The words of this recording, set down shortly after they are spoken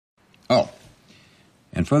Oh,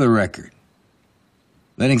 and for the record,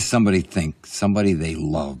 letting somebody think somebody they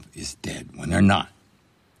love is dead when they're not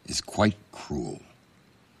is quite cruel.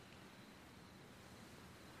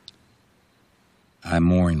 I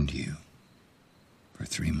mourned you for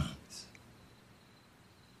 3 months.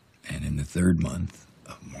 And in the 3rd month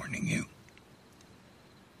of mourning you,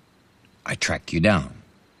 I tracked you down.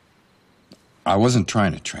 I wasn't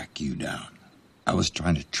trying to track you down. I was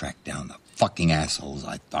trying to track down the fucking assholes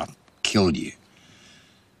I thought killed you.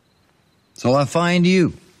 So I find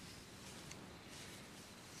you.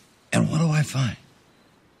 And what do I find?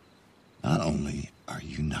 Not only are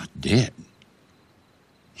you not dead,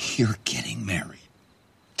 you're getting married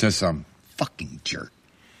to some fucking jerk.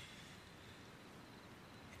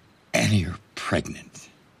 And you're pregnant.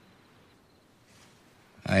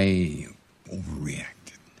 I overreacted.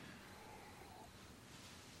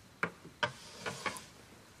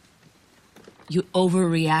 You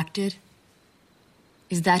overreacted?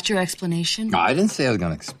 Is that your explanation? No, I didn't say I was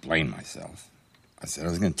going to explain myself. I said I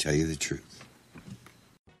was going to tell you the truth.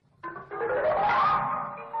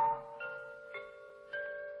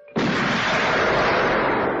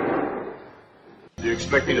 Do you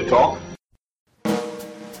expect me to talk?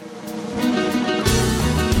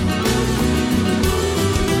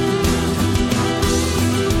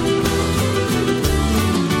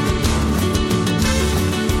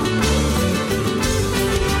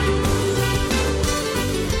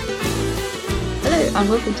 And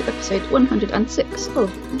welcome to episode 106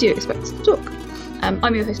 of Do You Expect Us to Talk?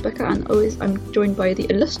 I'm your host Becca, and always I'm joined by the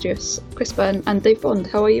illustrious Chris Byrne and Dave Bond.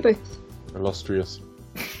 How are you both? Illustrious.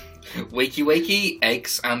 Wakey wakey,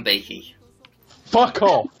 eggs and bakey. Fuck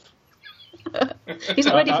off! He's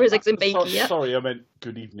not ready for his eggs and bakey yet. Sorry, I meant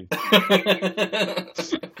good evening.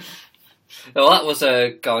 Well, that was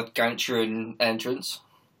a gargantuan entrance.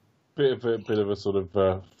 Bit of a sort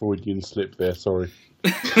of Freudian slip there, sorry.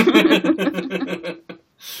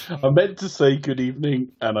 I meant to say good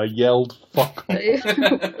evening, and I yelled fuck off.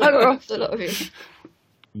 Bugger off, a lot of you.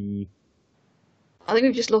 I think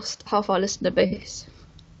we've just lost half our listener base.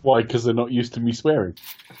 Why? Because they're not used to me swearing.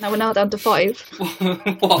 Now we're now down to 5.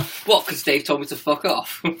 What? Because Dave told me to fuck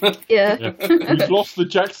off. Yeah. We've lost the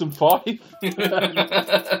Jackson 5.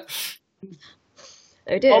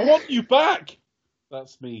 Oh dear. I want you back!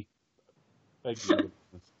 That's me. Thank you.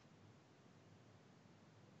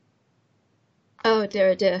 Oh dear,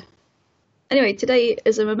 oh dear. Anyway, today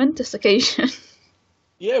is a momentous occasion.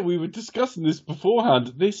 Yeah, we were discussing this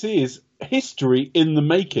beforehand. This is history in the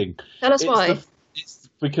making. Tell us why. It's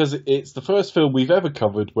because it's the first film we've ever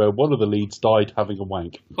covered where one of the leads died having a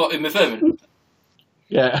wank. What, Uma Thurman?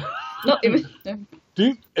 Yeah. Not even. No.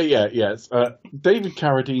 Yes. David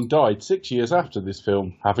Carradine died 6 years after this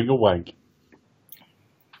film having a wank.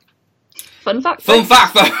 Fun fact. Fun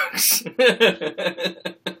fact, folks!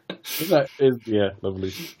 Yeah,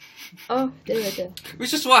 lovely. Oh dear, oh dear. It's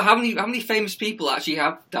just what? How many famous people actually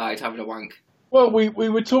have died having a wank? Well, we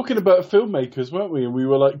were talking about filmmakers, weren't we? And we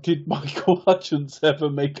were like, did Michael Hutchence ever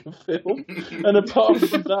make a film? And apart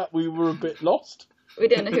from that, we were a bit lost. We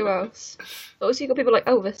didn't know who else. But also you got people like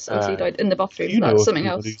Elvis, he died in the bathroom. You That's know something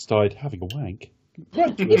else. Who's died having a wank.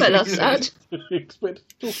 Email us at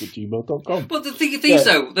expect2talk@gmail.com. But the thing is,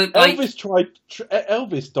 though, that, like,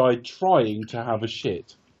 Elvis died trying to have a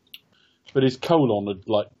shit, but his colon had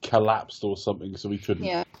collapsed or something, so he couldn't.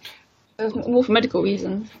 Yeah, it was more for medical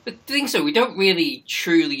reasons. But the thing is, though, we don't really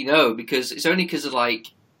truly know because it's only because of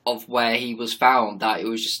where he was found that it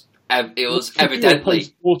was evidently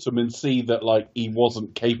post-mortem and see that he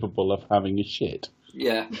wasn't capable of having a shit.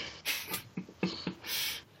 Yeah.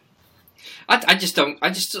 I just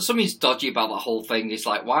something's dodgy about that whole thing. It's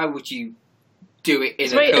like, why would you do it in a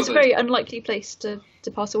cupboard? It's a very unlikely place to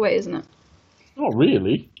pass away, isn't it? Not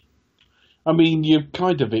really. I mean, you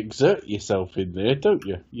kind of exert yourself in there, don't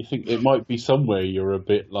you? You think it might be somewhere you're a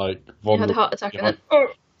bit vulnerable. You had a heart attack and then...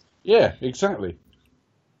 Yeah, exactly.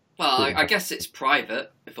 Well, I guess it's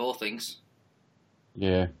private, if all things.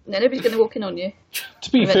 Yeah. No, nobody's going to walk in on you.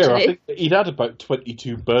 To be fair, I think he'd had about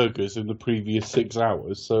 22 burgers in the previous 6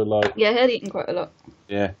 hours, so Yeah, he had eaten quite a lot.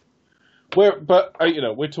 Yeah. We're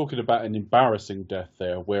talking about an embarrassing death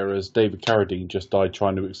there, whereas David Carradine just died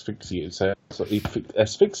trying to asphyxiate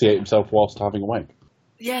himself whilst having a wank.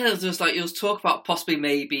 Yeah, there was talk about possibly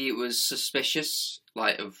maybe it was suspicious,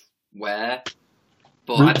 of where,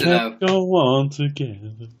 but I don't know. Go on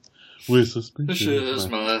together. We're suspicious.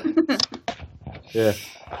 Yeah.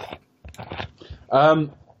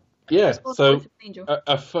 Yeah, so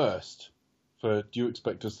a first for Do You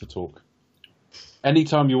Expect Us to Talk?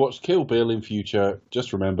 Anytime you watch Kill Bill in future,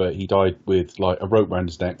 just remember he died with a rope around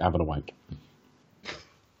his neck having a wank.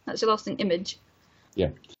 That's your lasting image. Yeah.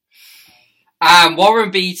 And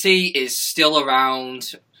Warren Beatty is still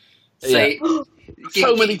around. Say,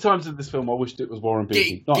 So many times in this film, I wished it was Warren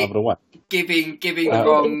Beatty. Not having a whack. Giving the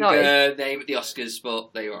wrong name at the Oscars,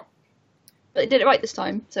 but there you are. But they did it right this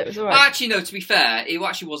time, so it was alright. Actually, no, to be fair, it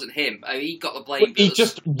actually wasn't him. I mean, he got the blame. He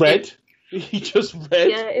just read. He just read.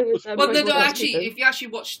 Yeah, it was. Well, no, actually, if you actually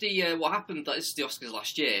watched the what happened, like, this is the Oscars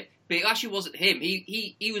last year, but it actually wasn't him.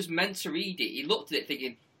 He was meant to read it. He looked at it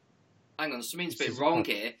thinking, hang on, something's a bit wrong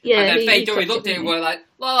here. Yeah, and then he Faye Dunaway took looked it, at it and didn't were like,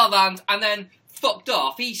 La La Land, and then fucked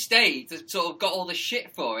off. He stayed and sort of got all the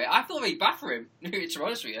shit for it. I feel really bad for him, to be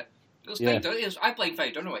honest with you. I blame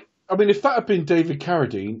Faye Dunaway. I mean, if that had been David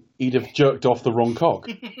Carradine, he'd have jerked off the wrong cock.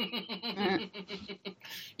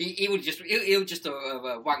 he would just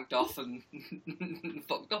wanked off and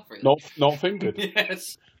fucked off, really. Not fingered.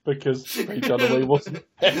 Yes. Because Faye Dunaway wasn't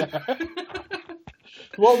there.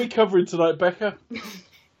 What are we covering tonight, Becca?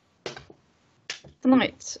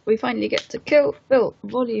 Tonight, we finally get to Kill Bill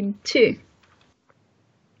Volume 2.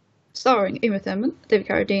 Starring Uma Thurman, David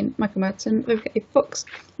Carradine, Michael Madsen, Vivica A. Fox,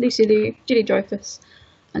 Lucy Liu, Julie Dreyfus,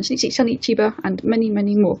 and Shinichi Chiba, and many,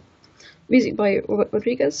 many more. Music by Robert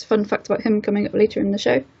Rodriguez. Fun fact about him coming up later in the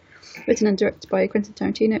show. Written and directed by Quentin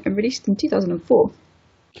Tarantino and released in 2004.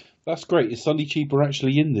 That's great. Is Sonny Cheaper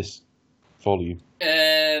actually in this volume?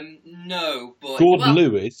 No, but... Gordon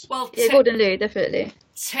Liu is. Well, Yeah, Gordon Liu, definitely.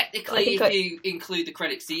 technically, if you include the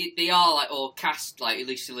credits, they are, like, all cast, like,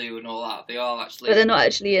 Lucy Liu and all that. They are actually... But they're not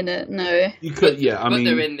actually in it, no. You could, yeah, I mean... But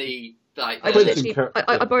they're in the... Like,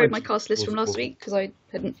 I borrowed my cast list from last week because I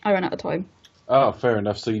ran out of time. Oh, fair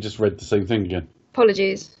enough. So you just read the same thing again.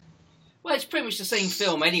 Apologies. Well, it's pretty much the same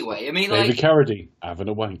film anyway. I mean, David like... Carradine, having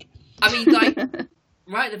a wank. I mean, like...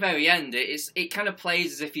 Right at the very end, it kind of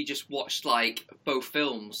plays as if you just watched, like, both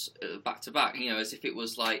films back to back, you know, as if it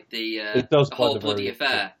was, like, the whole bloody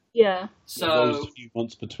affair. Yeah. So... Those few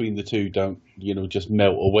months between the two don't, just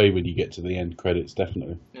melt away when you get to the end credits,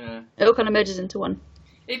 definitely. Yeah. It all kind of merges into one.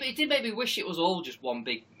 It did make me wish it was all just one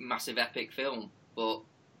big, massive, epic film, but...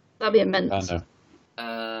 That'd be immense. I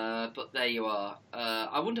know. But there you are.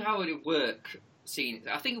 I wonder how it would work, seeing...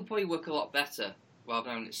 I think it would probably work a lot better, rather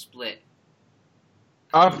than having it split.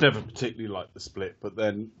 I've never particularly liked the split, but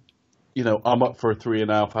then, I'm up for a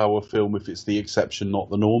 3.5 hour film if it's the exception, not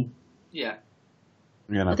the norm. Yeah.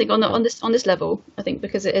 I think on this level, I think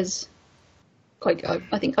because it is quite good,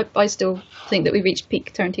 I still think that we reached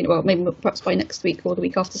peak Tarantino. Well, maybe perhaps by next week or the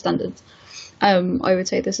week after standards. I would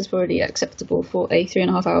say this is probably acceptable for a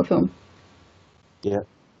 3.5 hour film. Yeah,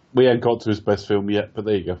 we ain't got to his best film yet, but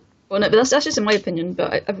there you go. Well, no, but that's just in my opinion.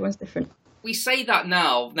 But everyone's different. We say that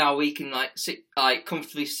now. Now we can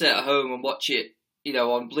comfortably sit at home and watch it,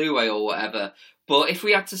 on Blu-ray or whatever. But if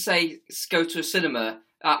we had to say go to a cinema,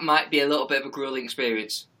 that might be a little bit of a grueling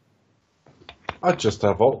experience. I'd just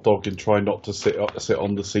have hot dog and try not to sit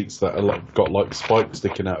on the seats that are got spikes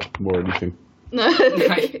sticking out of them or anything. No.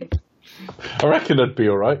 I reckon I'd be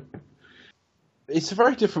all right. It's a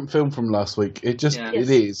very different film from last week. It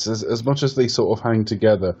is as much as they sort of hang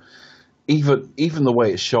together. Even the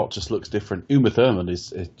way it's shot just looks different. Uma Thurman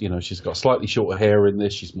is she's got slightly shorter hair in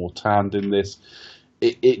this. She's more tanned in this.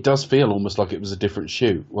 It does feel almost like it was a different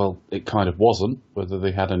shoot. Well, it kind of wasn't. Whether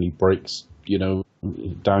they had any breaks,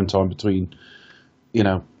 downtime between,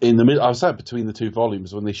 in the middle. I was at between the two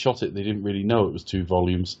volumes when they shot it. They didn't really know it was two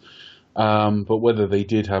volumes. But whether they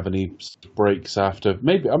did have any breaks after,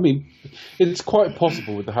 maybe. I mean, it's quite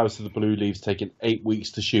possible with the House of the Blue Leaves taking 8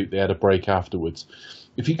 weeks to shoot. They had a break afterwards.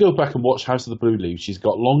 If you go back and watch House of the Blue Leaves, she's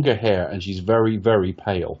got longer hair and she's very, very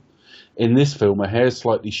pale. In this film, her hair's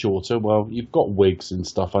slightly shorter. Well, you've got wigs and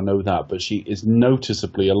stuff, I know that, but she is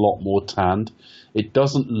noticeably a lot more tanned. It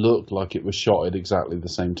doesn't look like it was shot at exactly the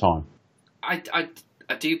same time. I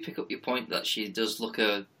do pick up your point that she does look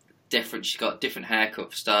different. She's got a different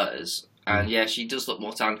haircut for starters, and yeah, she does look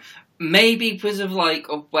more tan. Maybe because of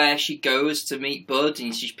where she goes to meet Bud,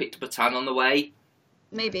 and she's picked up a tan on the way.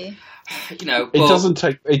 Maybe. It doesn't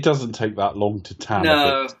take that long to tan.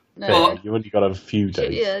 No. But you only got a few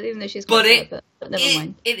days. Yeah, even though she's quite but never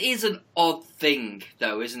mind. It is an odd thing,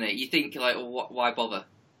 though, isn't it? You think why bother?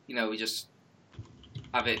 We just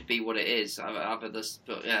have it be what it is.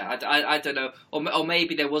 But yeah, I don't know. Or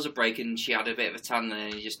maybe there was a break and she had a bit of a tan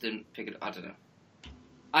and he just didn't pick it up.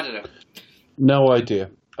 I don't know. No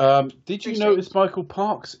idea. Did you notice Michael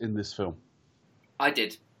Parks in this film? I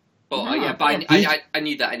did. But I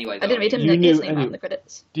knew that anyway. Though. I didn't read his name out in the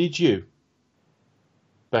credits. Did you?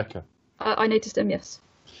 Becca? I noticed him, yes.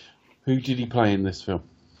 Who did he play in this film?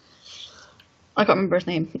 I can't remember his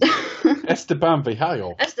name. Esteban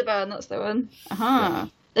Vijallo. Esteban, that's the one. Aha.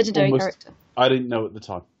 Legendary character. I didn't know at the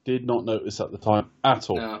time. Did not notice at the time at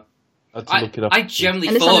all. No. I had to look it up. I generally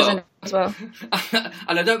And the sun is in thought, it as well.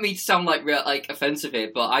 and I don't mean to sound like offensive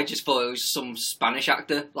here, but I just thought it was some Spanish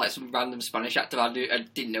actor, like some random Spanish actor I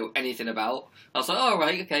didn't know anything about. I was like, oh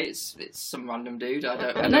right, okay, it's some random dude. I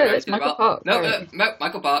don't know it's anything Michael about. Parks. No,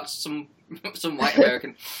 Michael Parks, some white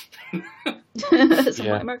American. Some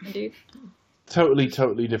Yeah. white American dude. Totally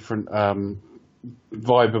different vibe. I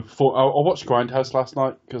watched Grindhouse last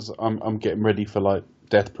night because I'm getting ready for like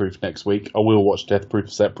Death Proof next week. I will watch Death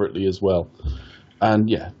Proof separately as well. And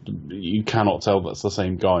yeah, you cannot tell that's the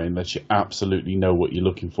same guy unless you absolutely know what you're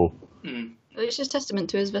looking for. It's just testament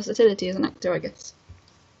to his versatility as an actor, I guess.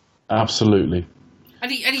 Absolutely.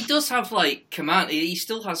 And he does have like command. He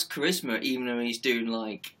still has charisma, even when he's doing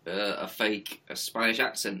like a fake Spanish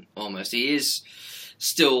accent. Almost, he is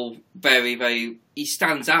still very, very. He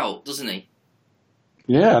stands out, doesn't he?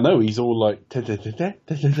 Yeah, I know. He's all like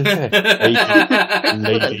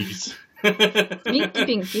ladies. Pinky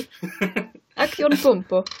Pinky. Action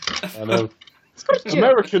Pompo. I know. Scorgio.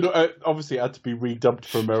 American, obviously, it had to be redubbed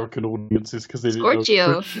for American audiences because they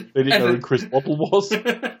Scorgio. didn't know who Chris Waddle was.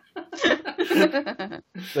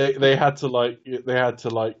 They had to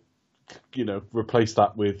replace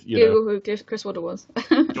that with Google who Chris Waddle was.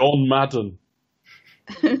 John Madden.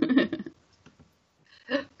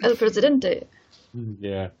 El Presidente.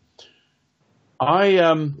 Yeah.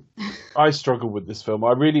 I struggle with this film.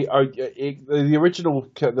 The original,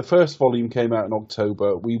 the first volume came out in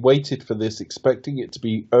October. We waited for this, expecting it to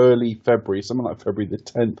be early February, something like February the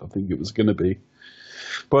 10th, I think it was going to be.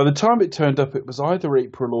 By the time it turned up, it was either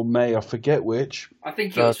April or May. I forget which. I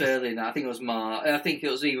think it was early now. I think it was March. I think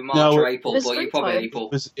it was either March or April, but you're probably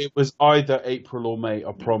April. It was either April or May,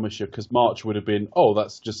 I promise you, because March would have been,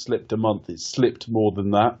 that's just slipped a month. It slipped more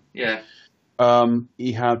than that. Yeah.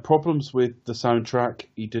 He had problems with the soundtrack.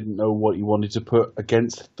 He didn't know what he wanted to put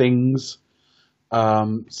against things.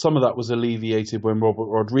 Some of that was alleviated when Robert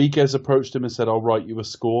Rodriguez approached him and said, "I'll write you a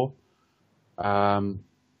score." I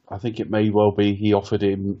think it may well be he charged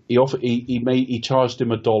him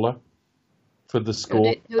 $1 for the score.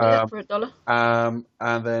 He'll do that for $1.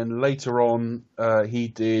 And then later on, he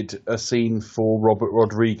did a scene for Robert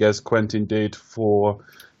Rodriguez. Quentin did for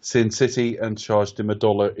Sin City and charged him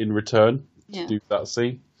 $1 in return. To do that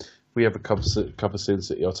scene. If we ever cover Sin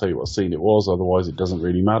City, I'll tell you what scene it was, otherwise it doesn't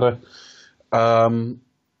really matter. And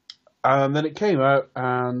then it came out,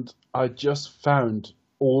 and I just found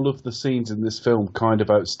all of the scenes in this film kind of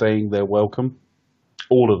outstaying their welcome.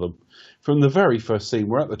 All of them. From the very first scene,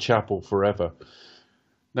 we're at the chapel forever.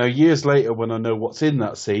 Now, years later, when I know what's in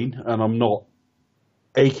that scene, and I'm not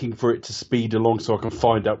aching for it to speed along so I can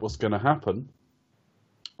find out what's going to happen,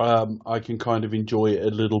 I can kind of enjoy it a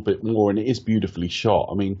little bit more, and it is beautifully shot.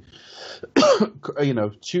 I mean,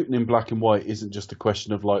 shooting in black and white isn't just a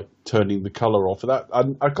question of like turning the color off.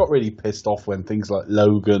 I got really pissed off when things like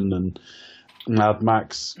Logan and Mad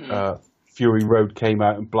Max Fury Road came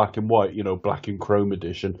out in black and white, black and chrome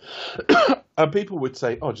edition, and people would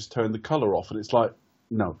say, "Oh, just turn the color off," and it's like,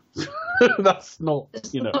 no, that's not.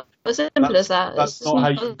 Not as simple as that. That's not how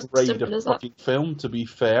you grade a fucking film. To be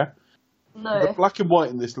fair. No. The black and white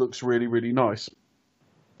in this looks really, really nice.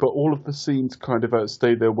 But all of the scenes kind of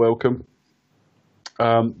outstay their welcome.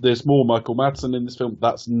 There's more Michael Madsen in this film.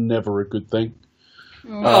 That's never a good thing.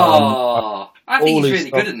 I think he's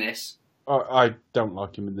really good in this. I don't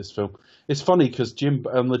like him in this film. It's funny because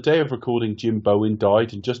on the day of recording, Jim Bowen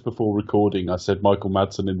died, and just before recording, I said Michael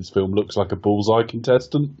Madsen in this film looks like a Bullseye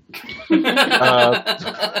contestant.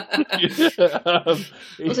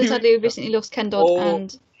 Also, sadly, we recently lost Ken Dodd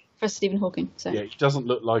and Professor Stephen Hawking. So. Yeah, he doesn't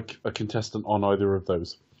look like a contestant on either of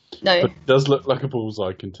those. No. But he does look like a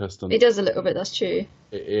Bullseye contestant. He does a little bit, that's true.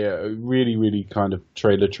 Yeah, really, really kind of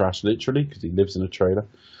trailer trash, literally, because he lives in a trailer.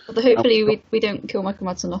 But hopefully we don't kill Michael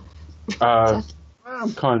Madsen off.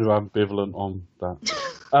 I'm kind of ambivalent on that.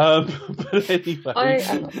 But anyway. I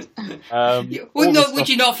am not. Would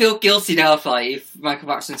you not feel guilty now if Michael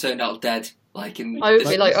Madsen turned out dead? I would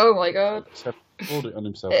be like, oh my god. Pulled it on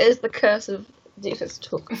himself. It is the curse of Defense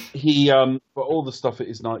Talk. But all the stuff at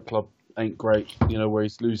his nightclub ain't great, where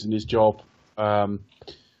he's losing his job.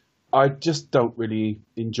 I just don't really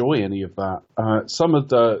enjoy any of that. Some of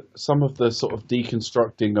the sort of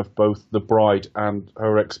deconstructing of both the bride and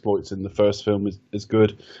her exploits in the first film is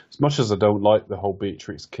good. As much as I don't like the whole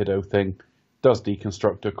Beatrix Kiddo thing, it does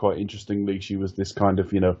deconstruct her quite interestingly. She was this kind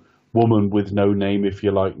of, woman with no name, if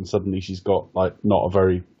you like, and suddenly she's got like not a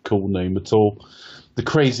very cool name at all. The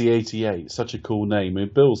Crazy 88, such a cool name.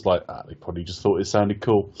 And Bill's like, they probably just thought it sounded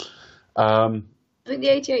cool. I think the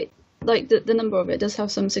 88 like the number of it does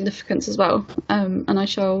have some significance as well, and I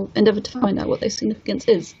shall endeavour to find out what their significance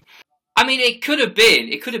is. I mean, it could have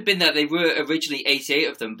been that they were originally 88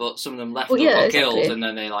 of them, but some of them left or got killed, and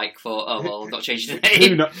then they thought, oh well, not changing the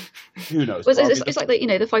name. Who knows? Well, it's like the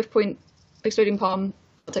 5-point exploding palm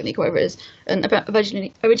technique, whatever it is, and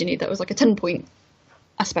originally that was like a 10-point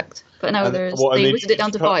aspect, but now they whittled it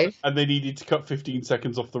down to 5, and they needed to cut 15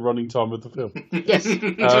 seconds off the running time of the film. Yes.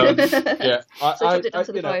 Yeah, so I cut it down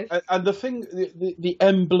to the 5. And the thing, the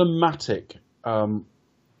emblematic.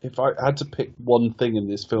 If I had to pick one thing in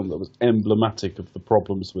this film that was emblematic of the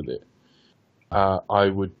problems with it, I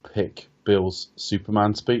would pick Bill's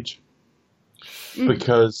Superman speech.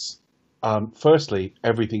 Because, firstly,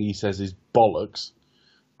 everything he says is bollocks.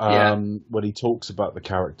 When he talks about the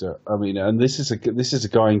character, I mean, and this is a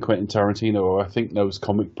guy in Quentin Tarantino who I think knows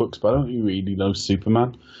comic books, but I don't really know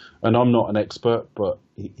Superman. And I'm not an expert, but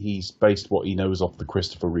he's based what he knows off the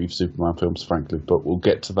Christopher Reeve Superman films, frankly. But we'll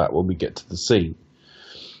get to that when we get to the scene.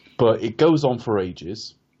 But it goes on for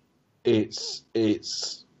ages. It's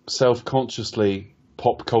self-consciously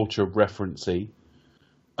pop culture referencey.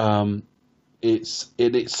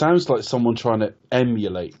 It sounds like someone trying to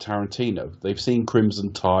emulate Tarantino. They've seen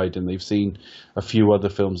Crimson Tide and they've seen a few other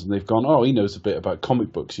films and they've gone, oh, he knows a bit about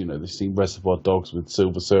comic books. You know, they've seen Reservoir Dogs with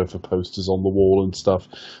Silver Surfer posters on the wall and stuff,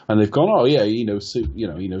 and they've gone, oh yeah, he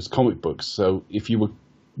knows comic books. So if you were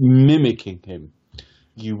mimicking him,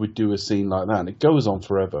 you would do a scene like that, and it goes on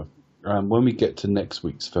forever. When we get to next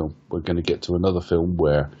week's film, we're going to get to another film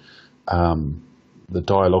where the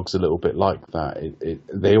dialogue's a little bit like that.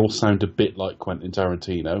 They all sound a bit like Quentin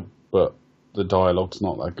Tarantino, but the dialogue's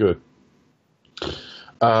not that good.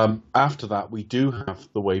 After that, we do have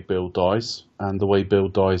The Way Bill Dies, and The Way Bill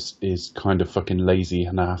Dies is kind of fucking lazy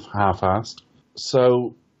and half-assed.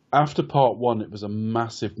 So after part 1, it was a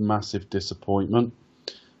massive, massive disappointment.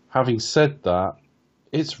 Having said that,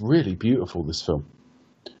 it's really beautiful, this film.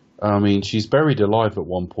 I mean, she's buried alive at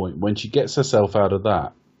one point. When she gets herself out of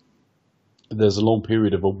that, there's a long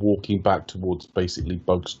period of her walking back towards basically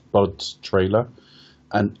Bud's trailer,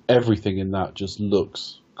 and everything in that just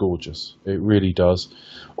looks gorgeous. It really does.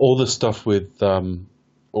 All the stuff with Pai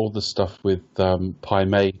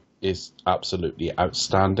Mei is absolutely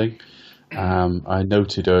outstanding. I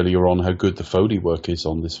noted earlier on how good the Foley work is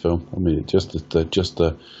on this film. I mean, just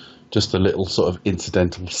the little sort of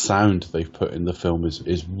incidental sound they've put in the film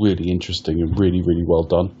is really interesting and really, really well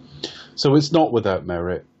done. So it's not without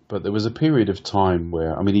merit, but there was a period of time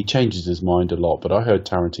where, I mean, he changes his mind a lot, but I heard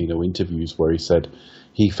Tarantino interviews where he said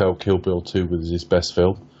he felt Kill Bill 2 was his best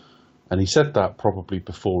film. And he said that probably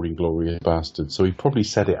before Inglourious Basterds. So he probably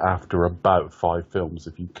said it after about 5 films,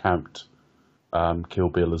 if you count Kill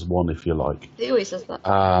Bill as one, if you like. He always says that.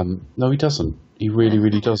 No, he doesn't. He really,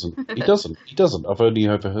 really doesn't. He doesn't. I've only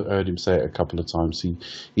ever heard him say it a couple of times.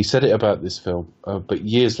 He said it about this film, but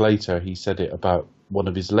years later he said it about one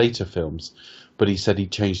of his later films. But he said he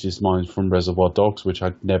changed his mind from Reservoir Dogs, which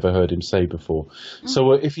I'd never heard him say before.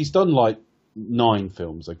 So if he's done like 9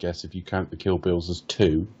 films, I guess, if you count the Kill Bills as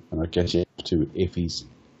 2, and I guess you have to if he's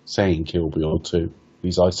saying Kill Bill 2,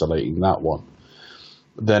 he's isolating that one.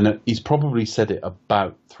 Then he's probably said it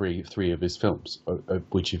about three of his films,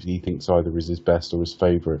 which if he thinks either is his best or his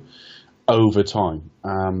favourite over time.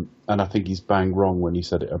 And I think he's bang wrong when he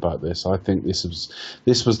said it about this. I think this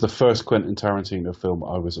was the first Quentin Tarantino film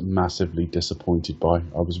I was massively disappointed by.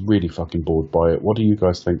 I was really fucking bored by it. What do you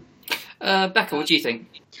guys think? Becca, what do you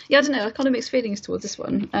think? Yeah, I don't know. I kind of mixed feelings towards this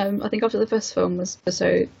one. I think after the first film was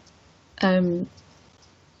so kind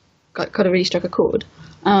of really struck a chord.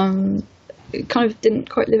 It kind of didn't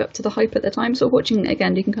quite live up to the hype at the time. So watching it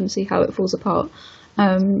again, you can kind of see how it falls apart.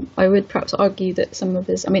 I would perhaps argue that some of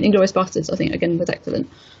his, I mean, Inglourious Basterds, I think, again, was excellent.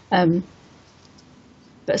 But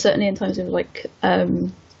certainly in terms of, like,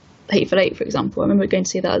 Hateful Eight, for example, I remember going to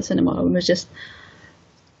see that at the cinema and I just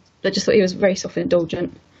thought he was very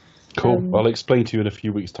self-indulgent. Cool. I'll explain to you in a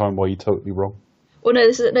few weeks' time why you're totally wrong. Well,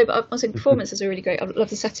 but I'm saying performances are really great. I love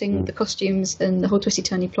the setting, the costumes, and the whole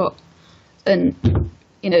twisty-turny plot. And,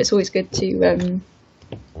 you know, it's always good to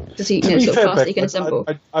see, you know, sort of cast that you can assemble.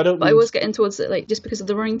 I was getting towards it, like, just because of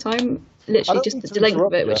the running time, literally just the length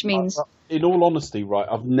of it, which means... In all honesty, right,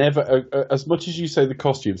 I've never, as much as you say the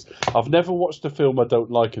costumes, I've never watched a film I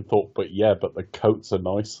don't like and thought, but the coats are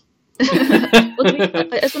nice.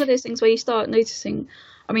 It's one of those things where you start noticing...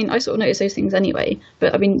 I mean, I sort of notice those things anyway,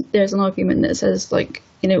 but I mean, there's an argument that says, like,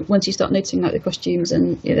 you know, once you start noticing, like, the costumes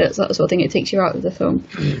and, you know, that sort of thing, it takes you out of the film.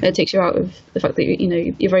 It takes you out of the fact that, you know,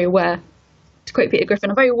 you're very aware. To quote Peter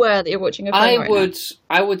Griffin, I'm very aware that you're watching a film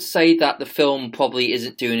I would say that the film probably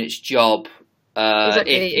isn't doing its job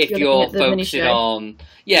Exactly, if if you're you're looking at the focusing minutiae. on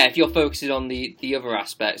if you're focusing on the other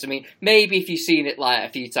aspects. I mean, maybe if you've seen it like a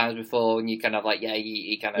few times before and you kind of like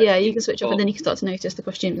you kind of You can switch off, and then you can start to notice the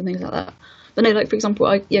costumes and things like that. But no, like for example,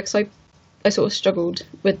 because I sort of struggled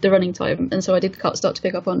with the running time, and so I did start to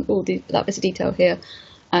pick up on all that bit of detail here,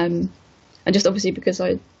 and just obviously because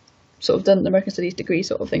I sort of done the American Studies degree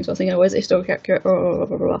sort of thing, so I was thinking, oh, is it historically accurate? Blah,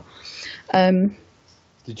 blah, blah, blah.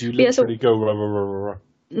 Did you literally go rah, rah, rah, rah, rah?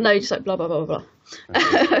 No, just like blah blah blah blah.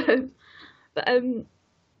 But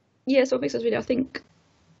so it makes sense really. I think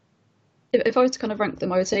if I was to kind of rank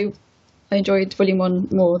them, I would say I enjoyed Volume 1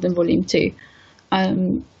 more than Volume 2.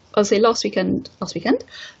 I'll say last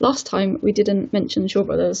time we didn't mention Shaw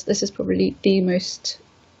Brothers. This is probably the most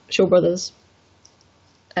Shaw Brothers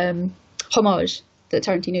homage that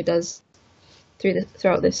Tarantino does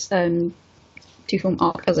throughout this 2-film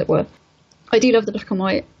arc, as it were. I do love the black and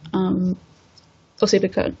white. Also,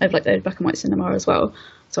 because I've liked the black and white cinema as well.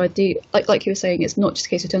 So I do like you were saying, it's not just a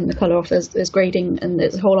case of turning the colour off. There's grading, and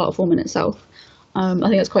there's a whole art form in itself. I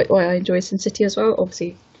think that's quite why I enjoy Sin City as well.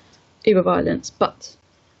 Obviously, uber violence, but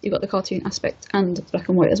you've got the cartoon aspect and black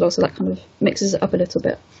and white as well, so that kind of mixes it up a little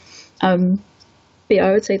bit. But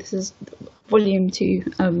I would say this is Volume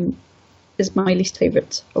 2 is my least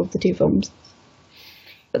favourite of the 2 films.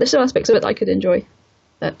 But there's still aspects of it that I could enjoy,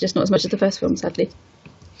 but just not as much as the first film, sadly.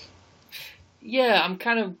 Yeah, I'm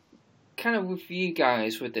kind of with you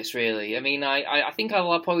guys with this, really. I mean, I think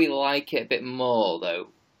I'll probably like it a bit more, though.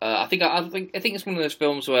 I think it's one of those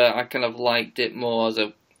films where I kind of liked it more as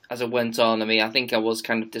it went on. I mean, I think I was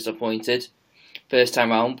kind of disappointed first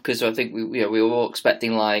time around, because I think we were all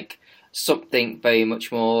expecting like something very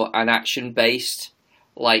much more an action based,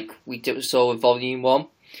 like we saw with Volume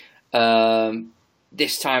 1.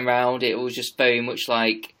 This time round, it was just very much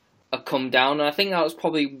like a come down, and I think that was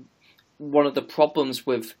probably one of the problems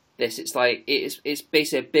with this. It's like it's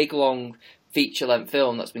basically a big long feature length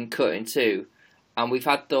film that's been cut in two, and we've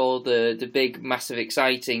had all the big massive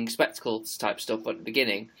exciting spectacles type stuff at the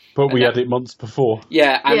beginning. But we had it months before.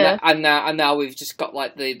 Yeah, and now we've just got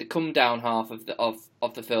like the come down half of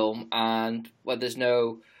the film, and where there's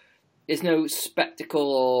no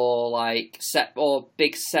spectacle or like set or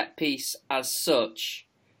big set piece as such,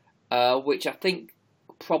 which I think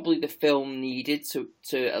probably the film needed to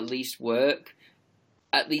at least work,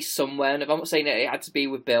 at least somewhere. And I'm not saying that it had to be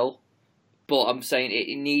with Bill, but I'm saying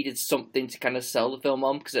it needed something to kind of sell the film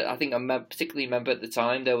on, because I think particularly remember at the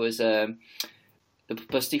time there was the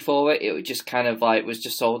publicity for it. It was just kind of like was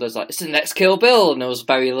just sold as like, it's the next Kill Bill, and there was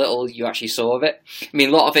very little you actually saw of it. I mean,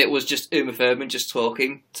 a lot of it was just Uma Thurman just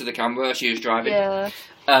talking to the camera as she was driving. Yeah.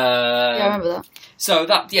 I remember that. So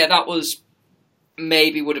that was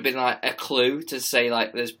maybe would have been like a clue to say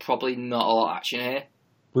like there's probably not a lot of action here.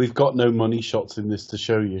 We've got no money shots in this to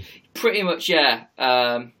show you. Pretty much, yeah.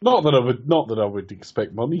 Not that I would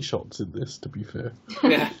expect money shots in this, to be fair.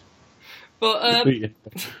 Yeah. But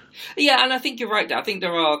yeah, and I think you're right there. I think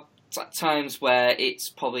there are times where it's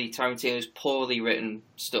probably Tarantino's poorly written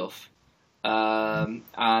stuff, and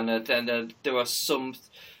then there are some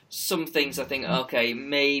things I think, okay,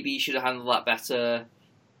 maybe you should have handled that better,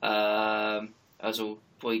 as we'll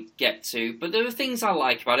probably get to. But there are things I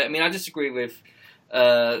like about it. I mean, I disagree with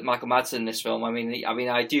Michael Madsen in this film. I mean,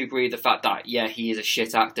 I do agree with the fact that he is a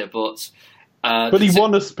shit actor, but he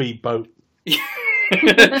won a speedboat.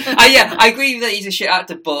 I agree that he's a shit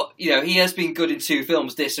actor, but he has been good in 2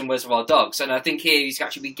 films, this and Reservoir Dogs, and I think here he's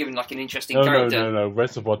actually been given like an interesting character. No,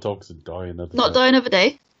 Reservoir Dogs are dying another Not Die Another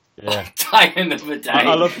Day. Yeah, Die Another Day.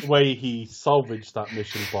 I love the way he salvaged that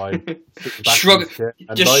mission by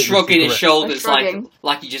shrugging his shoulders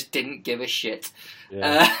like he just didn't give a shit.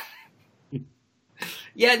 Yeah.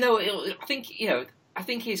 I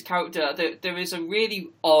think his character, there is a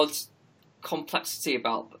really odd complexity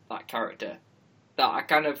about that character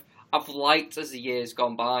that I've liked as the years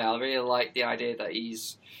gone by. I really like the idea that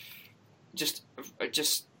he's just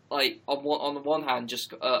like on the one hand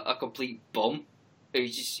just a complete bum who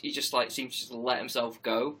just like seems to let himself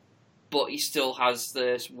go, but he still has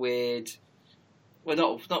this weird,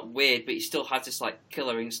 well not weird, but he still has this like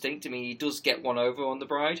killer instinct. I mean, he does get one over on the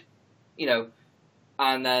bride,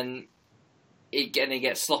 and then he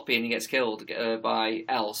gets sloppy and he gets killed by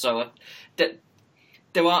Elle. So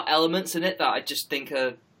there are elements in it that I just think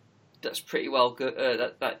that's pretty well good.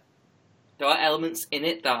 That there are elements in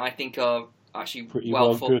it that I think are actually pretty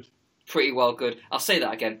well good. I'll say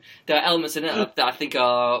that again. There are elements in it that I think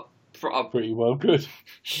are pretty well good.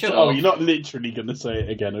 Shut up. You're not literally going to say it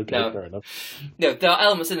again. Okay, no. Fair enough. No, there are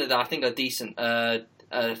elements in it that I think are decent. I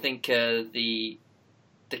think the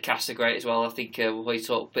cast are great as well. I think we'll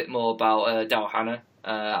talk a bit more about Daryl Hannah.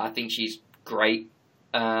 I think she's great.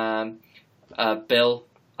 Bill,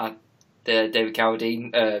 David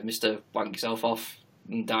Carradine, Mr. Wank Yourself Off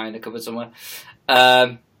and Die in a Cupboard Somewhere.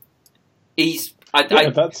 That's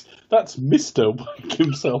Mr. Wank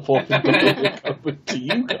Himself Off and Die in a Cupboard to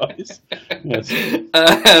you guys. Yes.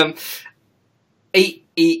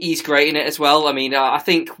 He's great in it as well. I mean, I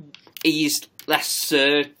think he's less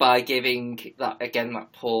served by giving that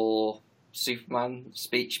poor Superman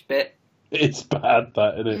speech bit. It's bad,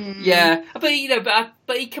 that, isn't it? Yeah, but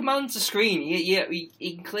he commands the screen.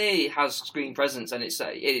 He clearly has screen presence, and it's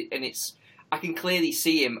I can clearly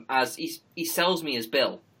see him as he sells me as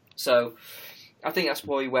Bill. So I think that's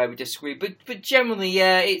probably where we disagree. But generally,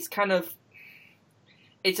 yeah, it's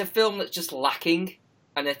a film that's just lacking,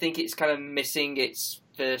 and I think it's kind of missing its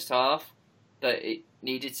first half that it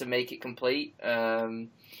needed to make it complete. And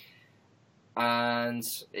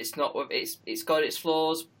it's got its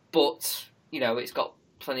flaws, but it's got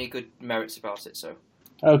plenty of good merits about it. So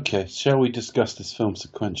okay, shall we discuss this film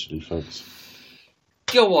sequentially, folks?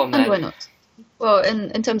 Go on, then. Why not? Well,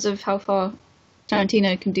 in terms of how far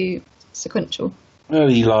Tarantino can do sequential. Well,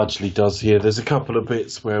 he largely does here. There's a couple of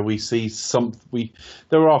bits where we see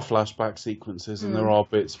there are flashback sequences, and there are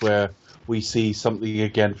bits where we see something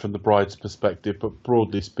again from the bride's perspective. But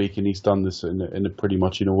broadly speaking, he's done this in a pretty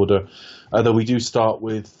much in order. Though we do start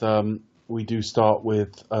with a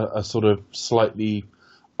sort of slightly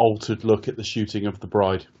altered look at the shooting of The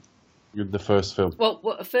Bride in the first film. Well,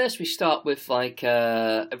 at first we start with like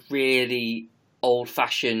a really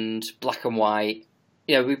old-fashioned black and white.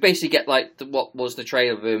 We basically get like what was the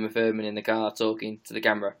trailer of Uma Thurman in the car talking to the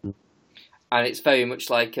camera, and it's very much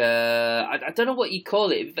like I don't know what you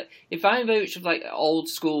call it. If I'm very much of like old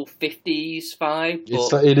school 50s vibe.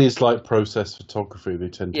 It is like process photography. They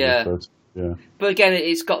tend to refer to. Yeah. But again,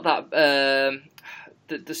 it's got that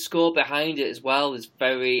the score behind it as well is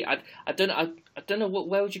very. I don't know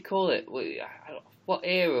where would you call it. What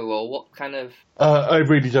era or what kind of? I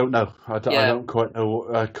really don't know. I don't quite know.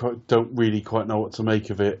 I don't really quite know what to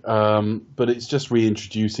make of it. But it's just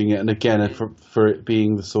reintroducing it, and again, for it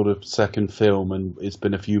being the sort of second film, and it's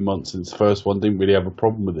been a few months since the first one, didn't really have a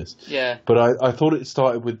problem with this. Yeah. But I thought it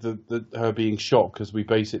started with her being shocked because we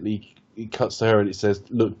basically it cuts to her and it says,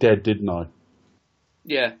 "Look dead, didn't I?"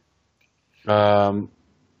 Yeah. But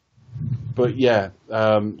yeah.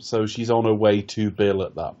 So she's on her way to Bill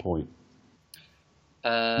at that point.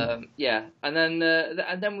 Yeah, and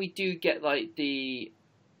then we do get like the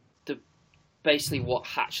basically what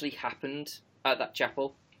actually happened at that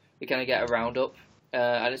chapel. We kind of get a roundup,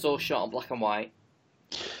 and it's all shot in black and white.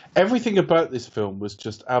 Everything about this film was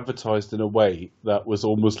just advertised in a way that was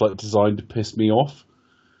almost like designed to piss me off.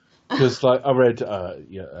 Because like I read,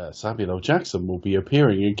 Samuel L. Jackson will be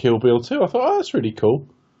appearing in Kill Bill 2. I thought, oh, that's really cool.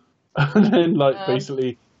 And then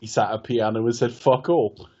basically he sat at a piano and said, "Fuck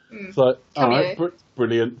all." It's like, all right,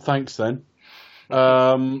 brilliant, thanks then.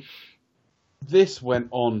 This went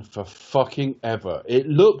on for fucking ever. It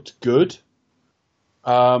looked good,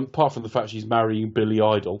 apart from the fact she's marrying Billy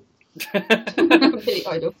Idol. Billy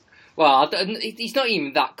Idol. Well, he's not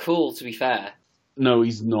even that cool, to be fair. No,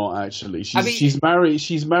 he's not actually. She's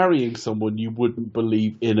marrying someone you wouldn't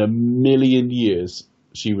believe in a million years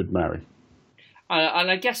she would marry.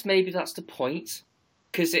 And I guess maybe that's the point,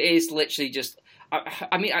 because it is literally just.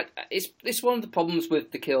 I mean, it's one of the problems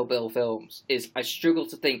with the Kill Bill films is I struggle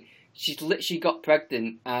to think she's literally got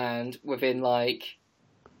pregnant and within like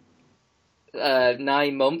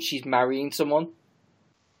 9 months she's marrying someone.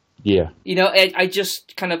 Yeah. I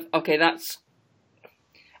just kind of okay. That's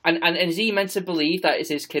and is he meant to believe that it's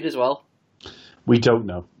his kid as well? We don't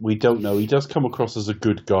know. He does come across as a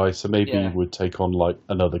good guy, so maybe he would take on like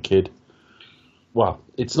another kid. Well,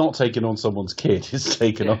 it's not taking on someone's kid, it's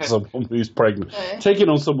taking on someone who's pregnant. Taking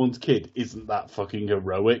on someone's kid isn't that fucking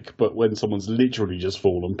heroic, but when someone's literally just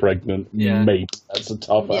fallen pregnant, maybe that's a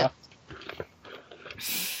tough ask.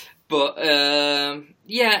 But, maybe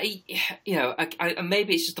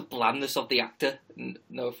it's just the blandness of the actor.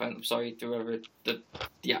 No offense, I'm sorry to whoever the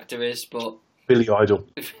actor is, but... Billy Idol.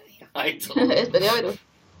 It's Billy Idol.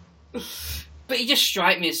 But he just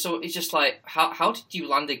strikes me as so. It's just like, how did you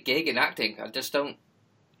land a gig in acting? I just don't.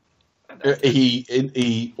 He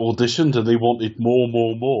auditioned and they wanted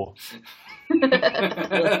more.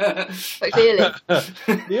 Clearly.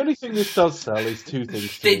 The only thing this does sell is two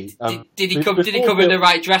things. Did he come in the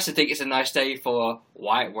right dress and think it's a nice day for a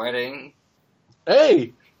white wedding?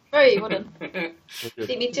 Hey, well done.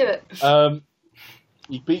 Beat me to it.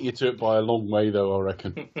 He beat you to it by a long way, though, I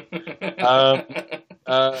reckon.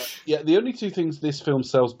 The only two things this film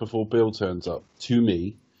sells before Bill turns up, to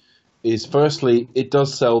me, is firstly, it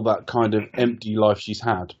does sell that kind of empty life she's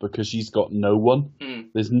had because she's got no one.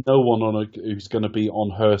 There's no one who's going to be on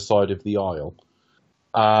her side of the aisle.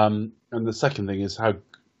 And the second thing is how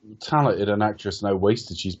talented an actress and how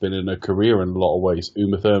wasted she's been in her career in a lot of ways.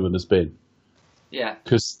 Uma Thurman has been. Yeah.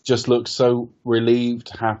 Because just looks so relieved,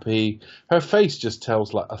 happy. Her face just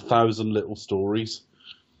tells like 1,000 little stories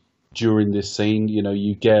during this scene. You know,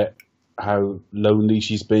 you get how lonely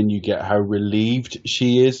she's been. You get how relieved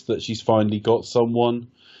she is that she's finally got someone.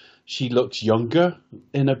 She looks younger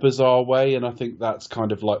in a bizarre way, and I think that's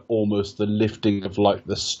kind of like almost the lifting of like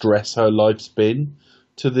the stress her life's been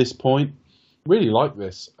to this point. Really like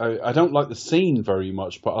this. I don't like the scene very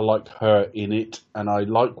much, but I like her in it, and I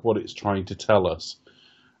like what it's trying to tell us.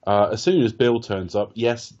 As soon as Bill turns up,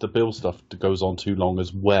 yes, the Bill stuff goes on too long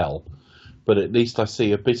as well, but at least I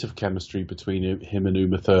see a bit of chemistry between him and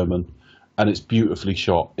Uma Thurman, and it's beautifully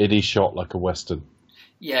shot. It is shot like a Western.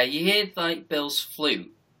 Yeah, you hear like Bill's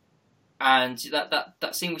flute, and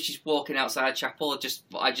that scene where she's walking outside chapel.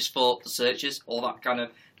 I just thought The Searchers, all that kind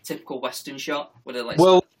of typical Western shot.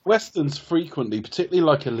 Well, Westerns frequently, particularly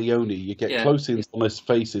like a Leone, you get close-ins on his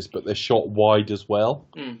faces, but they're shot wide as well.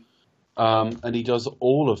 And he does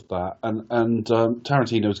all of that, and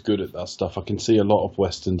Tarantino's good at that stuff. I can see a lot of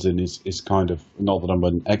Westerns in his kind of, not that I'm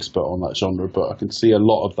an expert on that genre, but I can see a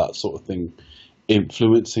lot of that sort of thing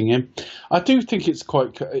influencing him. I do think it's cool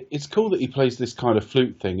that he plays this kind of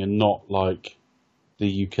flute thing and not like the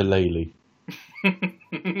ukulele. You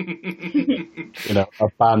know, a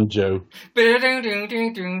banjo. When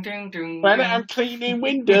I'm cleaning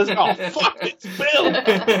windows, oh fuck, it's Bill.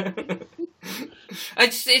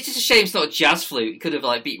 It's just a shame it's not a jazz flute. He could have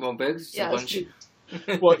like beat one burgers a bunch.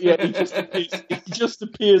 Well, yeah, he just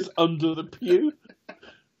appears under the pew.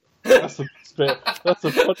 That's the bit. That's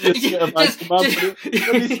the funniest bit of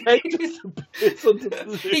his head just appears under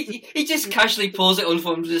the pew. He just casually pulls it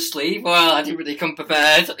under his sleeve. Well, I didn't really come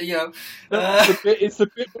prepared, you know. It's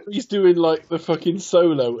the bit where he's doing like the fucking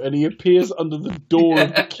solo, and he appears under the door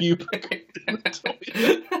of the cubicle.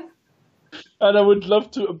 And I would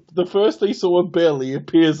love to. The first they saw a Bill, he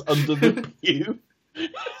appears under the pew.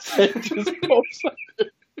 His head just pops out.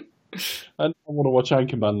 And I want to watch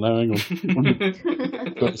Anchorman now. Hang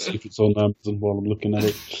on. Let's see if it's on Amazon while I'm looking at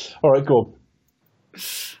it. All right, go on.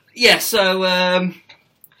 Yeah, so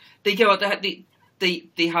they go out. They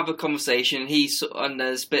have a conversation. And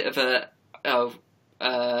there's a bit of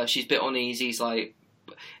she's a bit uneasy. He's like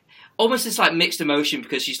almost this like mixed emotion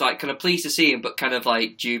because she's like kind of pleased to see him, but kind of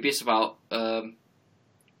like dubious about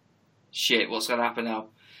shit. What's gonna happen now?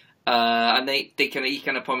 And he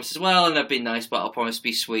kind of promises, well, and I've been nice, but I'll promise to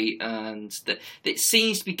be sweet. And it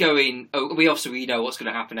seems to be going. We know what's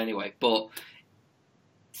going to happen anyway, but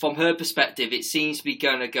from her perspective, it seems to be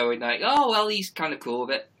going like, oh well, he's kind of cool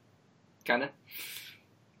with it, kind of.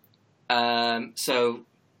 So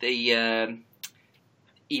he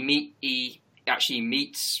actually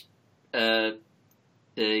meets the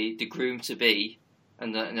groom to be,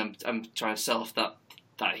 and I'm trying to sell off that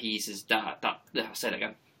he's his dad. I'll say it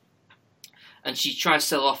again. And she tries to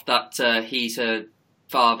sell off that he's her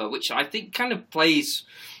father, which I think kind of plays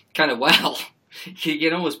kind of well. You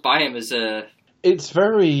can almost buy him as a... It's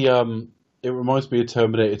very... it reminds me of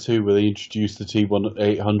Terminator 2, where they introduced the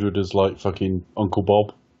T-800 as like fucking Uncle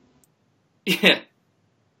Bob. Yeah.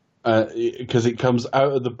 Because it comes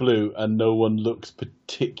out of the blue and no one looks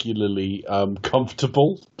particularly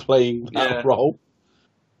comfortable playing that role.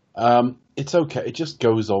 It's okay. It just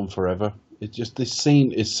goes on forever. This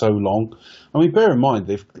scene is so long. I mean, bear in mind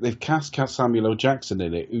they've cast Samuel L. Jackson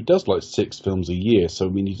in it, who does like 6 films a year. So I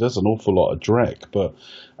mean, he does an awful lot of Drek, but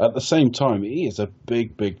at the same time, he is a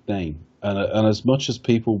big, big name. And as much as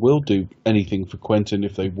people will do anything for Quentin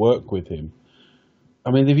if they work with him, I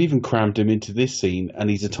mean, they've even crammed him into this scene, and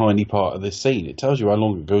he's a tiny part of this scene. It tells you how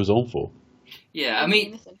long it goes on for. Yeah, I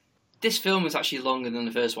mean, this film is actually longer than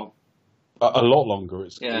the first one. A lot longer.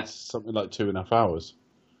 It's something like 2.5 hours.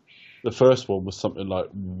 The first one was something like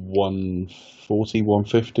 140,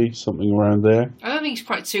 150, something around there. I don't think it's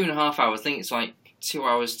quite 2.5 hours. I think it's like 2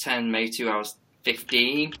 hours 10, maybe 2 hours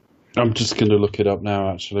 15. I'm just going to look it up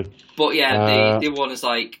now, actually. But yeah, the one is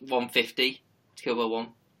like 150 to Kill Bill 1.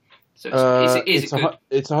 So it's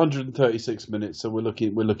 136 minutes, so we're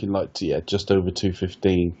looking like just over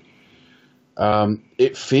 215.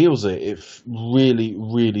 It feels it. It really,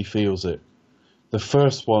 really feels it. The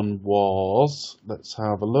first one was, let's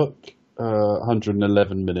have a look,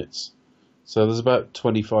 111 minutes. So there's about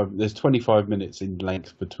 25 minutes in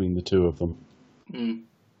length between the two of them.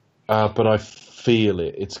 But I feel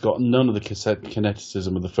it. It's got none of the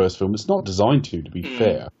kineticism of the first film. It's not designed to be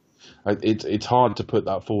fair. It's hard to put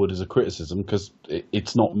that forward as a criticism because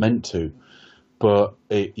it's not meant to. But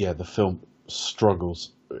the film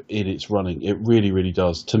struggles in its running. It really, really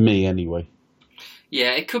does. To me, anyway.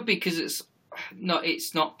 Yeah, it could be because it's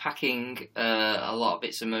not packing a lot of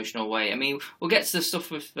its emotional weight. I mean, we'll get to the stuff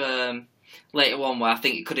with later on where I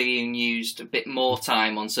think it could have even used a bit more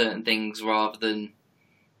time on certain things rather than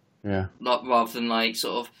like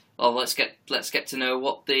sort of, oh, let's get to know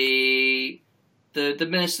what the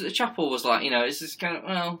minister at the chapel was like. It's just kind of,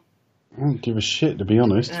 well, I don't give a shit, to be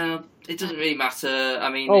honest. It doesn't really matter. I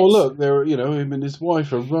mean, look, they're him and his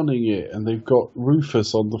wife are running it, and they've got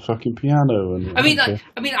Rufus on the fucking piano. And I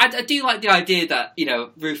do like the idea that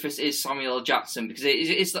Rufus is Samuel L. Jackson because it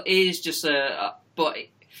is just but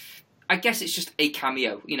I guess it's just a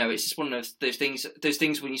cameo. It's just one of those things. Those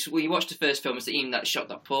things when you watch the first film, it's the even that shot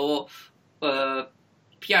that poor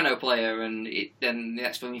piano player, and then the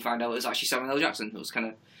next film you find out it was actually Samuel L. Jackson. It was kind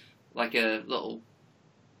of like a little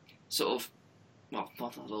sort of. Well,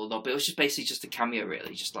 not a little nod, but it was just basically just a cameo,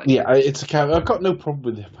 really. Just like it's a cameo. I've got no problem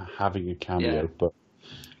with him having a cameo, but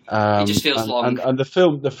it just feels long. And the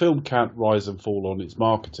film can't rise and fall on its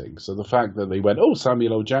marketing. So the fact that they went,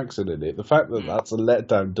 Samuel L. Jackson in it, the fact that that's a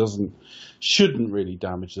letdown shouldn't really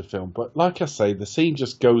damage the film. But like I say, the scene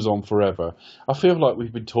just goes on forever. I feel like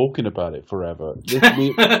we've been talking about it forever.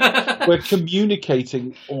 We're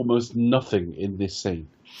communicating almost nothing in this scene.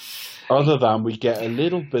 Other than we get a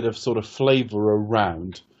little bit of sort of flavour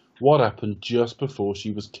around what happened just before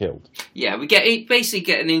she was killed. Yeah, we basically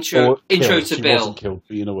get an intro to Bill. She wasn't killed,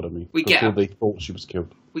 but you know what I mean. They thought she was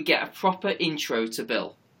killed. We get a proper intro to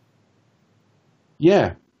Bill.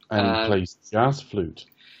 Yeah, and he plays jazz flute.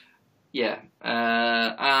 Yeah,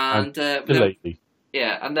 and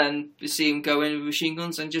then we see him go in with machine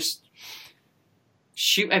guns and just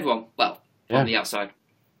shoot everyone. Well, on the outside.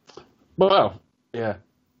 Well, yeah.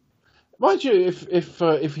 Mind you,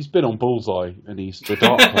 if he's been on Bullseye and he's the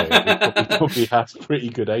dart player, he probably has pretty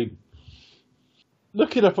good aim.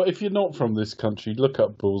 Look it up. If you're not from this country, look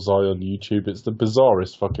up Bullseye on YouTube. It's the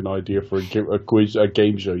bizarrest fucking idea for a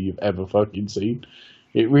game show you've ever fucking seen.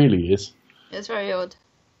 It really is. It's very odd.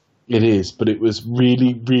 It is, but it was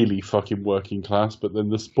really, really fucking working class. But then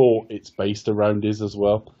the sport it's based around is as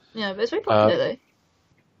well. Yeah, but it's very popular though.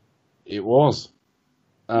 It was.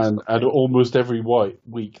 And almost every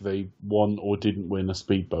week they won or didn't win a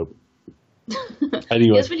speedboat.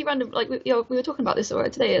 Anyway. It's really random. Like we were talking about this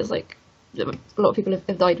today. It's like a lot of people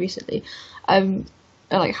have died recently. And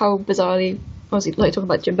like how bizarrely, obviously, like talking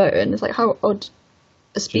about Jim Burton, it's like how odd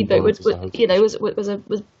a speedboat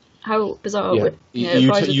was how bizarre. Yeah.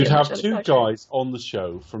 You'd have two guys on the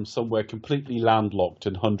show from somewhere completely landlocked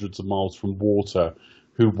and hundreds of miles from water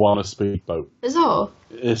who won a speedboat. Bizarre.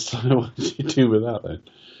 What do you do with that then?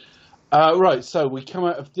 Right, so we come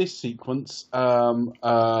out of this sequence.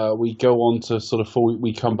 We go on to sort of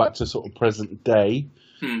we come back to sort of present day.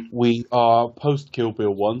 We are post Kill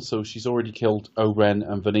Bill 1, so she's already killed Oren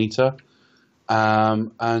and Vanita,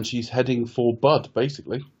 and she's heading for Bud,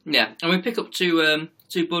 basically. Yeah, and we pick up to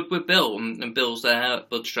Bud with Bill, and Bill's there at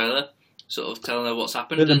Bud's trailer, sort of telling her what's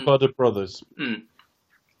happened. Bill and Bud are brothers.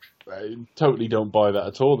 I totally don't buy that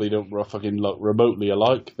at all. They don't fucking look remotely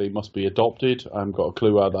alike. They must be adopted. I haven't got a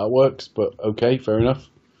clue how that works, but okay, fair enough.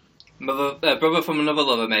 Brother from another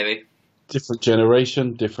lover, maybe. Different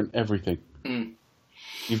generation, different everything.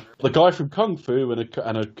 The guy from Kung Fu and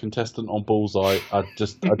a contestant on Bullseye. I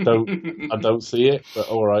don't see it. But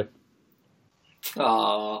all right.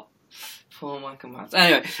 Aww, poor Michael Madsen.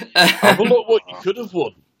 Anyway, have a look what you could have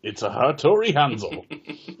won. It's a Hattori Hanzo.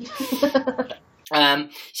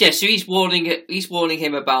 So he's warning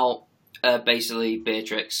him about basically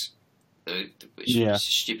Beatrix, which is a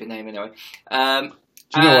stupid name anyway. Do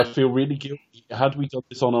you know, I feel really guilty. Had we done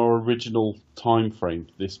this on our original time frame,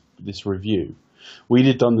 this review, we'd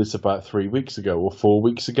have done this about 3 weeks ago or 4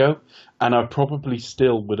 weeks ago, and I probably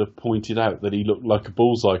still would have pointed out that he looked like a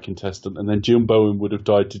Bullseye contestant, and then Jim Bowen would have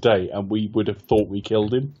died today, and we would have thought we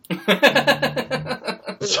killed him.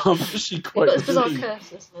 So I'm actually quite relieved.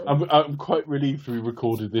 I'm quite relieved we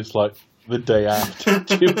recorded this like the day after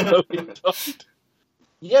Jim Bowen died.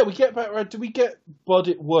 Yeah, we get back around. Do we get Bud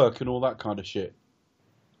at work and all that kind of shit?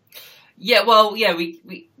 Yeah, well, yeah, we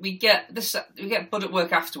get this. We get Bud at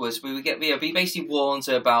work afterwards. He basically warns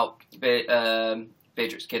her about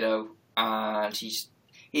Beatrix Kiddo, and he's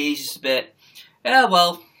just a bit,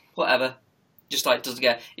 well, whatever. Just like doesn't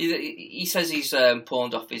get. He says he's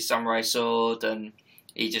pawned off his samurai sword, and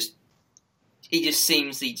he just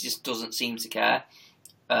doesn't seem to care.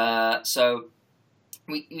 So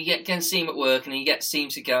we can see him at work, and he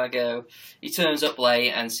seems to go. He turns up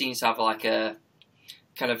late and seems to have like a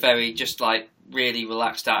kind of very just like really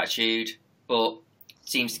relaxed attitude, but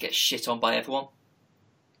seems to get shit on by everyone,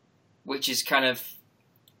 which is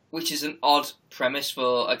an odd premise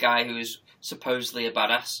for a guy who is supposedly a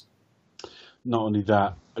badass. Not only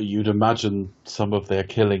that, you'd imagine some of their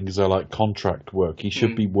killings are like contract work. He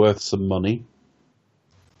should be worth some money.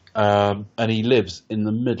 And he lives in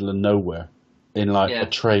the middle of nowhere in like a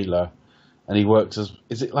trailer. And he works as,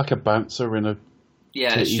 is it like a bouncer in a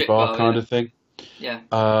titty bar kind of thing? Yeah.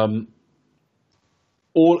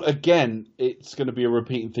 Or again, it's going to be a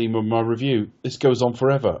repeating theme of my review. This goes on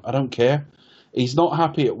forever. I don't care. He's not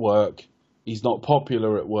happy at work. He's not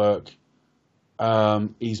popular at work.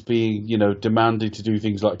 He's being, demanded to do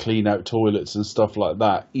things like clean out toilets and stuff like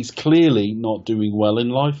that. He's clearly not doing well in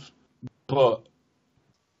life. But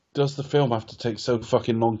does the film have to take so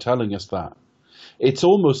fucking long telling us that? It's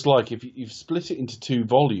almost like if you've split it into 2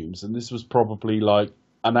 volumes, and this was probably like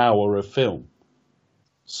an hour of film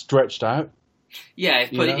stretched out. Yeah,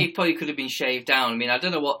 it probably could have been shaved down. I mean, I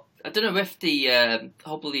don't know if the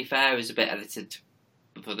whole bloody affair is a bit edited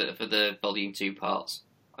for the volume 2 parts.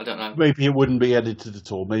 I don't know. Maybe it wouldn't be edited at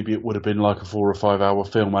all. Maybe it would have been like a 4 or 5 hour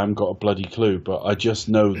film. I haven't got a bloody clue, but I just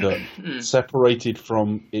know that separated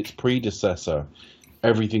from its predecessor,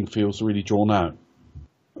 everything feels really drawn out.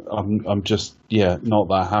 I'm just not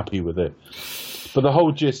that happy with it. But the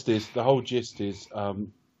whole gist is the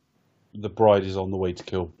bride is on the way to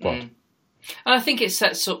kill Bud. And I think it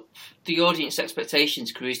sets up the audience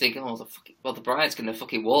expectations because he's thinking, the bride's going to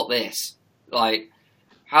fucking walk this. Like,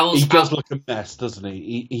 he does look a mess, doesn't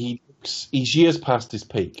he? He's years past his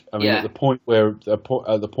peak. I mean, at the point where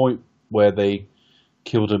they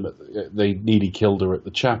killed him, they nearly killed her at the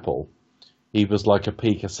chapel. He was like a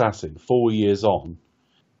peak assassin. 4 years on,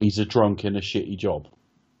 he's a drunk in a shitty job.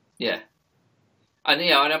 Yeah. And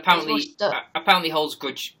apparently holds a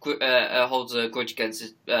grudge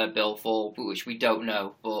against Bill for which we don't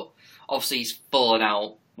know, but obviously he's fallen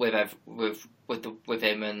out with him,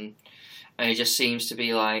 and he just seems to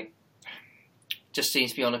be on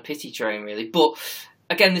a pity train really. But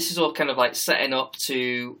again, this is all kind of like setting up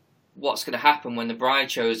to what's going to happen when the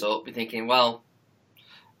bride shows up. You're thinking, well,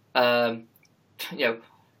 he's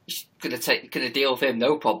going to deal with him,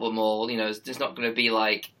 no problem, or there's not going to be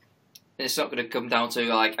like. It's not going to come down to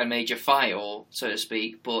like a major fight, or so to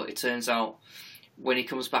speak. But it turns out when he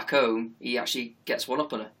comes back home, he actually gets one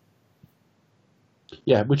up on her.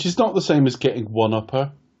 Yeah, which is not the same as getting one up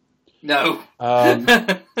her. No.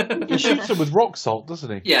 He shoots her with rock salt,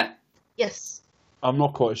 doesn't he? Yeah. Yes. I'm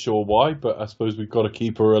not quite sure why, but I suppose we've got to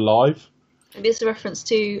keep her alive. Maybe it's a reference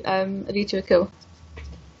to A View to a Kill.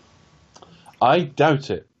 I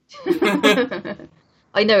doubt it.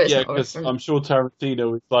 I know it's not because I'm sure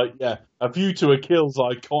Tarantino is like, A View to a Kill's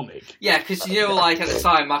iconic. Yeah, because like at the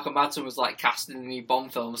time, Michael Madsen was like casting the new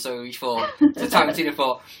Bond film, so Tarantino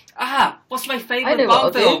thought, what's my favourite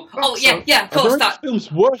Bond film? Oh yeah, of course that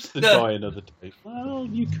film's worse than Die Another Day. Well,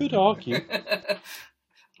 you could argue.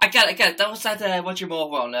 I get it. That was that Roger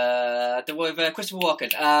Moore one, the one with Christopher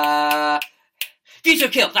Walken. View to a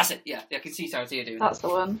Kill. That's it. Yeah, I can see Tarantino doing that. That's the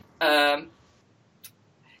one. I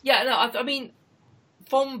mean.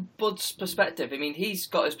 From Bud's perspective, I mean, he's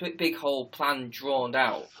got his big whole plan drawn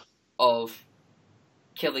out of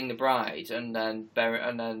killing the bride and then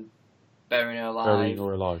burying her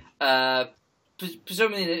alive.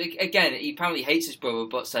 Presumably, again, he apparently hates his brother,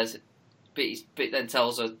 but then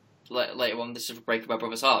tells her later on, "This is a break of my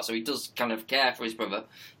brother's heart." So he does kind of care for his brother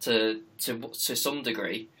to some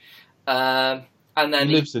degree. And then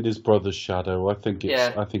he lives in his brother's shadow. I think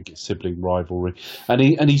it's sibling rivalry,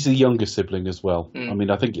 and he's the younger sibling as well. I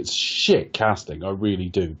mean, I think it's shit casting. I really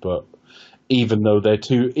do. But even though they're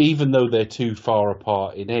too far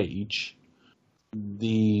apart in age,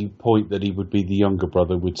 the point that he would be the younger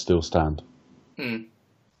brother would still stand.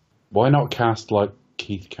 Why not cast like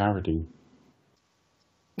Keith Carradine?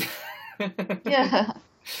 Yeah.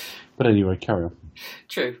 But anyway, carry on.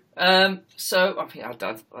 True. So I mean, I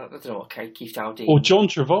don't know what Keith Carradine or John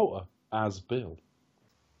Travolta as Bill.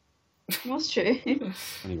 That's true.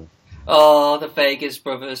 Anyway. Oh, the Vegas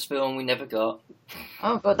Brothers film we never got.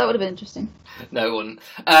 Oh god, that would have been interesting. No, it wouldn't.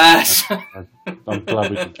 I'm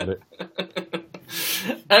glad we didn't get it.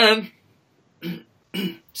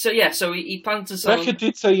 So he plans to sell. Becca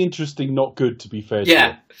did say interesting, not good. To be fair.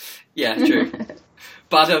 Yeah. Yeah, true.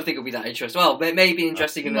 But I don't think it'll be that interesting. Well, it may be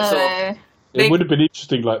interesting in the sort. It would have been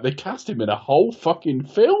interesting, like, they cast him in a whole fucking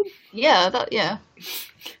film? Yeah.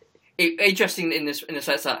 Interesting in the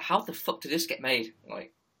sense that, how the fuck did this get made?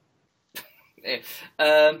 Like, need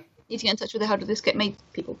to get in touch with the How Did This Get Made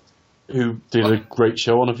people. Who did a great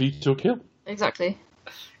show on A View to a Kill. Exactly.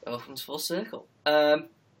 It all comes full circle.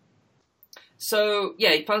 So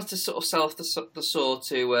yeah, he plans to sort of sell off the saw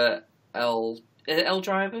to L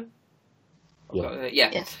Driver. Yeah.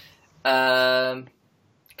 Yes.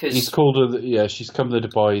 Because He's called her. Yeah, she's come there to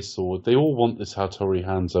buy his sword. They all want this Hattori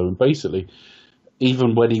Hanzo, and basically,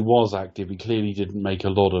 even when he was active, he clearly didn't make a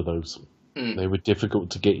lot of those. They were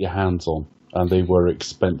difficult to get your hands on, and they were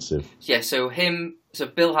expensive. Yeah, so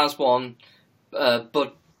Bill has one,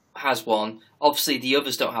 Bud has one. Obviously, the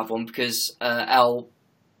others don't have one because Elle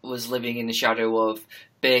was living in the shadow of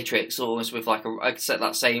Beatrix, almost with like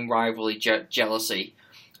that same rivalry, jealousy.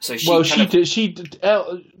 So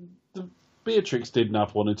Beatrix didn't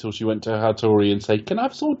have one until she went to Hattori and said, "Can I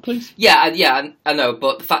have a sword, please?" Yeah, I know,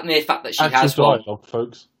 but the fact that she has one, dialogue,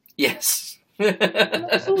 folks. yes. Can I have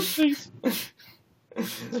a sword, please?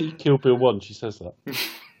 See, Kill Bill 1, she says that.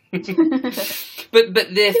 but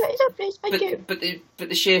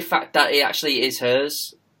the sheer fact that it actually is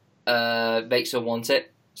hers makes her want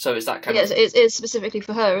it. So it's that kind of. It's specifically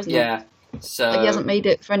for her, isn't it? Yeah. So he hasn't made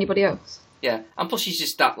it for anybody else. Yeah, and plus she's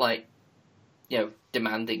just that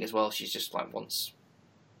demanding as well. She just wants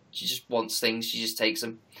things. She just takes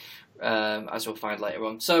them, as we'll find later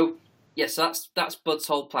on. So yes, that's Bud's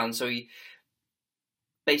whole plan. So he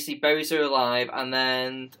basically buries her alive, and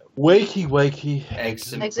then wakey,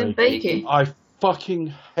 eggs and bacon. I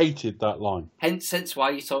fucking hated that line. Hence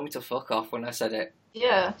why you told me to fuck off when I said it.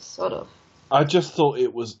 Yeah, sort of. I just thought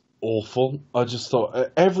it was awful. I just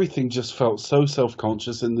thought everything just felt so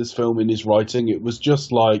self-conscious in this film, in his writing. It was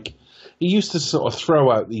just like he used to sort of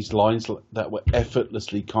throw out these lines that were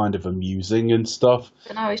effortlessly kind of amusing and stuff.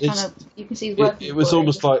 But now he's trying to. You can see he's working. It was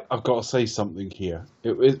almost like, I've got to say something here.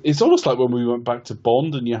 It's almost like when we went back to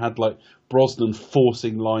Bond and you had like Brosnan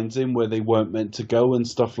forcing lines in where they weren't meant to go and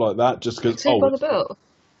stuff like that. Just because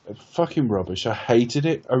fucking rubbish. I hated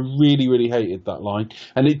it. I really, really hated that line,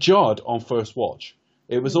 and it jarred on first watch.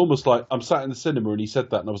 It was almost like I'm sat in the cinema and he said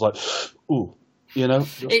that, and I was like, "Ooh,"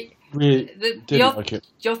 really didn't like it.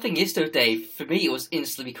 The other thing is, though, Dave, for me, it was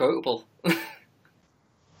instantly quotable.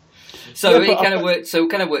 So it kind of works. So it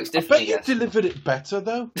kind of works differently. I bet you delivered it better,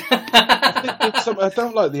 though. I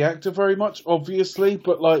don't like the actor very much, obviously,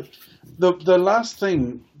 but like the last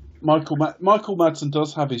thing, Michael Madsen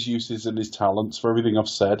does have his uses and his talents for everything I've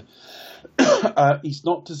said. He's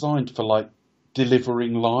not designed for like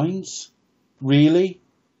delivering lines, really.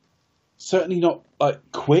 Certainly not like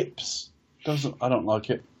quips. I don't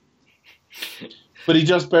like it. But he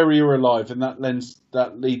does bury her alive, and that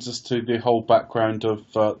leads us to the whole background of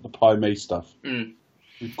the Pai Mei stuff.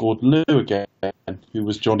 With Gordon Liu again, who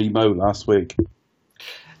was Johnny Moe last week.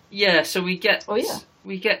 Yeah, so we get Uma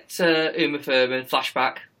Thurman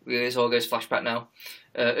flashback. It all goes flashback now.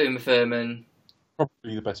 Uma Thurman,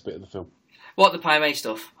 probably the best bit of the film. What, the Pai Mei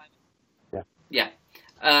stuff? Yeah.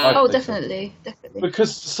 Definitely.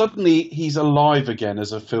 Because suddenly he's alive again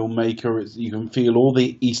as a filmmaker. You can feel all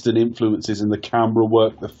the Eastern influences in the camera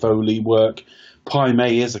work, the Foley work. Pai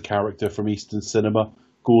Mei is a character from Eastern cinema.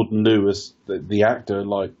 Gordon Liu, as the actor,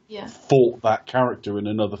 fought that character in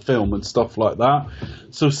another film and stuff like that.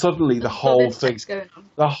 So suddenly the whole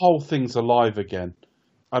thing's alive again.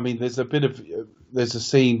 I mean, there's a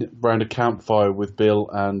scene around a campfire with Bill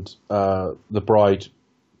and the bride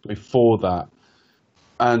before that.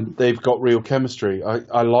 And they've got real chemistry.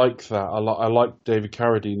 I like that. I like David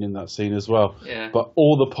Carradine in that scene as well. Yeah. But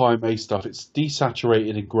all the Pai Mei stuff, it's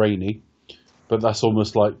desaturated and grainy, but that's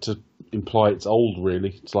almost like to imply it's old,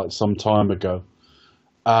 really. It's like some time ago.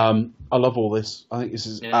 I love all this. I think this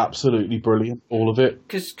is absolutely brilliant, all of it.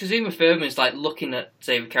 Because Uma Thurman's like looking at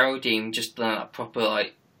David Carradine just that proper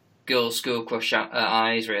like girl school crush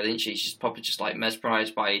eyes, really, isn't she? She's probably just like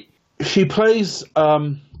mesmerised by. She plays.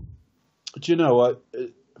 Do you know,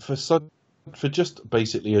 for just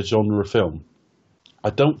basically a genre film, I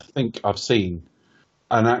don't think I've seen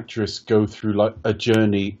an actress go through like a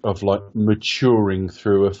journey of like maturing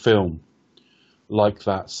through a film like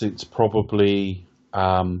that since probably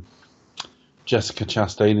Jessica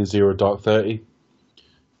Chastain in Zero Dark 30.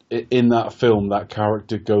 In that film, that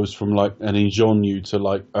character goes from like an ingenue to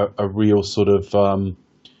like a real sort of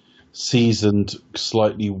seasoned,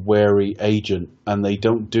 slightly wary agent, and they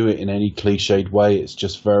don't do it in any cliched way. It's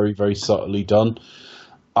just very, very subtly done.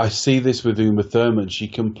 I see this with Uma Thurman. She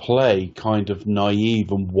can play kind of naive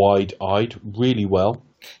and wide-eyed really well.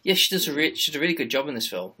 Yeah, she does a really good job in this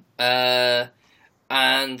film. And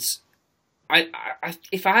I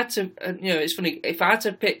if I had to, it's funny, if I had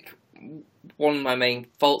to pick one of my main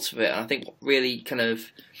faults of it, and I think what really kind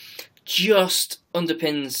of just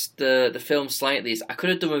underpins the film slightly, is I could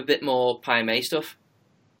have done a bit more Pai Mei stuff.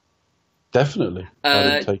 Definitely.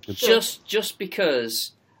 Just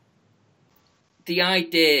because the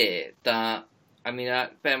idea that, I mean,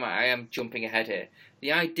 bear in mind, I am jumping ahead here.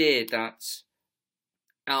 The idea that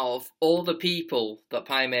out of all the people that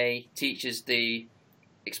Pai Mei teaches the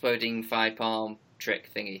exploding 5-palm trick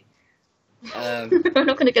thingy, I'm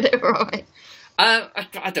not going to get it right.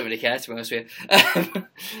 I don't really care, to be honest with you.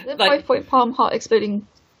 The 5-point palm heart exploding.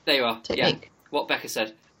 There you are. Technique. Yeah, what Becca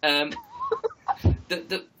said.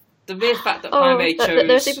 The mere fact that Pai Mei chose...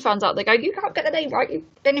 There are super fans out there going, you can't get the name right,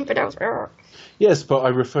 you've been infidels. Yes, but I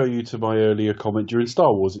refer you to my earlier comment during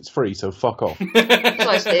Star Wars. It's free, so fuck off.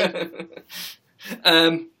 Precisely.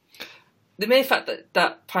 The mere fact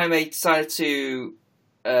that Pai Mei decided to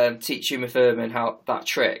teach Uma Thurman how that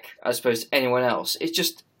trick, as opposed to anyone else, it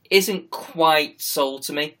just isn't quite sold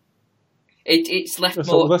to me. It's left That's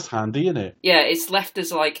more... all that's handy, isn't it? Yeah, it's left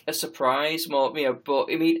as like a surprise more, but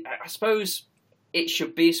I mean, I suppose it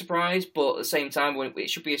should be a surprise, but at the same time, it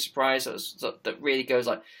should be a surprise that really goes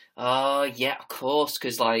like, oh, yeah, of course,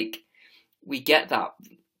 because, like, we get that.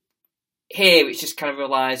 Here, it just kind of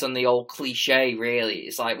relies on the old cliche, really.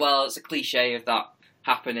 It's like, well, it's a cliche of that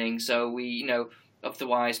happening, so we, of the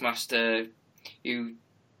wise master who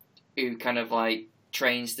kind of, like,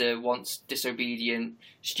 trains the once disobedient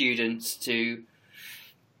students to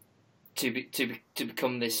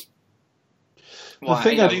become this... The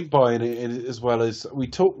thing I didn't buy in it as well is, we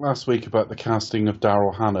talked last week about the casting of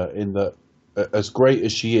Daryl Hannah, in that, as great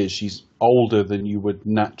as she is, she's older than you would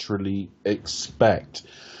naturally expect.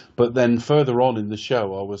 But then further on in the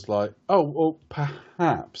show, I was like, oh, well,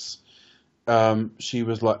 perhaps she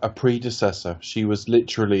was like a predecessor. She was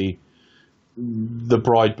literally the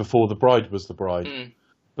bride before the bride was the bride. Mm.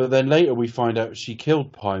 But then later we find out she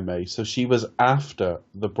killed Pai Mei, so she was after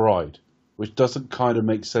the bride, which doesn't kind of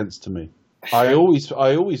make sense to me. I always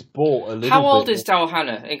bought a little bit... How old is Daryl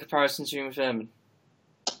Hannah in comparison to Uma Thurman?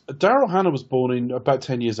 Daryl Hannah was born in about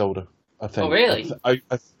 10 years older, I think. Oh, really?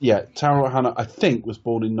 Yeah, Daryl Hannah, I think, was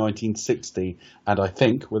born in 1960, and I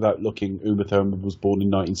think, without looking, Uma Thurman was born in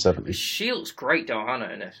 1970. She looks great, Daryl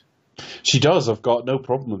Hannah, in it. She does. I've got no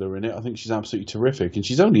problem with her in it. I think she's absolutely terrific, and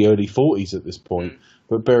she's only early 40s at this point.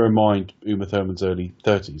 But bear in mind, Uma Thurman's early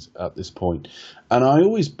 30s at this point. And I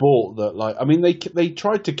always bought that, like, I mean, they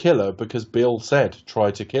tried to kill her because Bill said,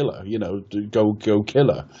 try to kill her, go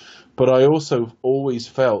kill her. But I also always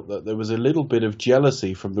felt that there was a little bit of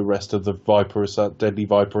jealousy from the rest of the Deadly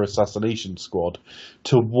Viper assassination squad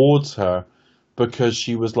towards her, because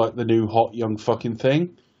she was like the new hot young fucking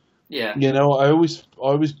thing. Yeah. I always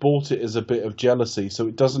bought it as a bit of jealousy, so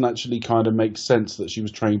it doesn't actually kind of make sense that she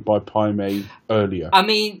was trained by Pai Mei earlier. I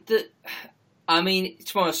mean, to be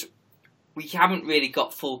honest, we haven't really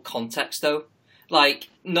got full context though. Like,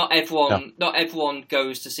 not everyone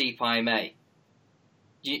goes to see Pai Mei.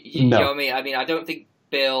 You know what I mean? I mean, I don't think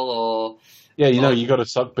Bill or... Yeah, you got to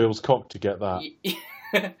suck Bill's cock to get that.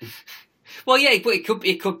 Well, yeah, but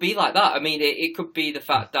it could be like that. I mean, it could be the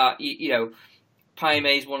fact that, Pai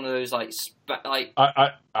Mei's one of those, like...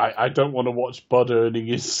 I don't want to watch Bud earning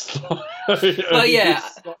his... Well, yeah,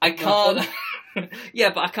 I can't...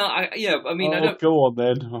 Yeah, but I can't... I mean, I don't... Go on,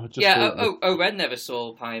 then. Red never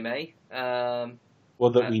saw Pai Mei.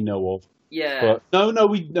 Well, that we know of. Yeah. But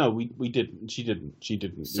we didn't. She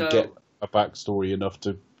didn't. So, we get a backstory enough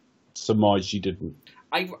to surmise she didn't.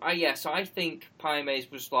 So I think Pai Mei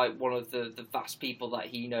was like one of the vast people that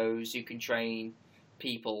he knows who can train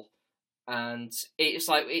people, and it's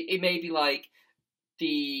like it may be like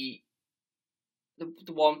the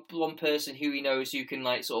one person who he knows who can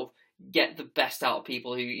like sort of get the best out of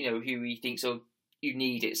people who who he thinks who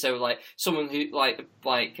need it. So like someone who like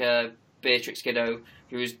Beatrix Kiddo,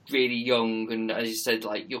 who is really young, and as you said,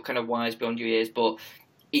 like, you're kind of wise beyond your years, but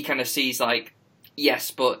he kind of sees, like,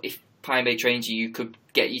 yes, but if Pai Mei trains you could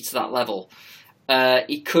get you to that level.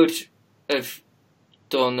 He could have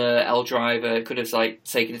done L Driver, could have, like,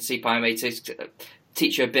 taken to see Pai Mei to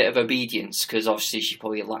teach her a bit of obedience, because obviously she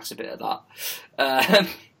probably lacks a bit of that.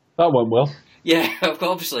 That went well. Yeah,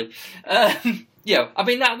 obviously. I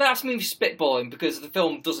mean, that's me spitballing, because the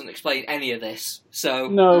film doesn't explain any of this, so...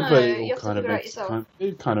 No, but it kind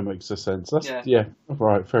of makes a sense.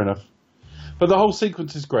 Right, fair enough. But the whole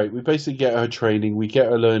sequence is great. We basically get her training, we get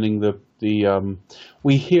her learning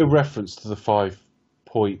we hear reference to the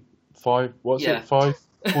 5.5, what's it, 5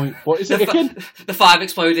 point, what is it again? The 5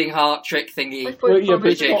 exploding heart trick thingy. 5.5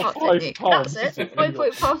 exploding heart technique. That's it,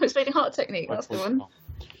 5.5 exploding heart technique, that's the one.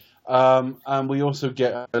 And we also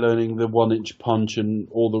get her learning the 1-inch punch and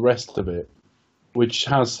all the rest of it, which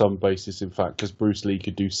has some basis, in fact, because Bruce Lee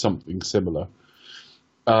could do something similar.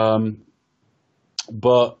 But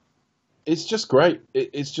it's just great.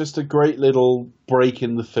 It's just a great little break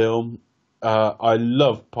in the film. I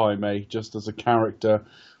love Pai Mei just as a character,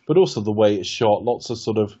 but also the way it's shot. Lots of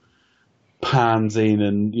sort of pans in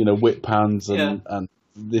and, whip pans and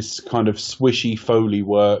this kind of swishy Foley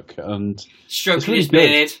work. And stroking his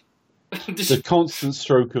beard. The constant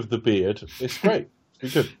stroke of the beard. It's great.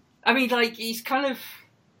 It's good. I mean, like, he's kind of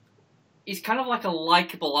like a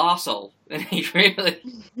likeable arsehole, isn't he, really?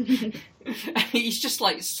 He's just,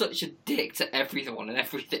 like, such a dick to everyone and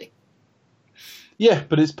everything. Yeah,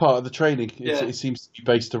 but it's part of the training. It seems to be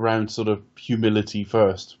based around sort of humility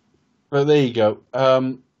first. But there you go.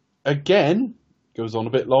 Again, goes on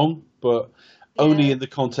a bit long, but only in the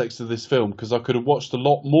context of this film, because I could have watched a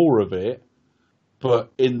lot more of it,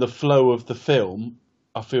 but in the flow of the film,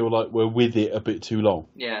 I feel like we're with it a bit too long.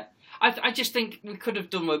 Yeah. I just think we could have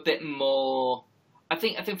done a bit more. I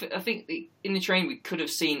think in the train we could have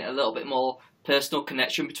seen a little bit more personal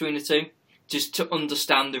connection between the two, just to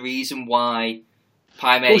understand the reason why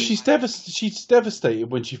Pai Mei. Well, she's devastated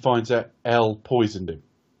when she finds out Elle poisoned him.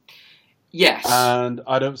 Yes, and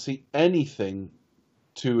I don't see anything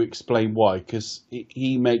to explain why, because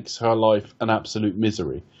he makes her life an absolute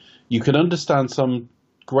misery. You can understand some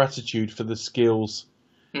gratitude for the skills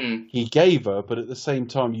he gave her, but at the same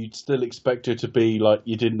time, you'd still expect her to be like,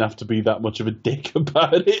 you didn't have to be that much of a dick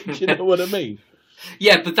about it. Do you know what I mean?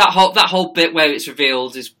 Yeah, but that whole bit where it's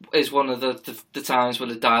revealed is one of the times where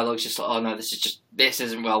the dialogue's just like, oh no, this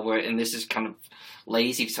isn't well written, this is kind of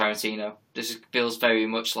lazy for Tarantino. This feels very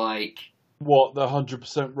much like what the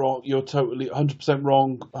 100% wrong. You're totally 100%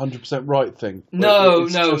 wrong, 100% right thing. No,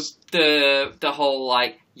 just the whole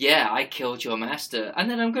like, yeah, I killed your master, and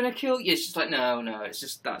then I'm gonna kill you. It's just like, no, it's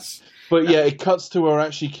just that's. But yeah, it cuts to her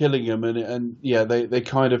actually killing him, and they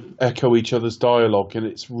kind of echo each other's dialogue, and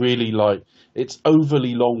it's really like it's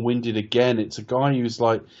overly long-winded again. It's a guy who's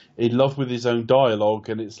like in love with his own dialogue,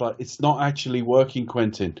 and it's like it's not actually working,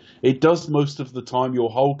 Quentin. It does most of the time. Your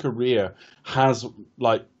whole career has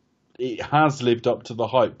it has lived up to the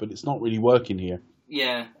hype, but it's not really working here.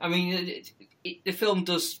 Yeah, I mean, the film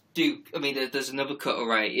does do. I mean, there's another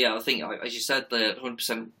cutaway. Yeah, I think, as you said, the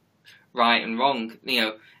 100% right and wrong.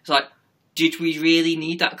 It's like, did we really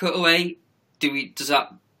need that cutaway? Does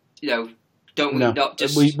that? Don't we not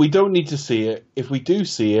just? We don't need to see it. If we do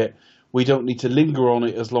see it, we don't need to linger on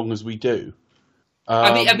it as long as we do.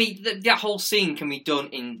 I mean, that whole scene can be done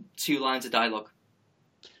in 2 lines of dialogue.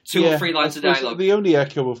 2 or 3 lines of dialogue. The only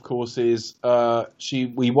echo, of course, is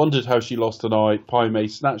we wondered how she lost an eye. Pai Mei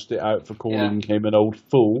snatched it out for calling him an old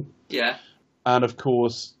fool. Yeah. And, of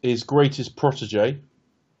course, his greatest protege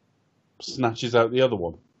snatches out the other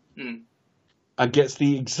one. Mm. And gets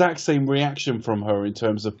the exact same reaction from her in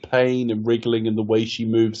terms of pain and wriggling and the way she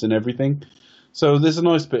moves and everything. So there's a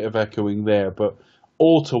nice bit of echoing there, but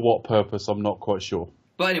all to what purpose, I'm not quite sure.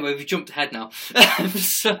 But anyway, we've jumped ahead now. Yeah,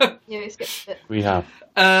 we skipped it. We have.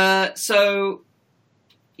 So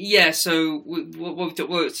what we've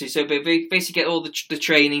worked to, so we basically get all the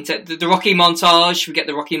training, the Rocky montage. We get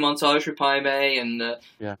the Rocky montage with Pai Mei and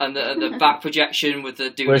the back projection with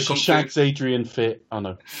the dude where she shags Adrian Fit. Oh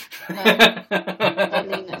no.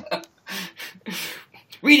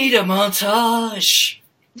 We need a montage.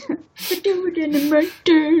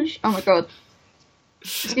 Oh my god.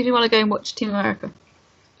 Just give me want to go and watch Team America.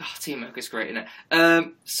 Oh, Team America's great, isn't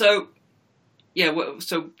it? So we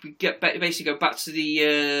basically go back to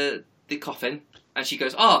the coffin, and she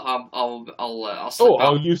goes, "Oh, I'll slip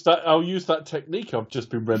out. I'll use that technique I've just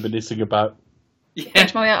been reminiscing about." Yeah.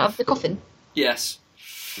 Punch my way out of the coffin. Yes.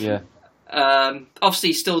 Yeah. Obviously,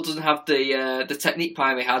 he still doesn't have the technique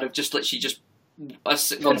Pai Mei had of just literally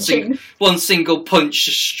one single punch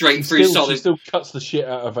straight through solid. She still cuts the shit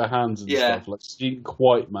out of her hands and stuff. Like, she didn't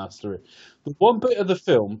quite master it. The one bit of the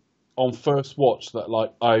film on first watch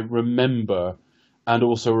that I remember and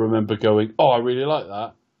also remember going, oh, I really like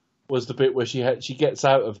that, was the bit where she gets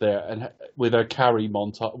out of there and with her carry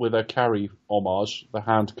homage, the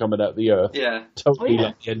hand coming out of the earth. Yeah. Totally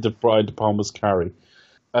like the end of Brian De Palma's Carrie.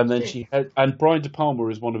 And then and Brian De Palma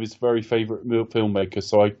is one of his very favourite filmmakers,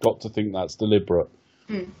 so I got to think that's deliberate.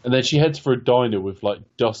 Mm. And then she heads for a diner with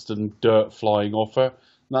dust and dirt flying off her.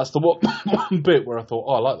 And that's the one bit where I thought,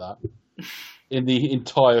 oh, I like that. In the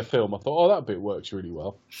entire film, I thought, oh, that bit works really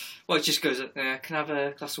well. Well, it just goes, can I have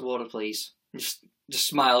a glass of water, please? Just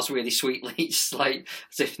smiles really sweetly, just like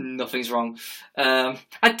as if nothing's wrong. I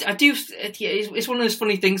do. It's one of those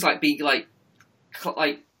funny things, like being like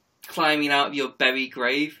climbing out of your buried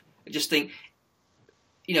grave. I just think,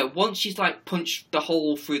 once she's punched the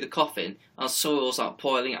hole through the coffin and soil's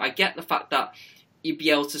pouring, I get the fact that you'd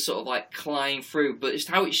be able to sort of climb through, but it's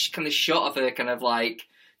how it's kind of shot of her kind of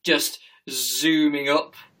just zooming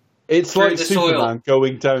up. It's through like the Superman soil.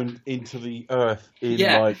 going down into the earth in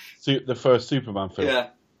Yeah. the first Superman film. Yeah.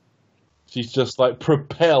 She's just like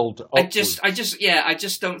propelled upwards. I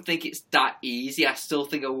just don't think it's that easy. I still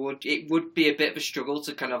think it would be a bit of a struggle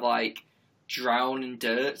to kind of like drown in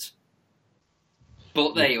dirt.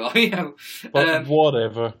 But there you are, you know. But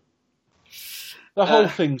whatever. The whole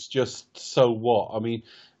thing's just so what? I mean,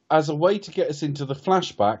 as a way to get us into the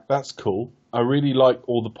flashback, that's cool. I really like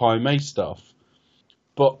all the Pai Mei stuff.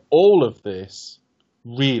 But all of this,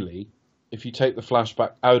 really, if you take the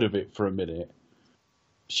flashback out of it for a minute,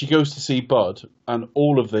 she goes to see Bud, and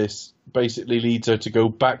all of this basically leads her to go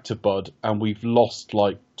back to Bud, and we've lost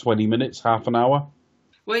like 20 minutes, half an hour.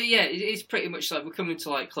 Well, yeah, it's pretty much like we're coming to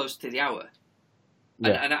like close to the hour.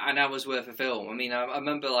 Yeah. An hour's worth of film. I mean, I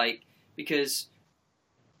remember like, because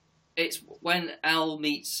it's when Elle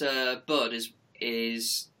meets Bud is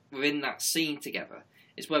within that scene together.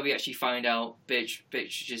 It's where we actually find out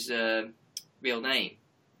Beatrice's real name,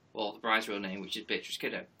 or the bride's real name, which is Beatrice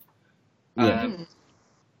Kiddo.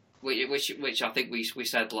 Which I think we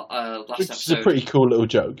said last episode. Which is a pretty cool little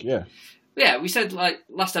joke, yeah. Yeah, we said like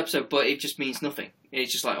last episode, but it just means nothing.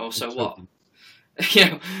 It's just like, oh, so what?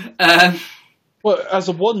 You know. Well, as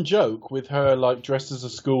a one joke with her like dressed as a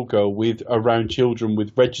schoolgirl with around children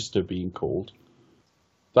with register being called,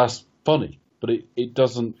 that's funny, but it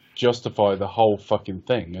doesn't justify the whole fucking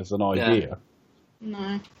thing as an idea.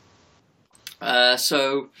 No.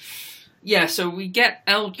 So we get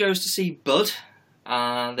Elle goes to see Bud,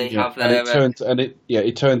 and they have their.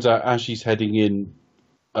 It turns out as she's heading in,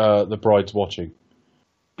 the bride's watching,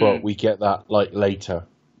 but we get that like later.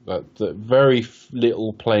 That very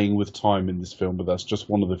little playing with time in this film, but that's just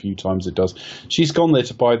one of the few times it does. She's gone there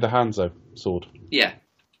to buy the Hanzo sword. Yeah,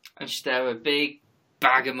 and she's there with a big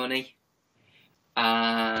bag of money.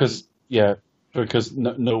 Because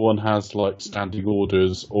no one has like standing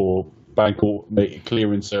orders or bank or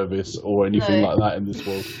clearing service or anything like that in this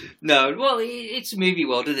world. No, well, it's a movie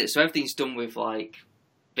world, isn't it? So everything's done with like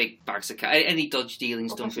big bags of cash. Any dodge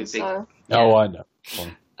dealing's done with big. So. Yeah. Oh, I know.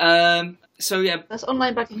 Fine. So yeah, this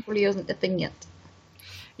online banking probably isn't a thing yet.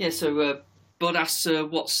 Yeah. So Bud asks her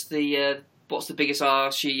what's the biggest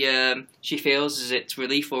R she feels. Is it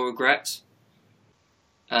relief or regret?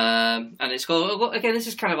 And it's called, again, this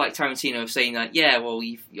is kind of like Tarantino saying that, yeah, well,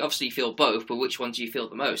 you obviously feel both, but which one do you feel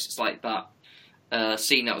the most? It's like that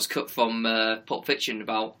scene that was cut from Pulp Fiction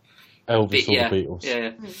about Elvis or the Beatles.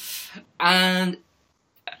 Yeah. And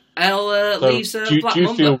Elle leaves her Black Do you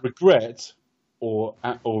Mamba. feel regret or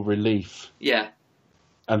relief? Yeah.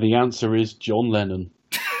 And the answer is John Lennon.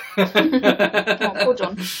 Oh, poor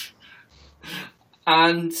John.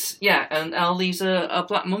 And Elle leaves a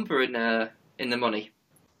Black Mamba in the money.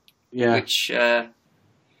 Yeah. Which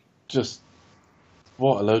just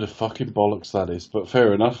what a load of fucking bollocks that is, but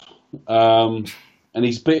fair enough. And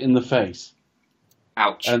he's bit in the face.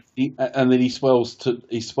 Ouch. And then he swells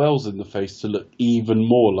in the face to look even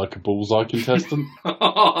more like a bullseye contestant.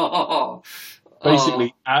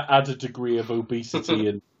 Basically, add a degree of obesity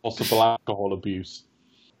and possible alcohol abuse.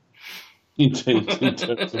 In terms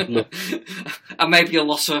of look. And maybe a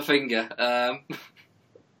loss of a finger.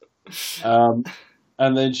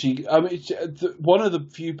 And then one of the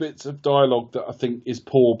few bits of dialogue that I think is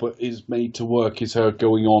poor but is made to work is her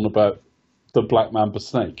going on about the Black Mamba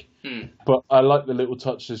snake. But I like the little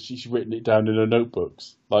touch that she's written it down in her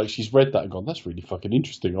notebooks. Like, she's read that and gone, that's really fucking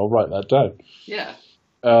interesting, I'll write that down. Yeah.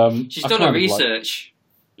 She's I done kind her of research.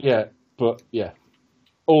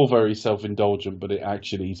 All very self-indulgent, but it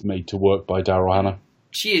actually is made to work by Daryl Hannah.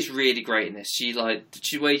 She is really great in this. She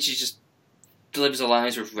just delivers her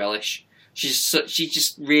lines with relish. She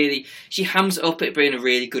hams it up but in a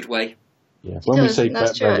really good way. Yeah, when we say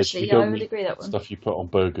that's true, relish, actually. we don't I would mean agree that one. stuff you put on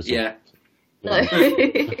burgers. Yeah. No. When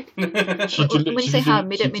you say ham,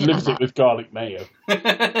 you don't mean it like delivers it that. with garlic mayo.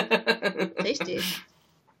 Tasty.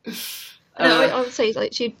 I would say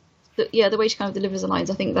like the way she kind of delivers the lines,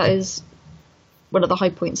 I think that is one of the high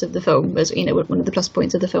points of the film, as one of the plus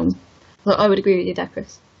points of the film. So I would agree with you there,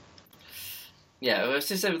 Chris. Yeah, it's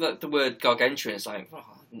just like the word gargantuan. It's like,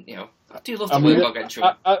 I do love the word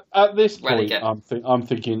gargantuan. At this point, I'm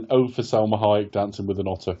thinking, for Salma Hayek dancing with an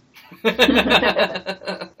otter.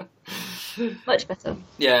 Much better.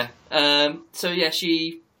 Yeah. So yeah,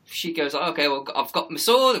 she goes like, okay, well, I've got my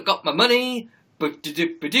sword, I've got my money,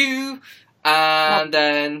 and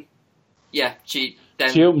then she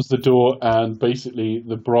opens the door and basically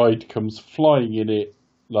the bride comes flying in it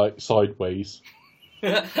like sideways.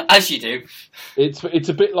 As you do. It's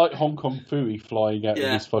a bit like Hong Kong Phooey flying out of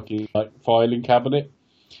his fucking like filing cabinet.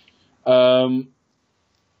 Now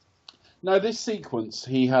this sequence,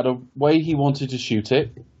 he had a way he wanted to shoot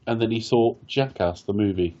it. and then he saw Jackass the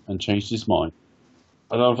movie and changed his mind.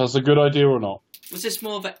 I don't know if that's a good idea or not. Was this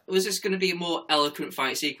going to be a more eloquent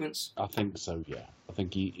fight sequence? I think so. Yeah, I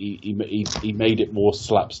think he made it more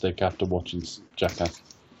slapstick after watching Jackass.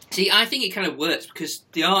 See, I think it kind of works because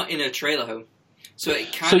they are in a trailer home, so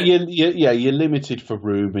it kind So of... you're limited for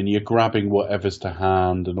room and you're grabbing whatever's to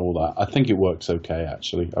hand and all that. I think it works okay,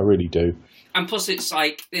 actually. I really do. And plus, it's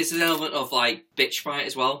like there's an element of like bitch fight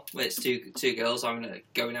as well, where it's two girls going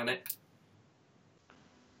at it.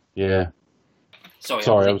 Yeah.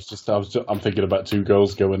 Sorry, I'm thinking about two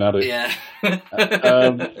girls going at it. Yeah.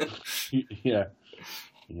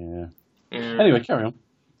 Yeah. Anyway, carry on.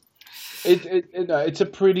 It's a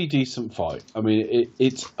pretty decent fight. I mean,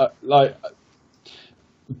 it's like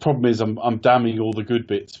the problem is I'm damning all the good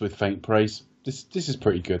bits with faint praise. This is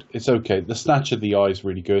pretty good. It's okay. The snatch of the eye is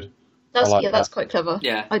really good. That's quite clever.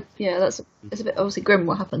 Yeah. It's a bit obviously grim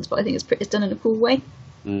what happens, but I think it's done in a cool way.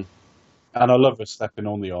 Mm. And I love her stepping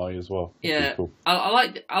on the eye as well. Yeah, cool. I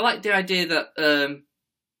like the idea that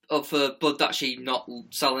of Bud actually not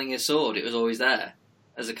selling his sword. It was always there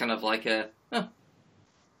as a kind of like a. Oh.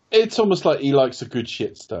 It's almost like he likes a good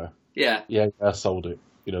shit stir. Yeah. Yeah, I sold it.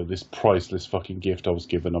 You know, this priceless fucking gift I was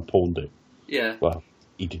given. I pawned it. Yeah. Well,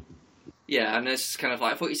 he didn't. Yeah, and it's kind of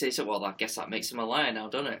like I thought you said so. Well, I guess that makes him a liar now,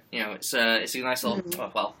 doesn't it? You know, it's a nice little.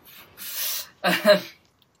 Well.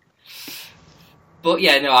 But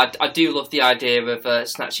yeah, no, I do love the idea of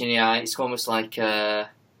snatching the eye. It's almost like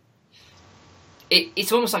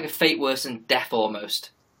it's almost like a fate worse than death,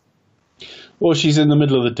 almost. Well, she's in the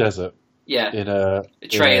middle of the desert. Yeah, in a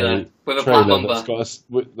trailer with a black lumber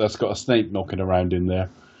that's got a snake knocking around in there,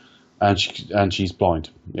 and she's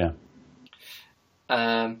blind. Yeah.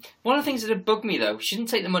 One of the things that had bugged me though, she didn't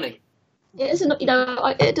take the money.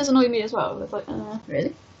 It does annoy me as well. It's like,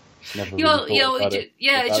 really. Never really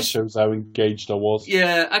it shows how engaged I was.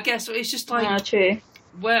 Yeah, I guess it's just like true.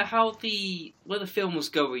 where the film was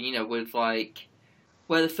going, you know, with like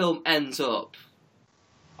where the film ends up.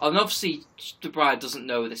 And obviously, the bride doesn't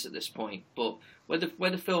know this at this point, but where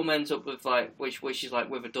the film ends up with like where she's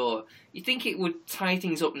like with a daughter, you think it would tie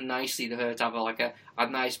things up nicely to her to have like a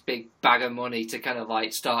nice big bag of money to kind of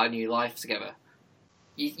like start a new life together.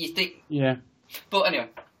 You think? Yeah. But anyway.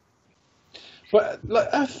 But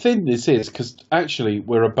like, how thin this is, because actually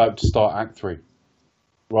we're about to start Act 3,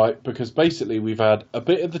 right? Because basically we've had a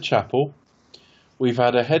bit of the chapel, we've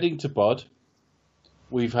had her heading to Bud,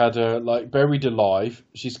 we've had her like buried alive.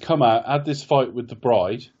 She's come out, had this fight with the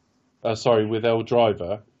bride, with Elle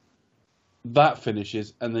Driver. That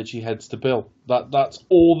finishes, and then she heads to Bill. That's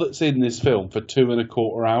all that's in this film for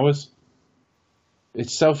 2.25 hours.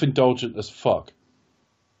 It's self-indulgent as fuck.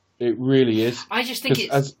 It really is. I just think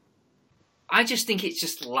it's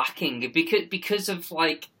just lacking because of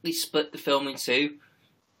like they split the film in two.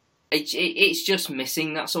 It's just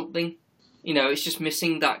missing that something, you know. It's just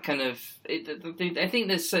missing that kind of. I think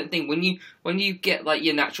there's a certain thing when you get like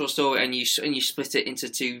your natural story and you split it into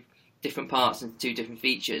two different parts and two different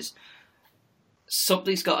features.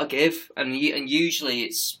 Something's got to give, and usually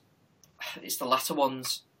it's the latter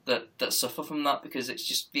ones that suffer from that because it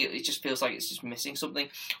just feels like it's just missing something.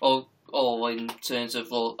 Or in terms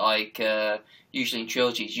of like usually in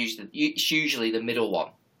trilogies, it's usually the middle one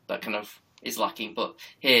that kind of is lacking. But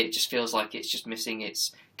here it just feels like it's just missing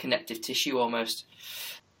its connective tissue almost.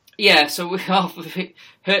 Yeah, so we are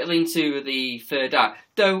hurtling to the third act.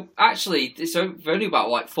 Though actually, there's only about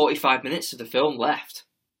like 45 minutes of the film left.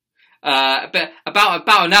 About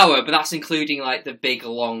an hour, but that's including like the big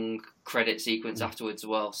long credit sequence afterwards as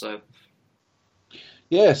well. So.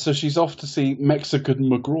 Yeah, so she's off to see Mexican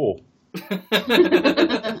McGraw.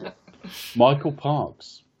 Michael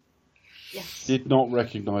Parks. Yes. Did not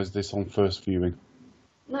recognise this on first viewing.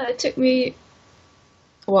 No, it took me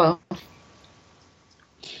a while.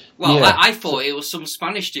 Well, yeah. I thought it was some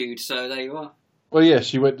Spanish dude, so there you are. Well, yeah,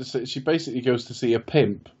 she basically goes to see a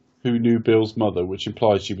pimp who knew Bill's mother, which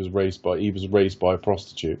implies he was raised by a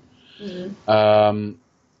prostitute. Mm-hmm.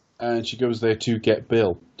 And she goes there to get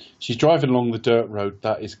Bill. She's driving along the dirt road.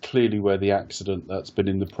 That is clearly where the accident that's been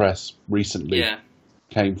in the press recently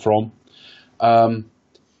came from.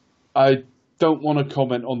 I don't want to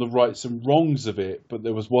comment on the rights and wrongs of it, but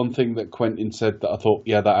there was one thing that Quentin said that I thought,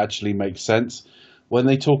 yeah, that actually makes sense. When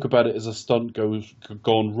they talk about it as a stunt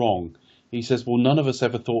gone wrong, he says, well, none of us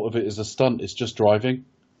ever thought of it as a stunt. It's just driving.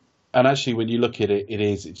 And actually, when you look at it,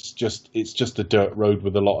 it's just a dirt road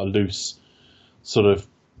with a lot of loose sort of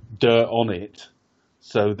dirt on it.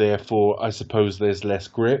 So therefore, I suppose there's less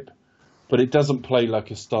grip. But it doesn't play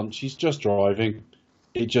like a stunt. She's just driving.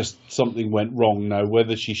 Something went wrong. Now,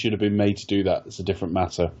 whether she should have been made to do that is a different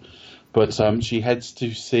matter. But she heads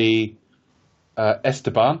to see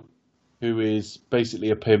Esteban, who is basically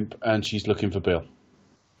a pimp, and she's looking for Bill.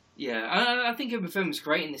 Yeah, I think Uma Thurman's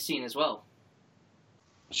great in this scene as well.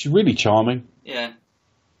 She's really charming. Yeah.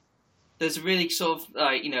 There's a really sort of,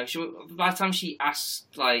 like, by the time she asks,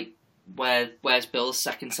 like, where's Bill the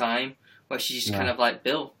second time, where she's just kind of like,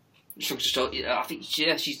 Bill. I think,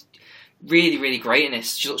 she's really, really great in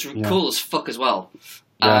this. She looks cool as fuck as well.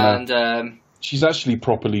 Yeah, and she's actually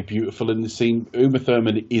properly beautiful in the scene. Uma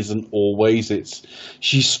Thurman isn't always.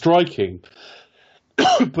 She's striking,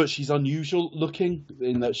 but she's unusual looking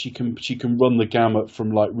in that she can run the gamut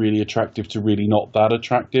from like really attractive to really not that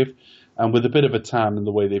attractive. And with a bit of a tan in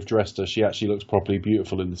the way they've dressed her, she actually looks properly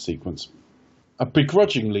beautiful in the sequence.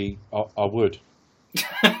 Begrudgingly, I would.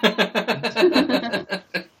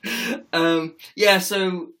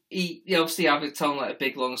 So he obviously having told like a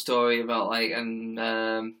big long story about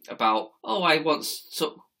about I once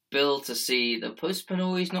took Bill to see the postman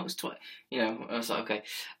always knocks twice. I was like, okay.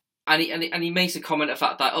 And he makes a comment of the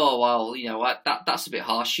fact that that's a bit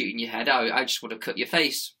harsh, shooting your head out. I just would have cut your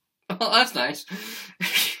face. Oh, that's nice.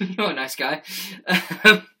 You're a nice guy.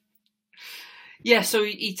 So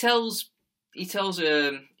he tells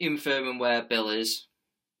Uma Thurman where Bill is.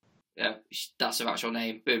 Yeah, that's her actual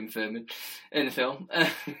name, Uma Thurman, in the film.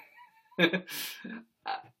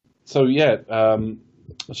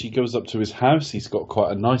 She goes up to his house. He's got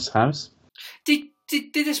quite a nice house. Did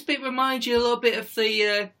this bit remind you a little bit of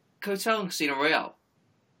the Hotel Casino Royale?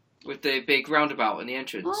 With the big roundabout in the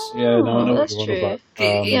entrance. Oh, yeah, no, I know that's what you're on true.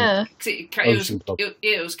 about.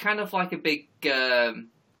 It was kind of like a big,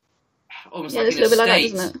 almost like an a little bit like that,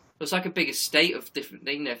 estate. isn't it? It was like a big estate of different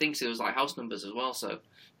things. I think it was like house numbers as well. So it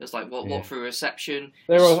was like walk through reception.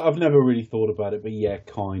 I've never really thought about it, but yeah,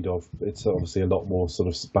 kind of. It's obviously a lot more sort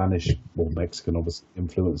of Spanish or Mexican, obviously,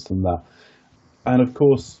 influence than that. And of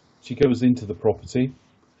course, she goes into the property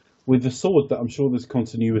with the sword. That I'm sure there's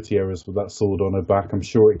continuity errors with that sword on her back. I'm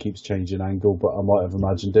sure it keeps changing angle, but I might have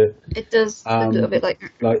imagined it. It does a little bit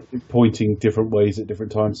like pointing different ways at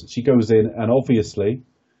different times. She goes in, and obviously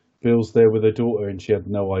Bill's there with her daughter, and she had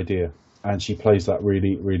no idea. And she plays that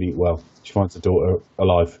really, really well. She finds her daughter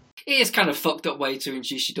alive. It is kind of fucked up way to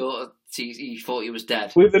introduce your daughter. He thought he was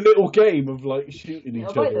dead. With a little game of like shooting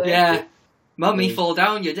each other. Yeah, Mummy, fall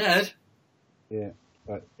down, you're dead. Yeah,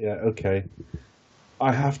 okay.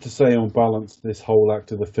 I have to say, on balance, this whole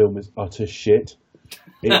act of the film is utter shit.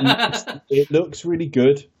 It looks really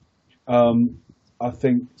good. I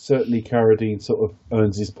think certainly Carradine sort of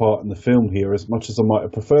earns his part in the film here, as much as I might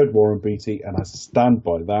have preferred Warren Beatty, and I stand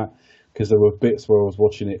by that, because there were bits where I was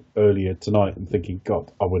watching it earlier tonight and thinking,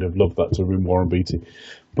 God, I would have loved that to have been Warren Beatty.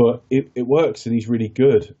 But it works, and he's really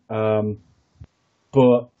good. But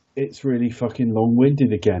it's really fucking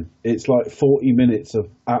long-winded again. It's like 40 minutes of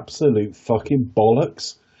absolute fucking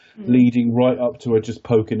bollocks, leading right up to her just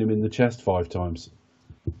poking him in the chest 5 times.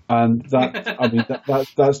 And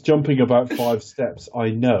that's jumping about 5 steps, I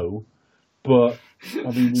know, but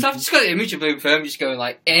I mean... So I've just got the image of Uma Thurman just going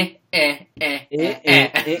like, done.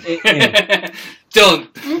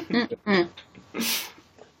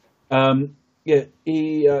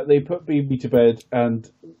 They put BB to bed, and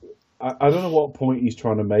I don't know what point he's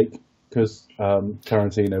trying to make, because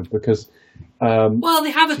Tarantino, because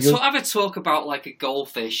they have a talk about like a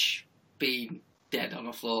goldfish being dead on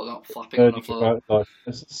the floor, not flapping on the floor.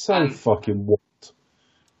 It's so fucking what.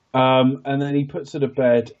 And then he puts her to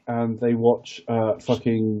bed, and they watch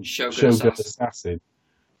fucking Shogun Assassin,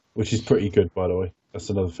 which is pretty good, by the way. That's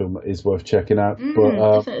another film that is worth checking out.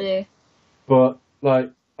 Definitely. But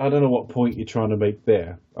like, I don't know what point you're trying to make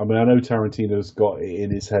there. I mean, I know Tarantino's got it in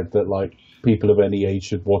his head that like people of any age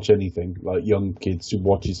should watch anything, like young kids should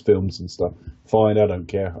watch his films and stuff. Fine, I don't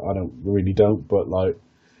care. I really don't. But like,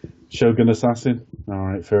 Shogun Assassin,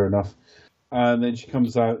 all right, fair enough. And then she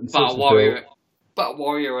comes out and Battle Warrior, Battle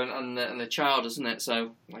Warrior, and the child, isn't it?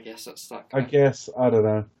 So I guess that's that. I don't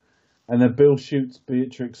know. And then Bill shoots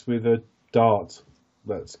Beatrix with a dart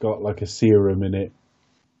that's got like a serum in it,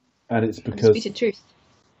 and it's because Undisputed Truth.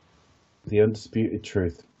 The Undisputed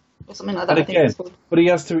Truth. Or something like that. And again, but he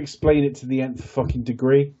has to explain it to the nth fucking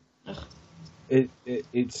degree. Ugh.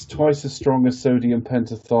 It's twice as strong as sodium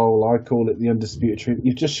pentothal. I call it the Undisputed Truth.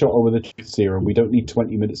 You've just shot her with a truth serum. We don't need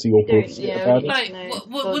 20 minutes of your bullshit about it.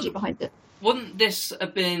 Behind it. Wouldn't this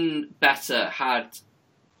have been better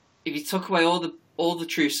if you took away all the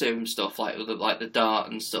truth serum stuff, like the dart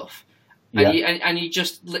and stuff, and you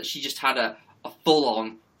just literally just had a full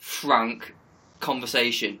on frank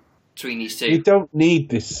conversation between these two? You don't need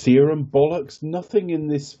this serum bollocks. Nothing in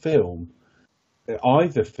this film,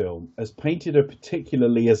 either film, has painted her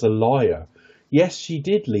particularly as a liar. yes, she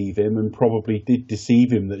did leave him and probably did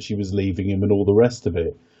deceive him that she was leaving him and all the rest of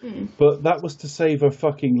it. But that was to save her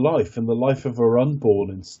fucking life and the life of her unborn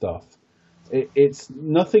and stuff. It's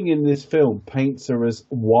nothing in this film paints her as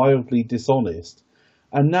wildly dishonest.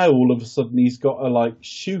 And now all of a sudden he's got to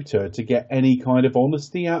shoot her to get any kind of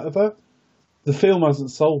honesty out of her. The film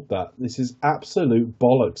hasn't solved that. This is absolute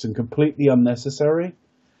bollocks and completely unnecessary.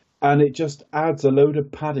 And it just adds a load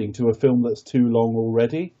of padding to a film that's too long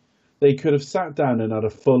already. They could have sat down and had a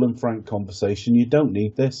full and frank conversation. You don't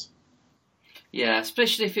need this. Yeah,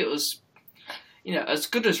 especially if it was, as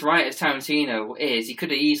good as writer Tarantino is, he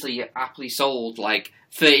could have easily happily sold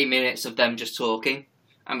 30 minutes of them just talking,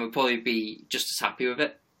 and would probably be just as happy with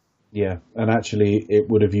it. Yeah, and actually it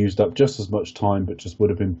would have used up just as much time, but just would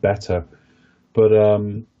have been better. But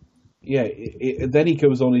then he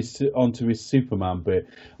goes onto his Superman bit.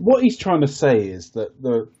 What he's trying to say is that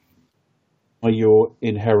your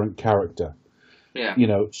inherent character. Yeah.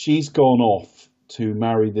 She's gone off to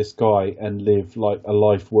marry this guy and live a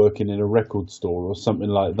life working in a record store or something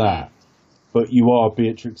like that. But you are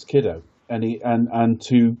Beatrix Kiddo. And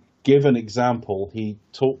to give an example, he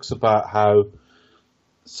talks about how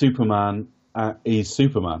Superman is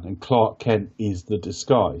Superman and Clark Kent is the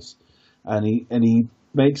disguise. And he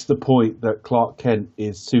makes the point that Clark Kent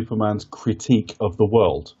is Superman's critique of the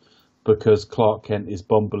world because Clark Kent is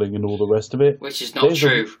bumbling and all the rest of it. Which is not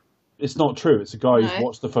true. It's not true. It's a guy who's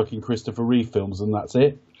watched the fucking Christopher Reeve films and that's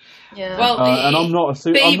it. Yeah. Well, and I'm not a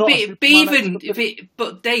Superman.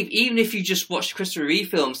 But Dave, even if you just watch Christopher Reeve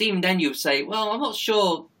films, even then you'd say, well, I'm not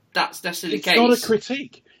sure that's necessarily the case. It's not a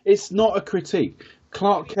critique. It's not a critique.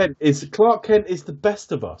 Clark Kent is the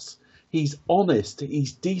best of us. He's honest.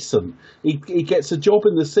 He's decent. He gets a job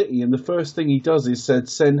in the city, and the first thing he does is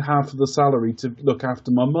send half of the salary to look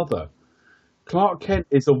after my mother. Clark Kent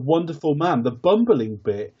is a wonderful man. The bumbling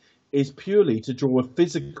bit is purely to draw a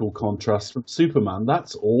physical contrast from Superman.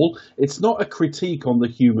 That's all. It's not a critique on the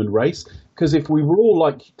human race, because if we were all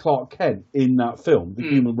like Clark Kent in that film, the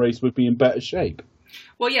human race would be in better shape.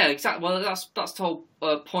 Well, yeah, exactly. Well, that's the whole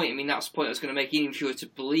point. I mean, that's the point I was going to make. Even if you were to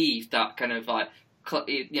believe that kind of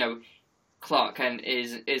Clark Kent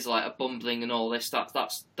is a bumbling and all this,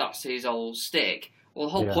 that's his old stick. Well,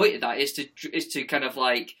 the whole point of that is to kind of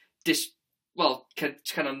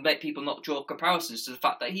kind of make people not draw comparisons to the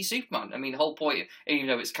fact that he's Superman. I mean, the whole point, even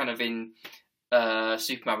though it's kind of in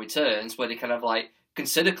Superman Returns, where they kind of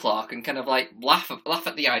consider Clark and kind of laugh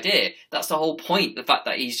at the idea. That's the whole point. The fact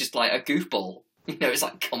that he's just a goofball. It's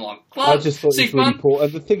come on, Clark, I just thought Superman. It was really poor.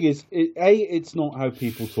 And the thing is, it's not how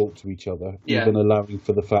people talk to each other, even allowing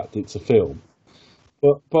for the fact it's a film.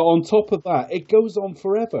 But on top of that, it goes on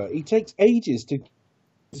forever. He takes ages to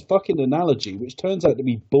this fucking analogy, which turns out to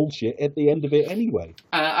be bullshit at the end of it anyway.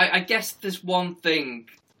 I guess there's one thing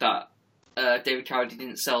that David Carradine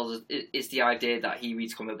didn't sell is the idea that he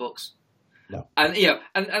reads comic books. No. And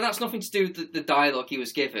and that's nothing to do with the dialogue he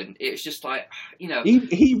was given. It's just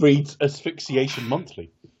he reads Asphyxiation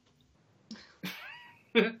Monthly.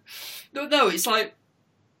 No, it's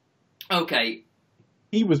okay.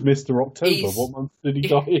 He was Mr. October. What month did he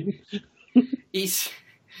die in? He's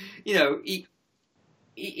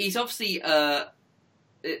he's obviously an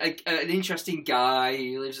interesting guy.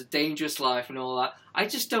 He lives a dangerous life and all that. I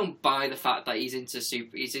just don't buy the fact that he's into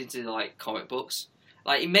comic books.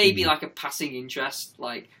 It may be a passing interest,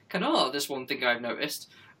 there's one thing I've noticed,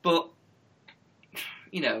 but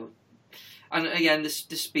and again, this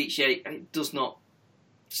speech it does not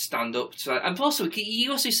stand up to that. And also, he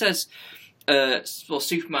also says,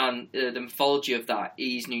 Superman, the mythology of that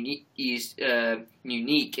is unique. He's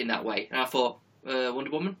unique in that way, and I thought Wonder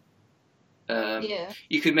Woman.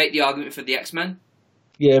 You could make the argument for the X-Men.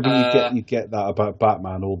 Yeah, but you get that about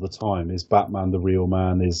Batman all the time. Is Batman the real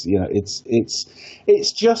man? It's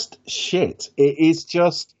just shit.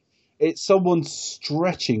 It's someone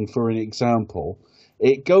stretching for an example.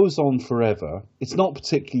 It goes on forever. It's not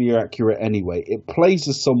particularly accurate anyway. It plays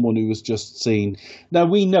as someone who has just seen. Now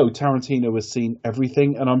we know Tarantino has seen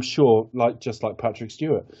everything, and I'm sure, just like Patrick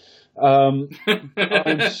Stewart, I'm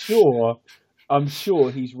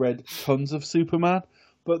sure he's read tons of Superman.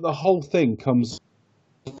 But the whole thing comes.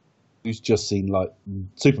 Who's just seen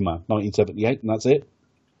Superman 1978 and that's it.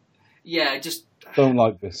 Yeah, just don't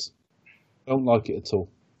like this. Don't like it at all.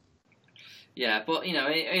 Yeah, but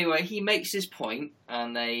anyway, he makes his point,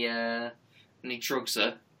 and he drugs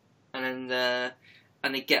her, and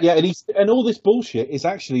they get and all this bullshit is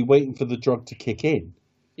actually waiting for the drug to kick in.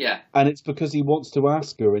 Yeah, and it's because he wants to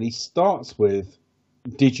ask her, and he starts with,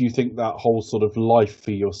 "Did you think that whole sort of life for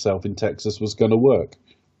yourself in Texas was going to work?"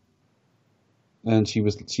 And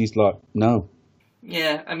she's like, "No."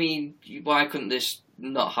 Yeah, I mean, why couldn't this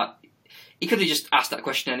not have... He could have just asked that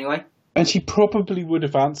question anyway. And she probably would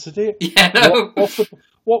have answered it. Yeah, no.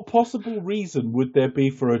 What possible reason would there be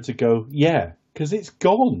for her to go, yeah, because it's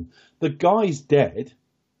gone. The guy's dead.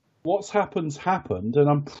 What's happened, and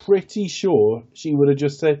I'm pretty sure she would have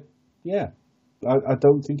just said, yeah. I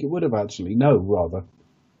don't think it would have actually. No, rather.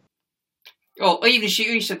 Or even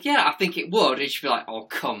she said, yeah, I think it would. And she'd be like, oh,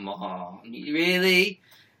 come on. Really?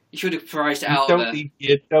 You should have priced it out of her.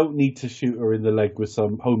 You don't need to shoot her in the leg with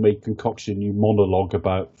some homemade concoction you monologue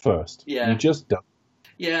about first. Yeah. You just don't.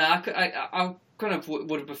 Yeah, I kind of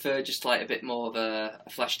would have preferred just like a bit more of a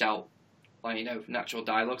fleshed out, like, you know, natural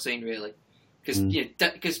dialogue scene, really.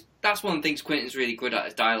 Because that's one of the things Quentin's really good at,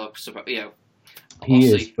 is dialogue. So, you know, he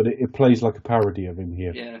is, but it plays like a parody of him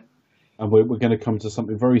here. Yeah. And we're going to come to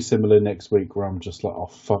something very similar next week where I'm just like, oh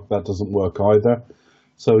fuck, that doesn't work either.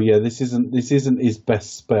 So yeah, this isn't his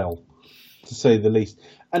best spell, to say the least.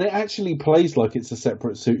 And it actually plays like it's a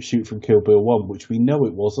separate shoot from Kill Bill 1, which we know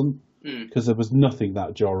it wasn't, because there was nothing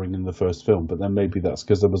that jarring in the first film. But then maybe that's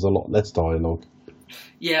because there was a lot less dialogue.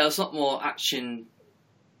 Yeah, it's a lot more action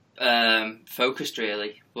focused,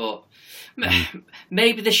 really. But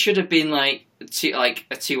maybe this should have been like a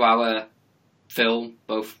 2-hour film.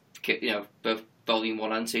 Both Volume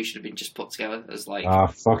 1 and 2 should have been just put together as like...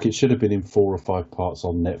 fuck, it should have been in 4 or 5 parts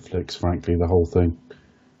on Netflix, frankly, the whole thing.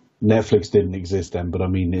 Netflix didn't exist then, but I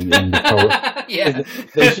mean, in the current... Yeah.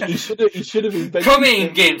 He should have invented...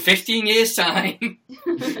 Coming in 15 years' time!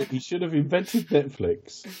 He should have invented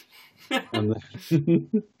Netflix.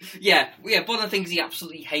 Yeah, one of the things he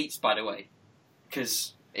absolutely hates, by the way,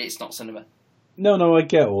 because it's not cinema. No, I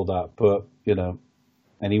get all that, but, you know,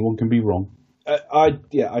 anyone can be wrong. I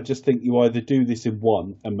just think you either do this in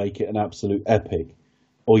one and make it an absolute epic,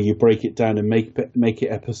 or you break it down and make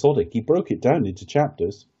it episodic. He broke it down into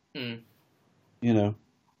chapters, you know.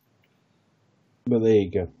 But there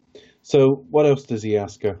you go. So what else does he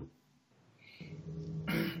ask her?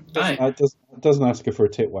 Doesn't ask her for a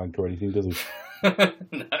tit wank or anything, does he?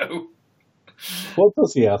 No. What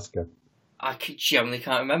does he ask her? I genuinely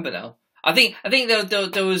can't remember now. I think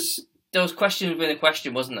there was questions within a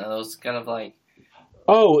question, wasn't there? There was kind of like...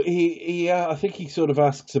 Oh, I think he sort of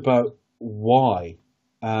asks about why.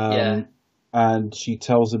 And she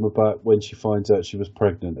tells him about when she finds out she was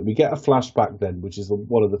pregnant. And we get a flashback then, which is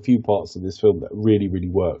one of the few parts of this film that really, really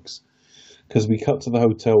works. Because we cut to the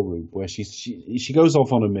hotel room where she goes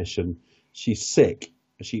off on a mission. She's sick.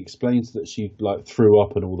 She explains that she like threw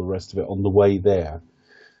up and all the rest of it on the way there.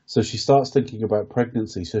 So she starts thinking about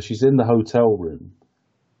pregnancy. So she's in the hotel room.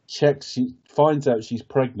 She finds out she's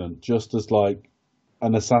pregnant just as like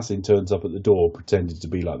an assassin turns up at the door pretending to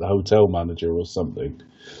be like the hotel manager or something.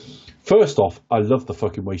 First off, I love the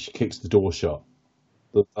fucking way she kicks the door shut.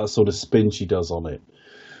 That sort of spin she does on it.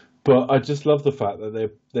 But I just love the fact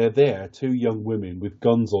that they're there, 2 young women with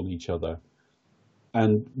guns on each other,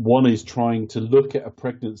 and one is trying to look at a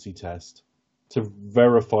pregnancy test to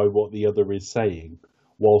verify what the other is saying,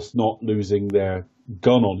 whilst not losing their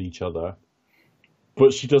gun on each other.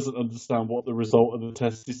 But she doesn't understand what the result of the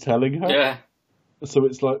test is telling her. Yeah. So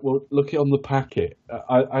it's like, well, look it on the packet.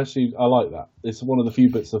 I like that. It's one of the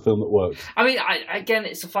few bits of film that works. I mean, again,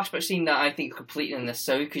 it's a flashback scene that I think completely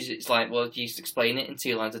unnecessary, because it's like, well, you just explain it in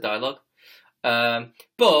 2 lines of dialogue.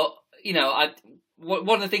 But, you know,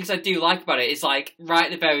 one of the things I do like about it is like right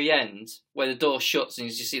at the very end, where the door shuts and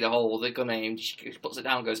you just see the hole, the gun aimed, she puts it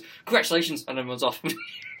down and goes, congratulations, and then runs off.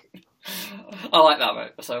 I like that,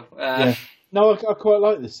 mate. So, yeah. No, I quite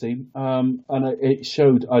like this scene, and it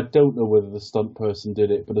showed. I don't know whether the stunt person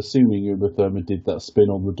did it, but assuming Uma Thurman did that spin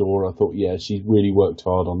on the door, I thought, yeah, she really worked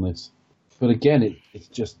hard on this. But again, it's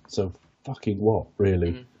just so fucking what,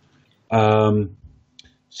 really.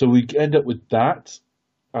 So we end up with that,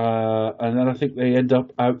 and then I think they end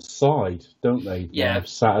up outside, don't they? Yeah,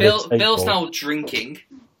 Bill's now drinking,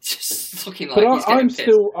 just looking like he's getting pissed.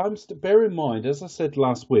 I'm still. Bear in mind, as I said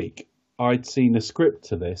last week, I'd seen a script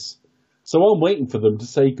to this. So I'm waiting for them to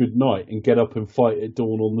say goodnight and get up and fight at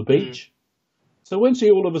dawn on the beach. So when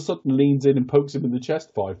she all of a sudden leans in and pokes him in the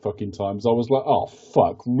chest 5 fucking times, I was like, oh,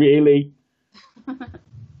 fuck, really?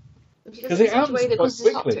 Because it happens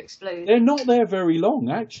quite quickly. They're not there very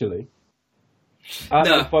long, actually.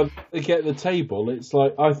 No. But they get the table, it's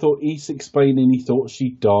like, I thought he's explaining he thought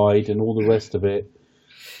she died and all the rest of it.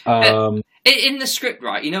 In the script,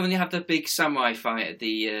 right, you know when you have the big samurai fight at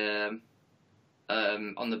the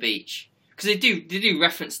on the beach? Because they do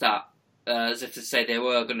reference that as if to say they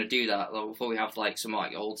were going to do that before we have like some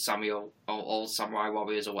like old samurai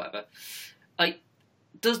warriors or whatever. Like,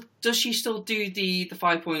 does she still do the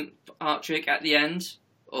 5-point art trick at the end,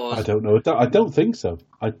 Or I don't know. I don't think so.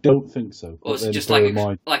 I don't think so. Or is it just I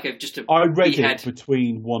read it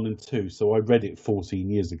between 1 and 2, so I read it 14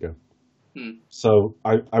 years ago. So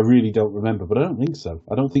I really don't remember, but I don't think so.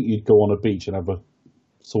 I don't think you'd go on a beach and have a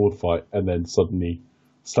sword fight and then suddenly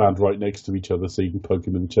stand right next to each other so you can poke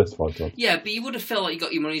him in the chest 5 times. Yeah, but you would have felt like you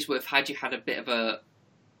got your money's worth had you had a bit of an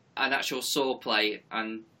actual sword play.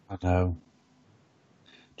 And I know.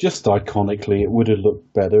 Just iconically, it would have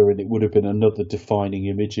looked better, and it would have been another defining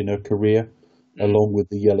image in her career, along with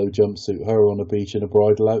the yellow jumpsuit, her on a beach in a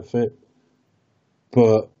bridal outfit.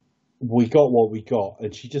 But we got what we got,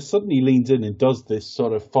 and she just suddenly leans in and does this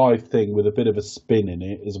sort of 5 thing with a bit of a spin in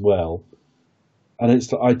it as well. And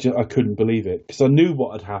it's like, I couldn't believe it, because I knew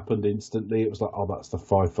what had happened instantly. It was like, oh, that's the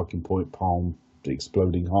 5 fucking point palm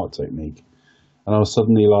exploding heart technique. And I was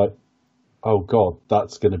suddenly like, oh God,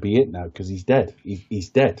 that's going to be it now, because he's dead. He's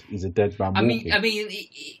dead. He's a dead man walking. I mean,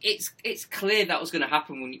 it's clear that was going to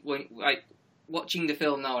happen when like watching the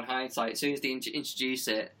film now in hindsight. As soon as they introduce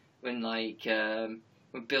it, when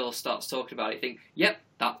Bill starts talking about it, you think, yep,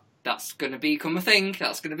 that's going to become a thing.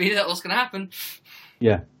 That's going to be what's going to happen.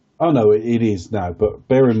 Yeah. Oh no, it is now. But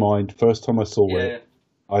bear in mind, first time I saw it,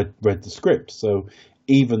 I read the script. So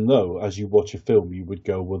even though, as you watch a film, you would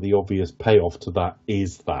go, well, the obvious payoff to that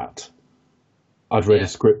is that. I'd read a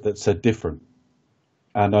script that said different.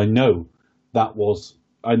 And I now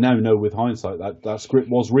know with hindsight that script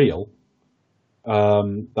was real.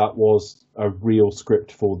 That was a real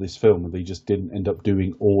script for this film, and they just didn't end up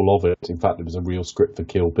doing all of it. In fact, it was a real script for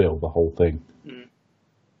Kill Bill, the whole thing.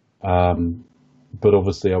 But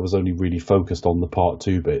obviously I was only really focused on the part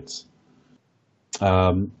 2 bits.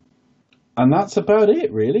 And that's about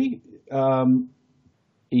it, really.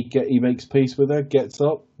 He makes peace with her, gets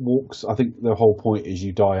up, walks. I think the whole point is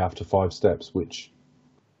you die after 5 steps, which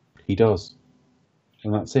he does.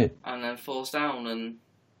 And that's it. And then falls down, and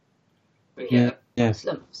we get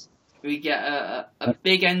a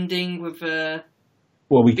big ending with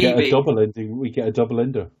we get a double ending. We get a double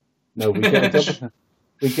ender. No, we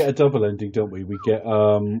get a double ending, don't we? We get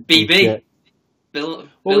BB. Bill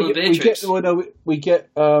and Beatrix. We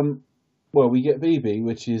get BB,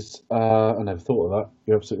 which is, I never thought of that.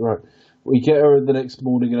 You're absolutely right. We get her the next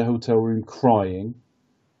morning in a hotel room crying.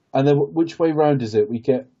 And then which way round is it? We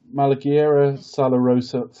get Malaguerra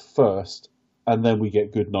Salarosa first, and then we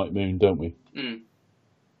get Goodnight Moon, don't we?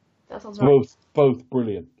 That sounds right. Both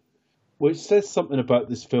brilliant. Which says something about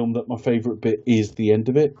this film, that my favourite bit is the end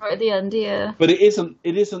of it. Right at the end, yeah. But it isn't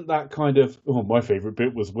that kind of, oh, my favourite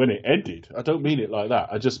bit was when it ended. I don't mean it like that.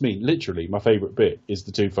 I just mean, literally, my favourite bit is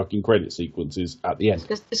the 2 fucking credit sequences at the end.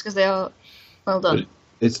 It's because they are well done.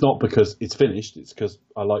 It's not because it's finished, it's because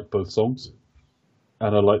I like both songs.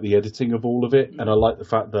 And I like the editing of all of it. And I like the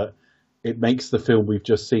fact that it makes the film we've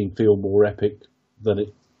just seen feel more epic than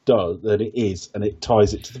it is, and it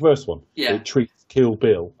ties it to the first one. Yeah. It treats Kill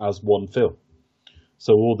Bill as one film.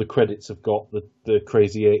 So all the credits have got the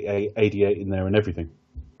crazy 88 in there and everything.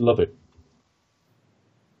 Love it.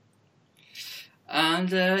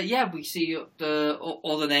 And we see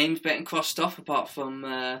all the names getting crossed off apart from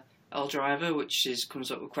L Driver, which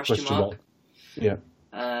comes up with question mark. Yeah.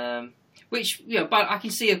 But I can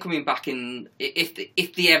see her coming back in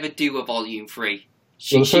if they ever do a volume 3.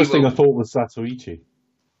 The first thing I thought was Zatoichi.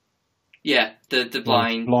 Yeah, the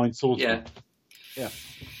blind swordsman. Yeah.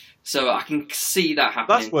 So I can see that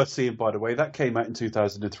happening. That's worth seeing, by the way. That came out in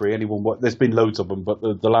 2003. There's been loads of them, but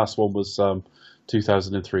the last one was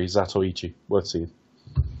 2003, Zatoichi. Worth seeing.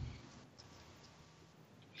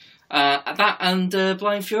 That and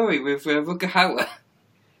Blind Fury with Rutger Hauer.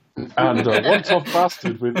 And One Tough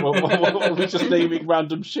Bastard with... Are we just naming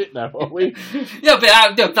random shit now, are we? No,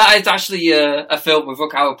 but that is actually a film with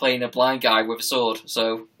Rutger Hauer playing a blind guy with a sword,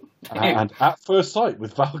 so... And At First Sight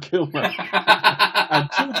with Val Kilmer.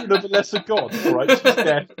 And Children of a Lesser God. All right, she's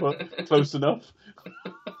dead, but close enough.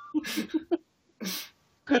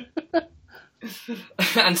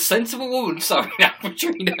 And Sensible Woman, sorry, now,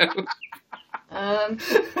 Petrino. But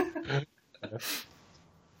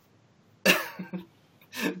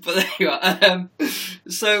there you are.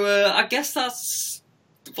 So I guess that's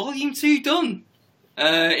Volume 2 done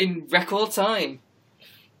in record time.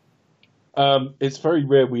 It's very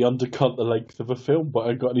rare we undercut the length of a film, but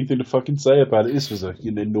I got anything to fucking say about it. This was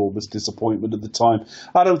an enormous disappointment at the time.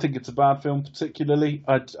 I don't think it's a bad film particularly.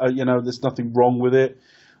 There's nothing wrong with it.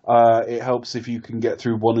 It helps if you can get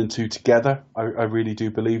through 1 and 2 together. I really do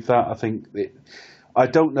believe that. I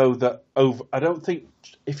don't think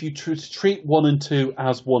if you treat 1 and 2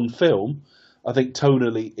 as one film, I think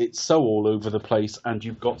tonally it's so all over the place, and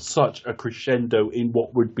you've got such a crescendo in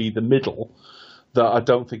what would be the middle, that I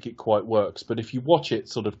don't think it quite works. But if you watch it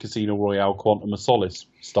sort of Casino Royale, Quantum of Solace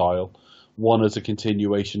style, one as a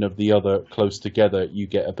continuation of the other close together, you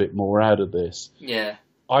get a bit more out of this. Yeah.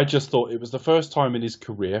 I just thought it was the first time in his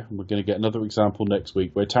career, and we're going to get another example next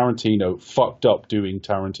week, where Tarantino fucked up doing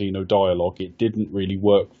Tarantino dialogue. It didn't really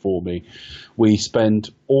work for me. We spend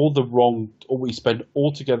altogether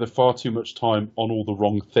far too much time on all the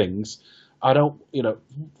wrong things. I don't,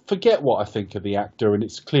 forget what I think of the actor, and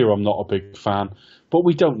it's clear I'm not a big fan, but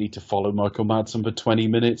we don't need to follow Michael Madsen for 20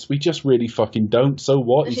 minutes. We just really fucking don't. So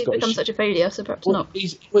what? He's become such a failure, so perhaps not.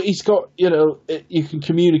 He's got, you can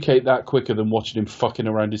communicate that quicker than watching him fucking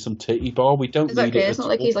around in some titty bar. We don't need it. It's not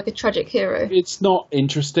like he's like a tragic hero. It's not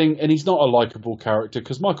interesting, and he's not a likeable character,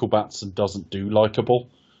 because Michael Madsen doesn't do likeable.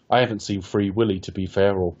 I haven't seen Free Willy, to be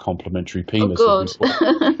fair, or Complimentary Penis. Oh,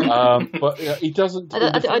 God. But he doesn't...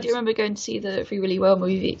 I do remember going to see the Free Willy Whale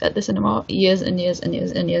movie at the cinema years and years and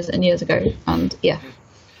years and years and years ago, and yeah.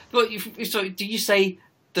 But so did you say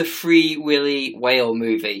the Free Willy Whale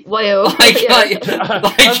movie? Whale. As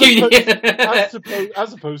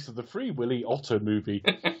opposed to the Free Willy Otter movie.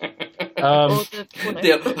 I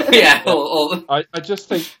just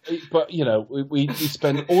think, but we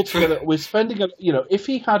spend altogether. We're spending, if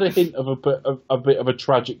he had a hint of a bit of a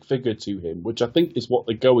tragic figure to him, which I think is what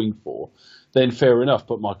they're going for, then fair enough.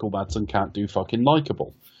 But Michael Madsen can't do fucking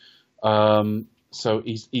likable. So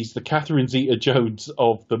he's the Catherine Zeta-Jones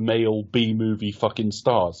of the male B movie fucking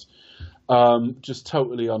stars. Just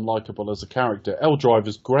totally unlikable as a character. Elle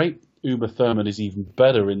Driver's great. Uma Thurman is even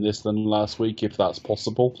better in this than last week, if that's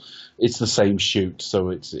possible. It's the same shoot, so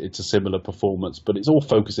it's a similar performance, but it's all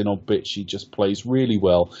focusing on bits. She just plays really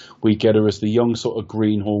well. We get her as the young sort of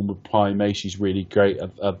greenhorn with Pai Mei. She's really great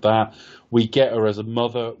at that. We get her as a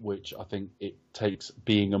mother, which I think it takes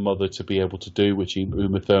being a mother to be able to do, which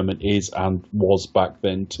Uma Thurman is and was back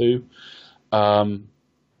then too. But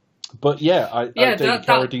David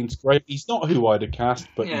Carradine's great. He's not who I'd have cast,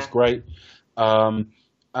 but he's great.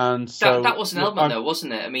 And so that was an element, though,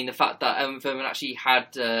 wasn't it? I mean, the fact that Uma Thurman actually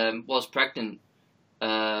was pregnant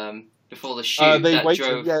before the shoot. They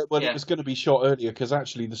waited. It was going to be shot earlier because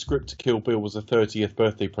actually the script to Kill Bill was a 30th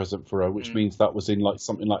birthday present for her, which means that was in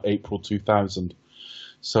something like April 2000.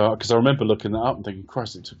 So, because I remember looking that up and thinking,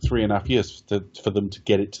 Christ, it took 3.5 years for them to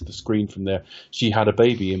get it to the screen from there. She had a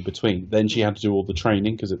baby in between. Then she had to do all the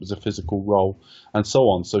training because it was a physical role and so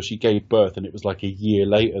on. So she gave birth, and it was like a year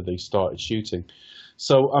later they started shooting.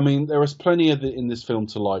 So, I mean, there is plenty in this film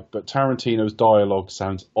to like, but Tarantino's dialogue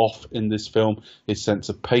sounds off in this film. His sense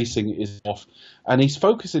of pacing is off. And he's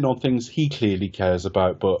focusing on things he clearly cares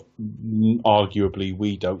about, but arguably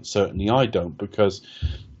we don't. Certainly I don't, because,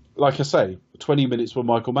 like I say, 20 minutes with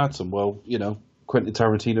Michael Madsen. Well, Quentin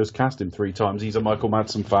Tarantino's cast him 3 times. He's a Michael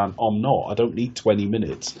Madsen fan. I'm not. I don't need 20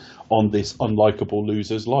 minutes on this unlikable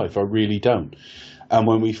loser's life. I really don't. And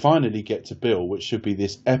when we finally get to Bill, which should be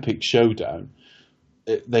this epic showdown,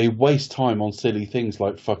 they waste time on silly things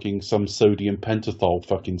like fucking some sodium pentothal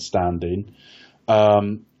fucking stand-in,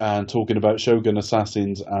 and talking about Shogun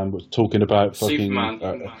assassins, and talking about fucking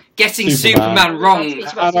getting Superman wrong,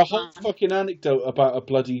 and a whole fucking anecdote about a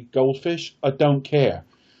bloody goldfish. I don't care.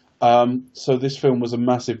 So this film was a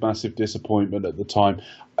massive, massive disappointment at the time.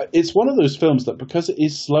 It's one of those films that, because it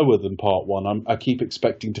is slower than part one, I keep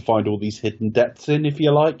expecting to find all these hidden depths in, if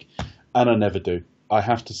you like, and I never do. I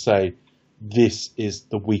have to say, this is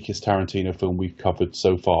the weakest Tarantino film we've covered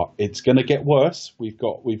so far. It's going to get worse. We've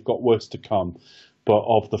got worse to come. But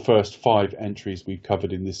of the first 5 entries we've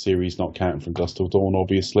covered in this series, not counting From Dusk Till Dawn,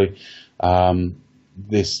 obviously,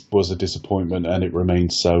 this was a disappointment, and it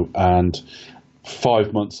remains so. And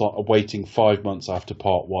 5 months waiting 5 months after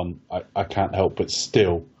part one, I can't help but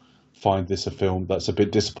still find this a film that's a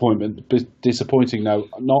bit disappointing now.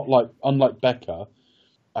 Unlike Becca,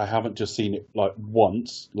 I haven't just seen it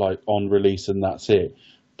once, on release, and that's it.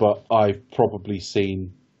 But I've probably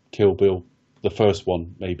seen Kill Bill, the first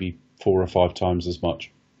one, maybe 4 or 5 times as much.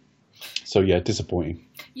 So yeah, disappointing.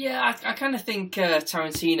 Yeah, I kind of think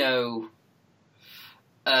Tarantino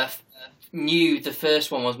knew the first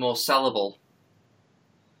one was more sellable.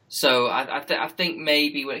 So I think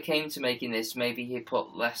maybe when it came to making this, maybe he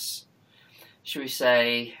put less, should we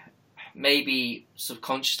say, maybe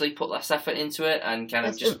subconsciously put less effort into it, and kind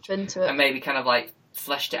of just and maybe kind of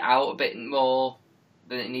fleshed it out a bit more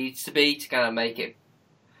than it needs to be to kind of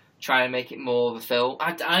try and make it more of a film.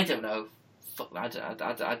 I don't know. I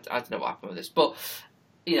don't know what happened with this, but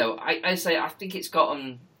I say I think it's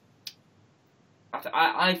gotten.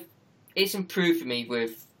 It's improved for me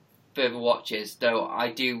with further watches, though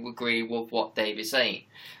I do agree with what Dave is saying.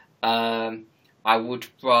 I would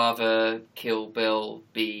rather Kill Bill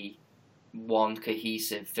be one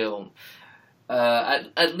cohesive film.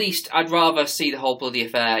 At least I'd rather see the whole bloody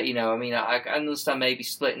affair. You know, I mean, I understand maybe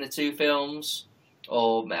splitting the two films,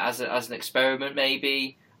 or as an experiment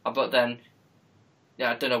maybe. But then,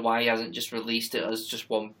 yeah, I don't know why he hasn't just released it as just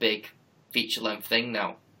one big feature-length thing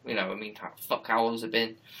now. You know, I mean, how long has it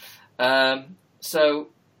been? So,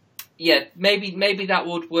 yeah, maybe that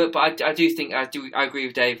would work. But I agree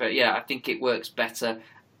with Dave. Yeah, I think it works better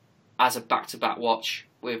as a back-to-back watch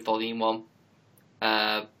with Volume 1.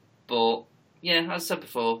 But yeah, as I said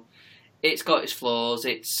before, it's got its flaws.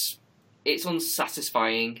 It's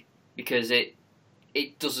unsatisfying because it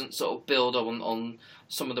doesn't sort of build on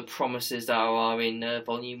some of the promises that are in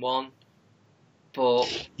Volume 1.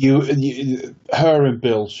 But her and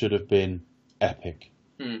Bill should have been epic.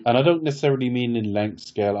 And I don't necessarily mean in length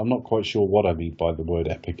scale. I'm not quite sure what I mean by the word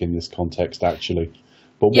epic in this context, actually.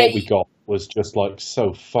 But what we got was just like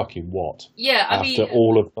so fucking what? Yeah, after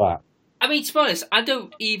all of that. I mean, to be honest, I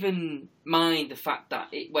don't even mind the fact that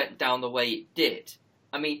it went down the way it did.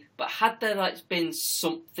 I mean, but had there been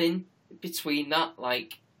something between that,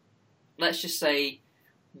 like, let's just say,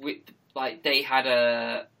 they had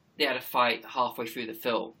a fight halfway through the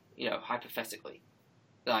film, you know, hypothetically,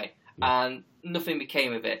 and nothing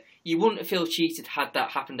became of it. You wouldn't feel cheated had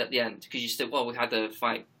that happened at the end because you still, we had a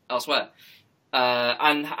fight elsewhere,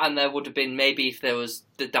 and there would have been maybe if there was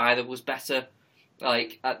the dialogue was better.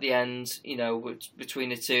 Like, at the end, you know, between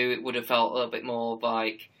the two, it would have felt a little bit more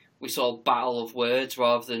like we saw a battle of words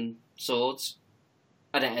rather than swords.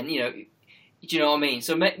 And then, you know, do you know what I mean?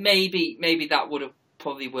 So maybe that would have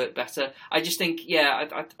probably worked better. I just think,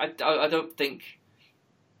 I don't think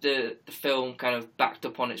the film kind of backed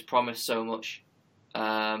up on its promise so much.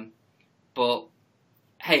 But,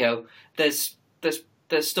 hey-ho, there's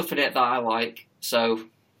stuff in it that I like, so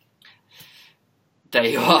there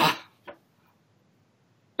you are.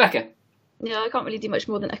 Becca. Yeah, I can't really do much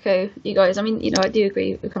more than echo you guys. I mean, you know, I do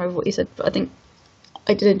agree with kind of what you said, but I think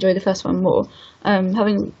I did enjoy the first one more.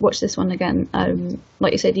 Having watched this one again,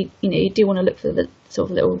 like you said, you do want to look for the sort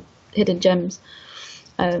of little hidden gems.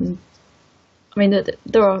 I mean,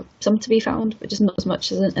 there are some to be found, but just not as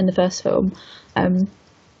much as in the first film. As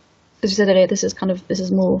you said earlier, this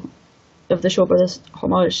is more of the Shaw Brothers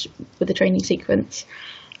homage with the training sequence.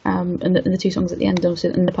 And the two songs at the end, also,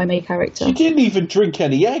 and the Pai Mei character. She didn't even drink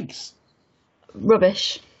any eggs.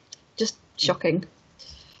 Rubbish. Just shocking.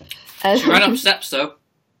 She ran up steps, though.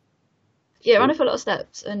 Yeah, ran up a lot of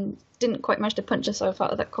steps and didn't quite manage to punch herself out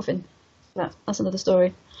of that coffin. That's another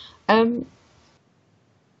story. Yeah,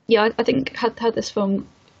 I think had this film...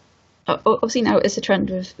 obviously now it's a trend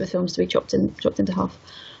with films to be chopped into half.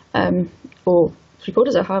 Or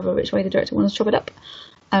three-quarters, or however which way the director wants to chop it up.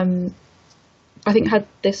 I think had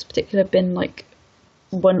this particular been like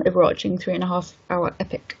one overarching 3.5 hour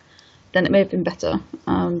epic, then it may have been better.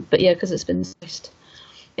 But yeah, because it's been sliced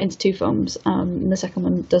into two films, and the second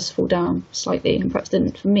one does fall down slightly, and perhaps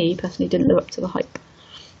didn't, for me personally, didn't live up to the hype.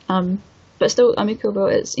 But still, I mean, Kill Bill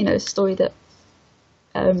is, you know, it's a story that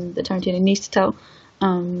that Tarantino needs to tell,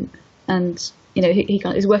 and you know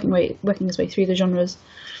he's working his way through the genres.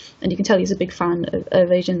 And you can tell he's a big fan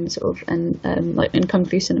of Asian sort of and like in Kung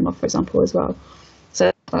Fu cinema, for example, as well.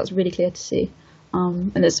 So that's really clear to see,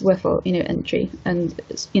 and it's worthwhile, you know, entry, and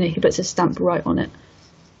it's, you know, he puts his stamp right on it.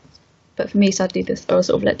 But for me, sadly, I was sort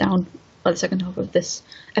of let down by the second half of this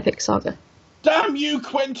epic saga. Damn you,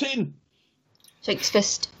 Quentin! Shakes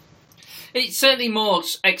fist. It's certainly more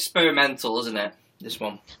experimental, isn't it? This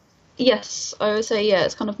one. Yes, I would say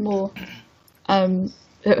it's kind of more.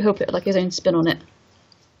 He'll put like his own spin on it.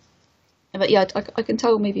 But yeah, I can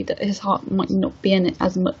tell maybe that his heart might not be in it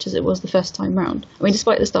as much as it was the first time round. I mean,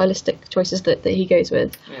 despite the stylistic choices that he goes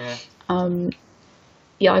with. Yeah.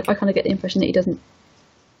 I kind of get the impression that he doesn't.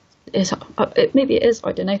 Maybe it is,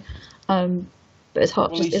 I don't know. But his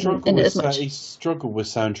heart just isn't in it as much. He struggled with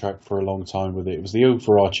soundtrack for a long time with it. It was the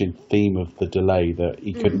overarching theme of the delay that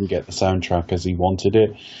he couldn't get the soundtrack as he wanted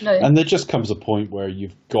it. No. And there just comes a point where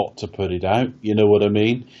you've got to put it out, you know what I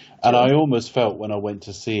mean? And I almost felt when I went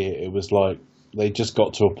to see it, it was like they just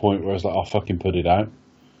got to a point where I was like, I'll fucking put it out.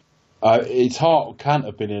 Its heart can't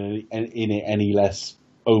have been in it any less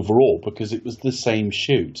overall because it was the same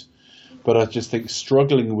shoot. But I just think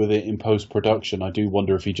struggling with it in post-production, I do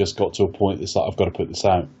wonder if he just got to a point that's like, I've got to put this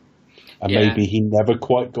out. And maybe he never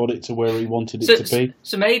quite got it to where he wanted it to be.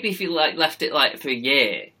 So maybe if you left it for a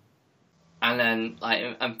year and then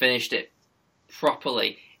and finished it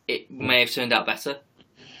properly, it may have turned out better.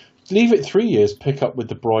 Leave it 3 years, pick up with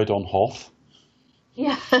The Bride on Hoth.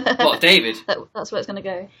 Yeah. What, David? That's where it's going to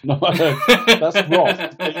go. No, that's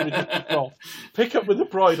Roth. David Roth. Pick up with the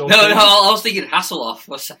bride on. No, I was thinking Hasselhoff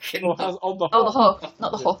for a second. On the Oh, the Hoth,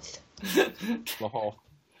 not the Hoth. The Hoth.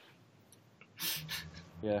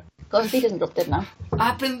 Yeah. God, he doesn't drop dead now.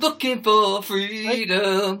 I've been looking for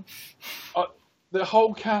freedom. The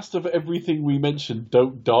whole cast of everything we mentioned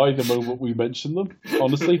don't die the moment we mention them,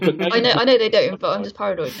 honestly. But I know they don't, but I'm just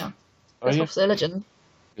paranoid now. That's you? off their legend.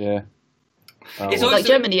 Yeah. It's well. always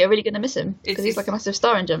Germany are really going to miss him because he's it's- like a massive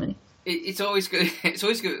star in Germany. It's always good. It's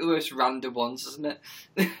always good with the most random ones, isn't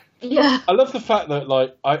it? Yeah. I love the fact that,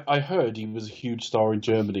 like, I heard he was a huge star in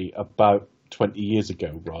Germany about 20 years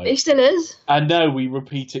ago, right? He still is. And now we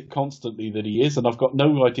repeat it constantly that he is, and I've got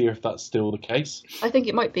no idea if that's still the case. I think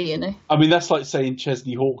it might be, you know. I mean, that's like saying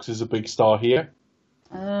Chesney Hawkes is a big star here.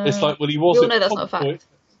 It's like, well, he was. We all know that's not a fact.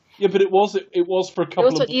 Yeah, but it was for a couple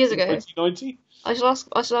of 20 years ago. 2090. I should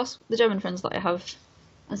ask the German friends that I have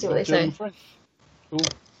and see what they German say. friend. Cool.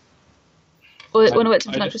 When I worked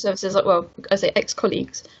in financial services, I say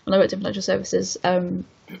ex-colleagues, when I worked in financial services,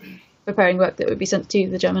 preparing work that would be sent to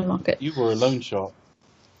the German market. You were a loan shark.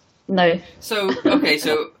 No. So, okay,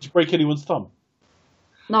 so... Did you break anyone's thumb?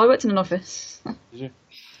 No, I worked in an office. Did you?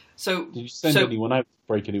 So, Did you send anyone out to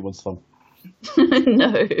break anyone's thumb?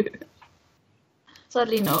 No.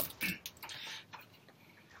 Sadly not.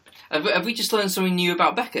 Have we just learned something new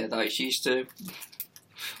about Becca? Like, she used to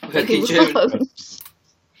work in People's Germany. thumbs.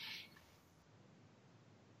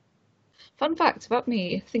 Fun fact about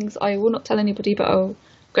me, things I will not tell anybody, but I'll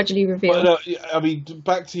gradually reveal. Well, I mean,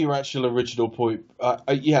 back to your actual original point.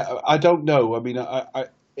 I don't know. I mean,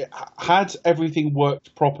 had everything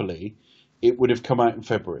worked properly, it would have come out in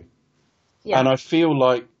February. Yeah. And I feel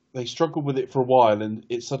like they struggled with it for a while, and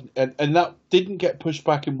and that didn't get pushed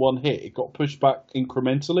back in one hit. It got pushed back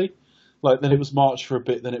incrementally. Like, then it was March for a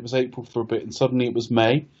bit, then it was April for a bit, and suddenly it was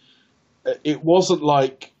May. It wasn't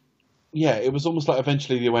like, it was almost like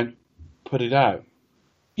eventually they went, put it out.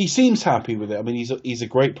 He seems happy with it. I mean, he's a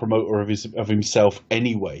great promoter of himself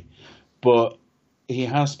anyway, but he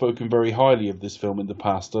has spoken very highly of this film in the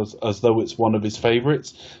past as though it's one of his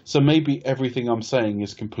favourites. So maybe everything I'm saying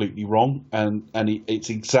is completely wrong, and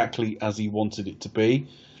it's exactly as he wanted it to be.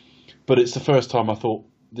 But it's the first time I thought,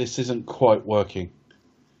 this isn't quite working.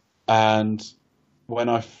 And when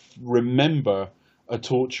I remember a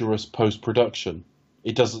torturous post-production,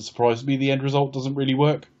 it doesn't surprise me the end result doesn't really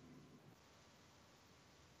work.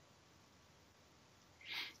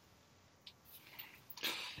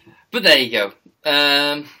 But there you go.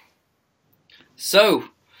 So,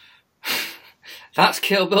 that's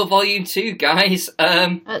Kill Bill Volume 2, guys.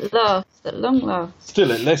 At last, at long last.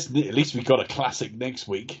 Still, at least we got a classic next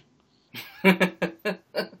week.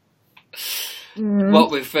 What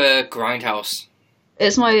with Grindhouse?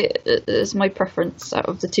 It's my preference out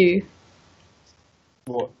of the two.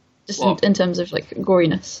 What? Just What? in terms of, like,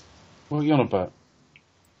 goriness. What are you on about?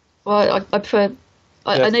 Well, I prefer...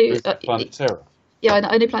 I know... Planet Terror. Yeah,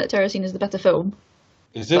 I know Planet Terror is seen as the better film.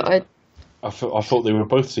 Is it? But I thought they were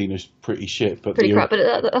both seen as pretty shit. But pretty crap,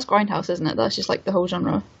 but that's Grindhouse, isn't it? That's just like the whole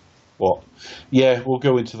genre. What? Yeah, we'll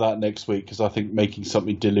go into that next week, because I think making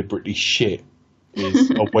something deliberately shit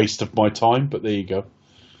is a waste of my time, but there you go.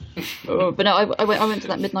 But no, I went to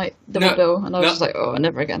that midnight double bill, and I was just like, oh,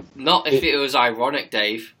 never again. Not if it was ironic,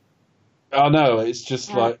 Dave. I know, it's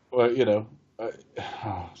just like, well, you know,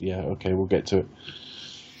 yeah, okay, we'll get to it.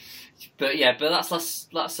 But yeah, but that's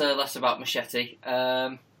less about Machete.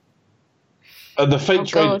 And the fake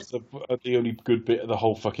trailers are the only good bit of the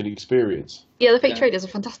whole fucking experience. Yeah, the fake trailers are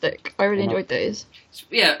fantastic. I really enjoyed those.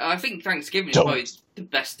 Yeah, I think Thanksgiving is probably the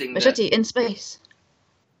best thing. Machete in space.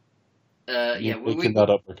 Yeah, making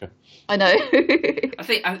that up, okay. I know. I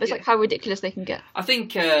think it's like how ridiculous they can get. I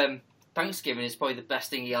think Thanksgiving is probably the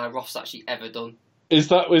best thing Eli Roth's actually ever done. Is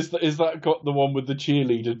that got the one with the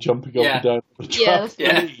cheerleader jumping up and down the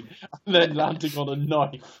trampoline and then landing on a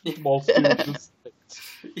knife whilst doing the splits?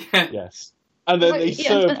 Yeah. Yes. And then they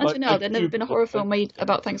serve until now, there's never been a horror film made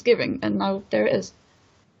about Thanksgiving, and now there it is.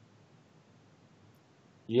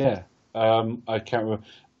 Yeah. I can't remember.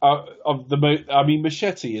 I mean,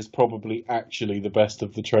 Machete is probably actually the best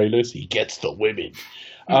of the trailers. He gets the women.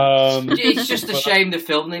 It's just a shame the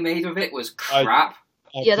film they made of it was crap.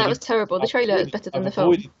 That was terrible. The trailer is better than the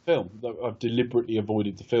film. I've deliberately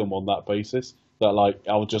avoided the film on that basis. That, like,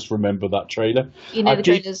 I'll just remember that trailer. You know, the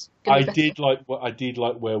trailer's gonna be better. I did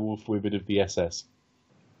like Werewolf Women of the SS.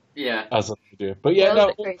 Yeah. As I do. But yeah,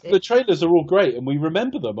 no, the trailers are all great, and we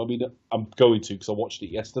remember them. I mean, I'm going to because I watched it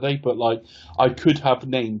yesterday. But like, I could have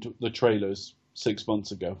named the trailers 6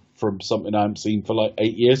 months ago from something I haven't seen for like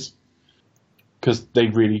 8 years. because they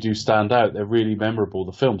really do stand out. They're really memorable.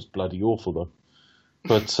 The film's bloody awful though,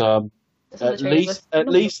 but at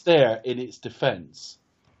least there, in its defence,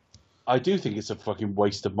 I do think it's a fucking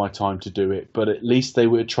waste of my time to do it. But at least they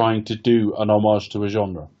were trying to do an homage to a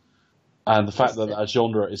genre, and the fact that that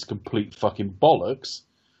genre is complete fucking bollocks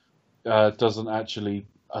doesn't actually,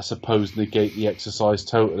 I suppose, negate the exercise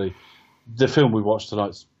totally. The film we watched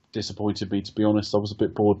tonight's disappointed me, to be honest. I was a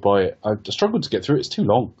bit bored by it. I struggled to get through it. It's too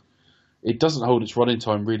long. It doesn't hold its running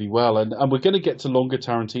time really well, and we're going to get to longer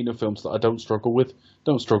Tarantino films that I don't struggle with.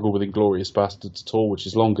 Don't struggle with Inglourious Basterds at all, which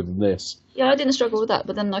is longer than this. Yeah, I didn't struggle with that,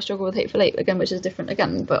 but then I struggle with Hateful Eight again, which is different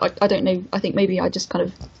again. But I don't know. I think maybe I just kind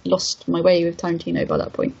of lost my way with Tarantino by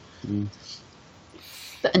that point. Mm.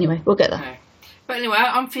 But anyway, we'll get there. Okay. But anyway,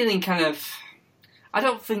 I'm feeling kind of... I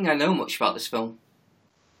don't think I know much about this film.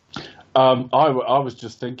 I was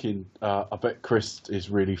just thinking, I bet Chris is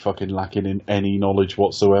really fucking lacking in any knowledge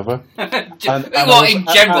whatsoever. In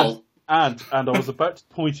general? And I was about to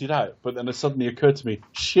point it out, but then it suddenly occurred to me,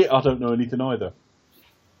 shit, I don't know anything either.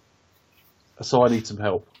 So I need some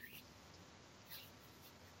help.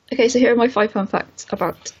 Okay, so here are my 5 fun facts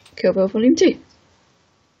about Kill Bill Volume 2.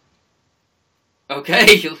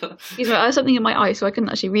 Okay. Excuse me, I have something in my eye, so I couldn't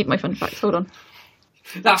actually read my fun facts. Hold on.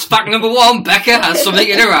 That's fact number 1. Becca has something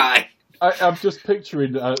in her eye. I'm just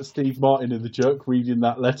picturing Steve Martin in The Jerk reading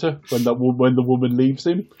that letter when the woman leaves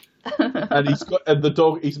him, and the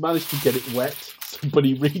dog. He's managed to get it wet, but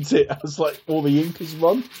he reads it as like all the ink has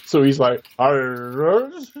run. So he's like, I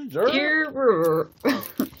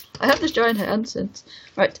have this giant hand since.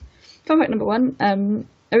 Right, fun fact number 1.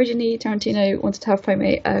 Originally, Tarantino wanted to have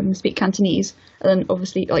Poe speak Cantonese, and then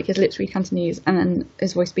obviously like his lips read Cantonese, and then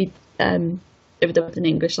his voice be overdubbed in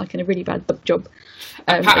English, like in a really bad dub job.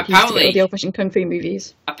 Apparently, the old-fashioned kung fu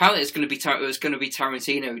movies. Apparently, it's going to be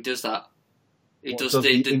Tarantino who does that. He does the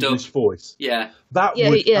English voice. Yeah,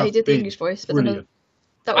 he did the English voice, but then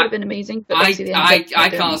that would have been amazing. But I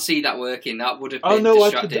can't see that working. That would have been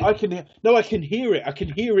distracting. I can hear it. I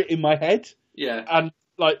can hear it in my head. Yeah, and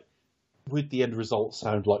like, would the end result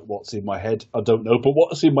sound like what's in my head? I don't know, but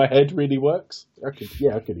what's in my head really works. I can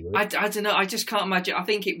hear it. I don't know. I just can't imagine. I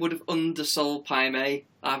think it would have undersold Pai Mei,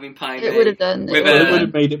 having Pai Mei. It would have done. It would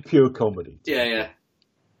have made it pure comedy. Yeah.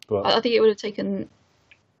 But I think it would have taken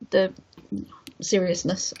the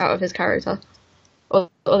seriousness out of his character,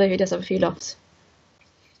 although he does have a few laughs.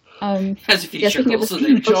 Has a few chuckles,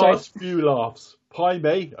 few laughs. Pai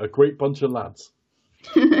Mei, a great bunch of lads.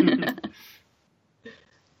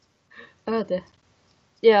 Oh dear.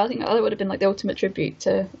 Yeah, I think that would have been like the ultimate tribute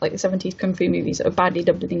to like the 70s kung fu movies that are badly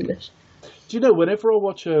dubbed in English. Do you know, whenever I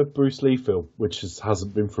watch a Bruce Lee film, which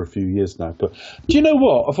hasn't been for a few years now, but do you know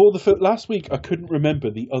what? Of all the last week, I couldn't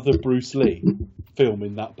remember the other Bruce Lee film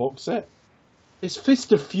in that box set. It's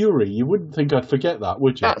Fist of Fury. You wouldn't think I'd forget that,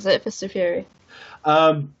 would you? That's it, Fist of Fury.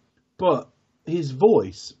 But his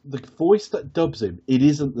voice, the voice that dubs him, it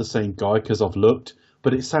isn't the same guy because I've looked,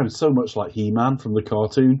 but it sounds so much like He-Man from the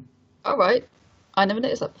cartoon. All right. I never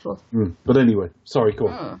noticed that before. But anyway, sorry, go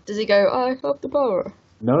on. Does he go, I have the power?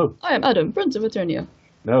 No. I am Adam, Prince of Eternia.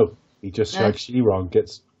 No. He just shags She-Ra and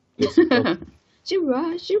gets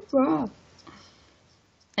She-Ra.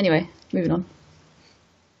 Anyway, moving on.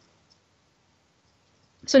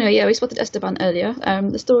 So anyway, we spotted Esteban earlier.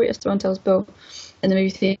 The story Esteban tells Bill in the movie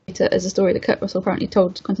theatre is a story that Kurt Russell apparently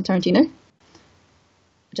told Quentin Tarantino.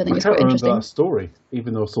 Which I think is quite interesting. I can't remember that story,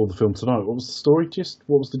 even though I saw the film tonight. What was the story gist?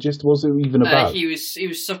 What was the gist? What was it even about? He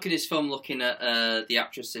was sucking his thumb looking at the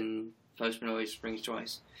actress in Postman Always Rings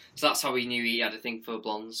Twice. So that's how he knew he had a thing for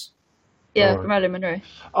blondes. Yeah, from Marilyn Monroe.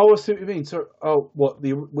 Oh, I see what you mean. So,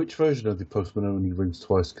 which version of the Postman Only Rings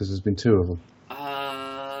Twice? Because there's been 2 of them.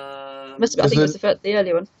 I think it was the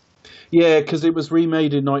early one. Yeah, because it was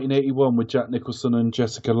remade in 1981 with Jack Nicholson and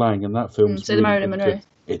Jessica Lange, and that film's the Marilyn Monroe.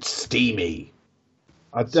 It's steamy.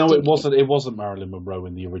 It wasn't Marilyn Monroe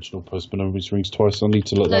in the original Postman Always Rings Twice. I need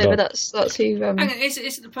to look that up. No, but that's who. Is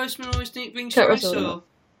it the Postman Always Rings Twice? Or...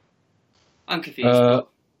 I'm confused.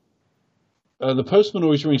 The Postman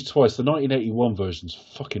Always Rings Twice. The 1981 version's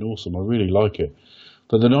fucking awesome. I really like it.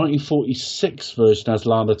 But the 1946 version has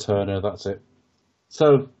Lana Turner. That's it.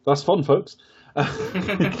 So that's fun, folks.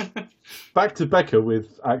 Back to Becca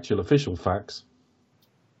with actual official facts.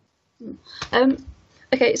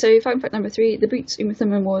 Okay, so fact number 3: the boots Uma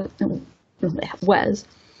Thurman wears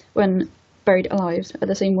when buried alive are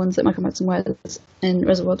the same ones that Michael Madsen wears in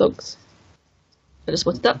Reservoir Dogs. I just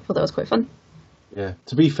spotted that. Thought that was quite fun. Yeah.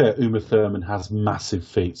 To be fair, Uma Thurman has massive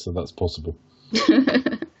feet, so that's possible.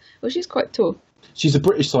 Well, she's quite tall. She's a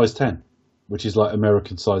British size 10, which is like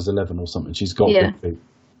American size 11 or something. She's got big feet.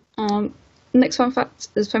 next fun fact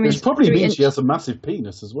is Femi's Which probably 3 means inch. she has a massive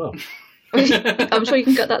penis as well. I'm sure you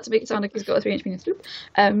can cut that to make it sound like he's got a 3-inch penis. So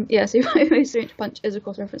Femi's 3-inch punch is of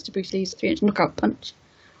course a reference to Bruce Lee's 3-inch knockout punch.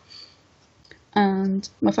 And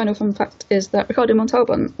my final fun fact is that Ricardo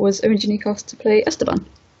Montalban was originally cast to play Esteban.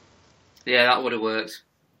 Yeah, that would have worked.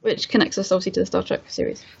 Which connects us obviously to the Star Trek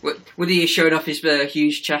series. Would he have shown off his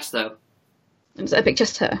huge chest though? And it's epic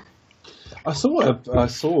chest hair. I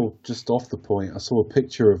saw just off the point. I saw a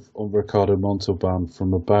picture of Ricardo Montalban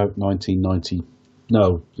from about 1990.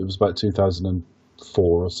 No, it was about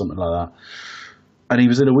 2004 or something like that. And he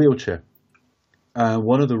was in a wheelchair.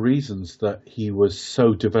 One of the reasons that he was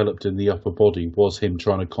so developed in the upper body was him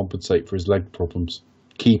trying to compensate for his leg problems.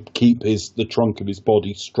 Keep the trunk of his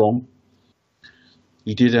body strong.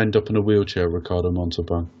 He did end up in a wheelchair, Ricardo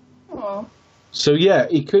Montalban. Aww. So yeah,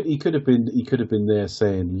 he could have been there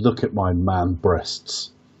saying, "Look at my man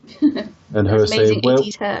breasts," and her saying, "Well,"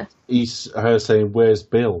 her saying, "Where's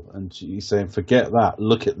Bill?" And he's saying, "Forget that.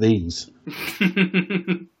 Look at these."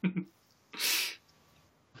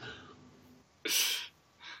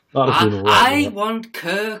 I want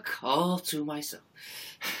Kirk all to myself.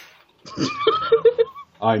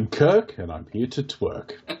 I'm Kirk, and I'm here to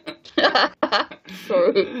twerk.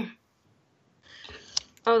 Sorry.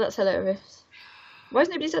 Oh, that's hilarious. Why has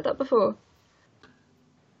nobody said that before?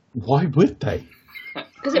 Why would they?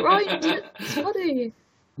 Because it rhymes. It's funny.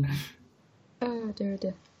 Oh dear.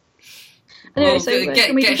 Anyway, so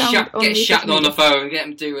get Shatner on the phone. Get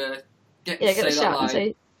him to get a shout and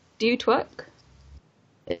say, "Do you twerk?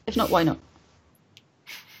 If not, why not?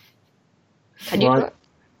 Can you twerk?"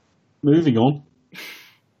 Moving on.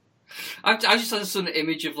 I just had a sudden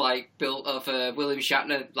image of William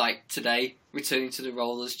Shatner today returning to the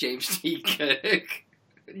role as James T. Kirk.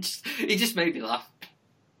 He just made me laugh.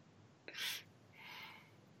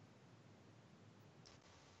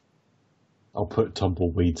 I'll put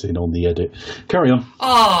tumbleweeds in on the edit. Carry on.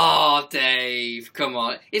 Oh, Dave, come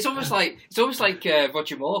on! It's almost like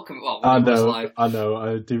Roger Moore. I know.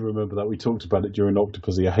 I do remember that we talked about it during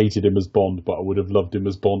Octopussy. I hated him as Bond, but I would have loved him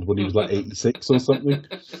as Bond when he was 86 or something.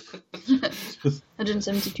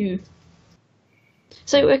 172.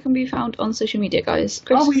 So where can we be found on social media, guys?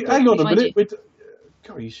 Chris, hang on a minute.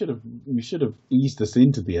 God, you should have eased us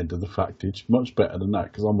into the end of the factage much better than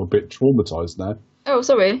that, because I'm a bit traumatised now. Oh,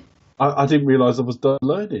 sorry. I didn't realise I was done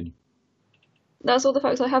learning. That's all the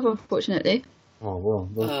facts I have, unfortunately. Oh,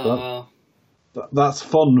 well. That's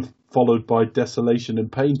fun, followed by desolation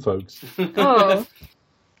and pain, folks. Oh.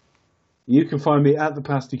 You can find me at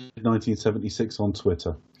ThePasty1976 on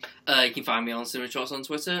Twitter. You can find me on Cinematronics on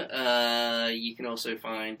Twitter. You can also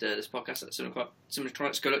find this podcast at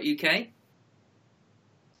cinematronics.co.uk.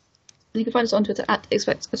 You can find us on Twitter at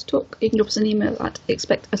expectustotalk. You can drop us an email at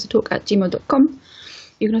expectustotalk@gmail.com.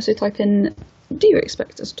 You can also type in "Do you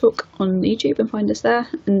expect us to talk" on YouTube and find us there.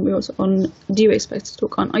 And we're also on "Do you expect us to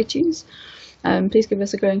talk" on iTunes. Please give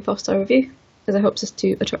us a glowing 5-star review, as it helps us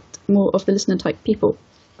to attract more of the listener type people.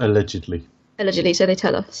 Allegedly, so they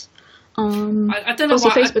tell us. I don't know also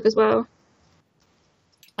why Facebook as well.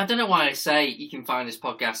 I don't know why I say you can find this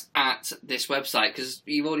podcast at this website, because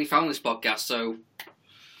you've already found this podcast. So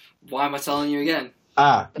why am I telling you again?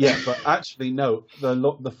 Yeah, but actually, no.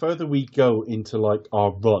 The further we go into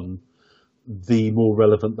our run, the more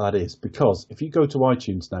relevant that is. Because if you go to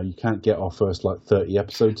iTunes now, you can't get our first 30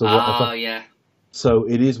 episodes or whatever. Oh, yeah. So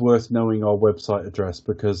it is worth knowing our website address,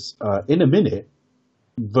 because in a minute,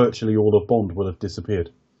 virtually all of Bond will have disappeared.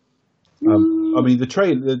 I mean, the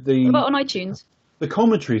trailer. What about on iTunes? The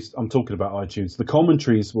commentaries. I'm talking about iTunes. The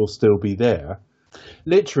commentaries will still be there.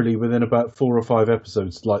 Literally within about 4 or 5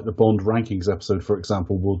 episodes, like the Bond rankings episode, for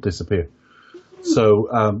example, will disappear. So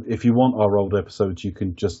if you want our old episodes, you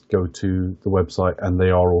can just go to the website, and they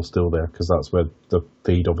are all still there, because that's where the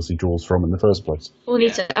feed obviously draws from in the first place. We'll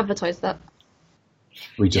need to advertise that.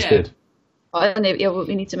 We just did.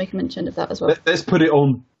 We need to make a mention of that as well. Let's put it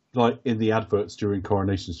on in the adverts during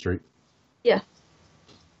Coronation Street. Yeah.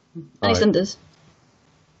 And EastEnders.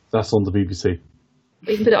 That's on the BBC.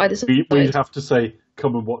 We can put it either side. We'd have to say,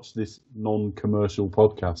 come and watch this non-commercial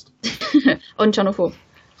podcast. On Channel 4.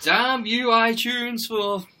 Damn you, iTunes,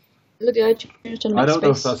 for... Look at iTunes. I don't know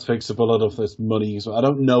if that's fixable. I don't know if there's money. I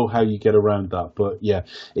don't know how you get around that. But yeah,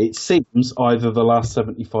 it seems either the last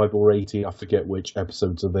 75 or 80, I forget which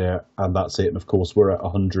episodes are there, and that's it. And of course, we're at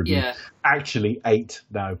 100. Yeah. Actually, 8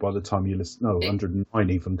 now by the time you listen. No, 109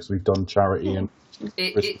 even, because we've done charity and...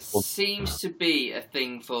 It seems to be a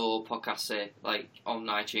thing for podcasts here, on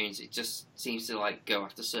iTunes. It just seems to go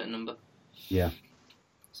after a certain number. Yeah.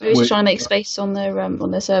 So we're just trying to make space on their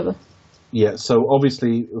server. Yeah. So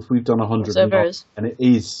obviously, if we've done 100, and it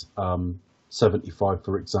is 75,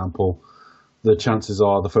 for example, the chances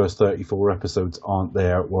are the first 34 episodes aren't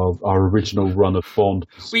there. Well, our original run of Bond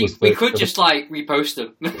we could just like repost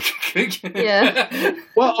them. Yeah.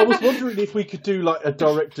 Well, I was wondering if we could do like a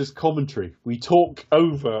director's commentary. We talk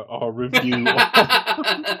over our review.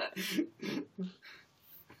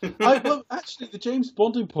 Well, actually, the James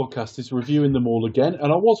Bonding podcast is reviewing them all again,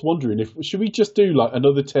 and I was wondering should we just do like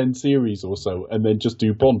another 10 series or so, and then just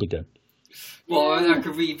do Bond again? Well, like a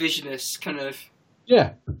revisionist kind of.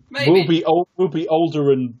 Yeah, maybe we'll be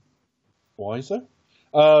older and wiser.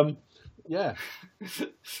 Yeah.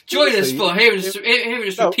 Join us for hearing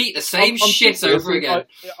us repeat the same shit serious. over again.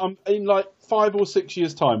 In like 5 or 6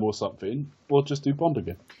 years' time or something, we'll just do Bond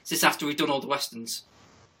again. Is this after we've done all the westerns?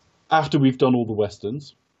 After we've done all the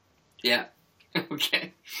westerns. Yeah.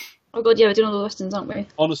 Okay. Oh god, yeah, we're doing all the westerns, aren't we?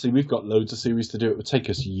 Honestly, we've got loads of series to do. It would take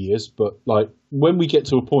us years, but like when we get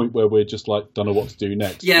to a point where we're just like don't know what to do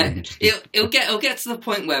next. Yeah, it'll get to the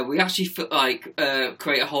point where we actually like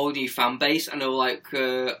create a whole new fan base, and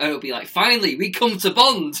it'll be like finally we come to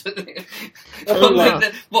Bond.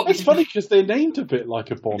 It's funny because they're named a bit like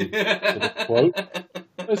a Bond sort of quote.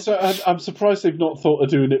 So I'm surprised they've not thought of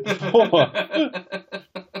doing it before.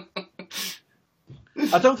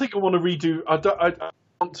 I don't think I want to redo.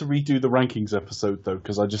 I want to redo the rankings episode though,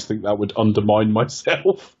 because I just think that would undermine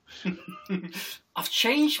myself. I've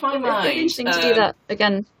changed my mind. It would be interesting to do that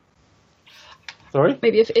again. Sorry?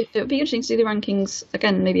 Maybe if it would be interesting to do the rankings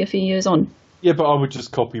again, maybe a few years on. Yeah, but I would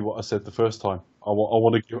just copy what I said the first time. I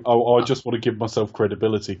just want to give myself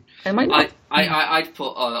credibility. I might not. I'd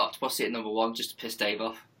put Octopussy at number 1 just to piss Dave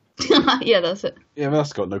off. Yeah, that's it. Yeah,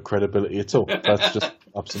 that's got no credibility at all. That's just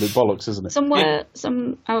absolute bollocks, isn't it? Somewhere,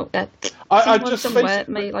 some out there. I just somewhere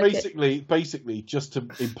may like basically, just to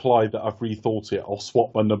imply that I've rethought it, I'll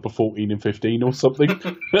swap my number 14 and 15 or something,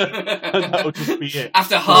 and that'll just be it.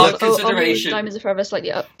 After hard consideration, Diamonds Are Forever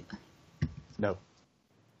slightly up. No.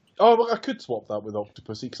 Oh, well, I could swap that with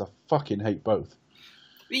Octopussy because I fucking hate both.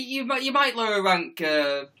 You might lower rank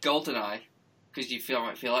GoldenEye. Because you feel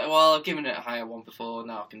like, well, I've given it a higher one before,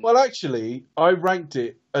 now I can... Well, actually, I ranked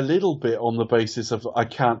it a little bit on the basis of I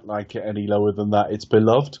can't like it any lower than that. It's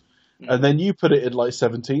beloved. And then you put it in like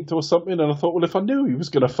 17th or something, and I thought, well, if I knew he was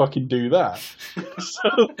going to fucking do that, so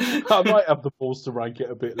I might have the balls to rank it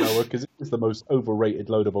a bit lower, because it is the most overrated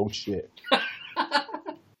load of old shit.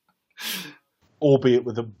 Albeit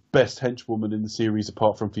with the best henchwoman in the series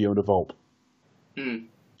apart from Fiona Volpe.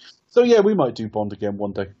 So yeah, we might do Bond again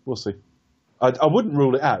one day. We'll see. I wouldn't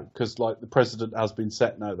rule it out because, like, the precedent has been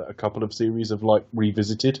set now that a couple of series have like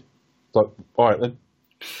revisited. Like, all right then.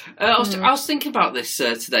 I was thinking about this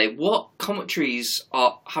today. What commentaries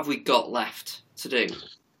have we got left to do?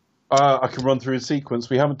 I can run through a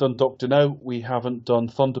sequence. We haven't done Doctor No. We haven't done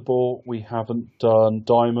Thunderball. We haven't done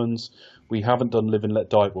Diamonds. We haven't done Live and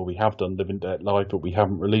Let Die. Well, we have done Live and Let Die, but we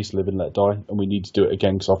haven't released Live and Let Die, and we need to do it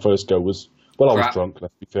again because our first go was. Well, I was drunk,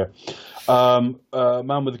 let's be fair.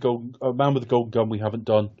 Man with the Golden Gun we haven't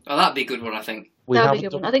done. Oh, that'd be a good one, I think. That'd be a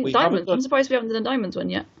good one. I think Diamonds. I'm surprised we haven't done Diamonds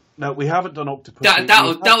one yet. No, we haven't done Octopussy.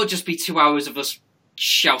 That'll just be 2 hours of us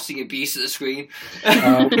shouting abuse at the screen. We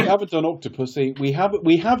haven't done Octopussy. We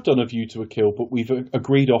have done A View to a Kill, but we've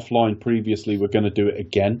agreed offline previously we're going to do it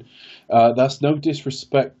again. That's no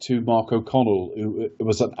disrespect to Mark O'Connell, who it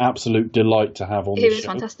was an absolute delight to have on the show. He was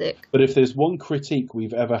fantastic. But if there's one critique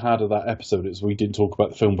we've ever had of that episode, it's we didn't talk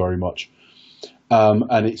about the film very much.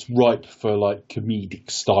 And it's ripe for like comedic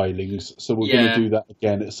stylings, so we're going to do that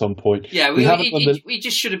again at some point. Yeah, we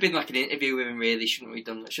just should have been like an interview with him, really, shouldn't we?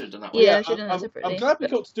 Should have done that one. Yeah, should have done that separately. I'm glad we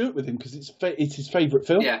got to do it with him because it's his favourite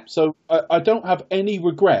film. Yeah. So I don't have any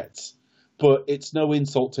regrets, but it's no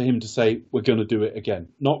insult to him to say we're going to do it again.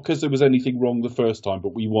 Not because there was anything wrong the first time,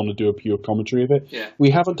 but we want to do a pure commentary of it. Yeah. We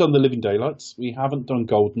haven't done The Living Daylights. We haven't done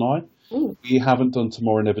Goldeneye. Ooh. We haven't done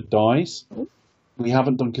Tomorrow Never Dies. Ooh. We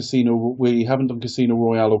haven't done Casino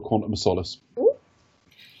Royale or Quantum of Solace. Ooh.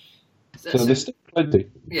 So there's still plenty.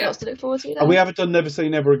 Yeah. Lots to look forward to. Then. And we haven't done Never Say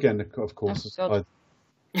Never Again, of course. Oh,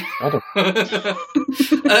 I don't.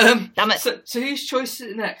 Damn it. So whose choice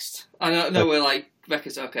is it next? I know we're like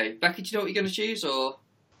Becca's. Okay, Becca, do you know what you're going to choose, or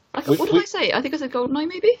what did I say? I think I said Goldeneye,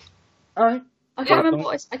 maybe. All right. I cannot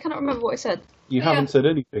remember what I said. You haven't said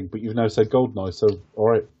anything, but you've now said Goldeneye. So all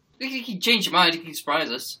right. You can change your mind. You can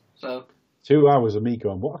surprise us. So 2 hours of me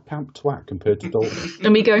going, what a camp twat compared to Dalton.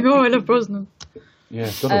 And me going, oh, I love Brosnan. Yeah,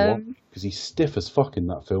 don't know what, because he's stiff as fuck in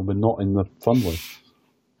that film and not in the fun way.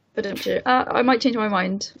 But I might change my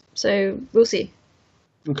mind, so we'll see.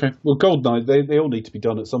 Okay, well, Goldeneye, they all need to be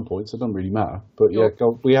done at some point, so it doesn't really matter. But yeah,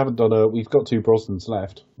 we haven't done we've got 2 Brosnans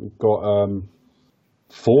left. We've got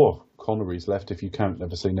 4 Connerys left, if you count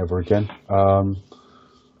Never Say Never Again.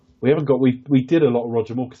 We haven't got. We did a lot of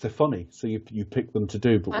Roger Moore because they're funny, so you pick them to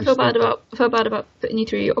do. But I feel bad about putting you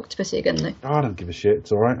through Octopussy again, though. Oh, I don't give a shit.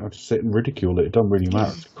 It's all right. I'll just sit and ridicule it. It doesn't really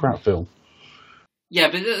matter. It's a crap film.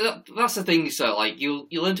 Yeah, but that's the thing. So, like, you'll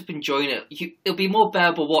end up enjoying it. It'll be more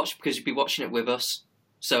bearable watch because you'll be watching it with us.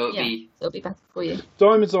 So it'll be better for you.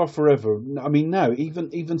 Diamonds Are Forever. I mean, now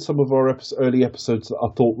even some of our early episodes that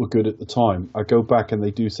I thought were good at the time, I go back and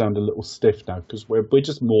they do sound a little stiff now because we're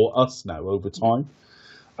just more us now over time.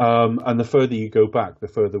 And the further you go back, the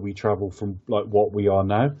further we travel from like what we are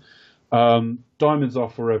now. Diamonds Are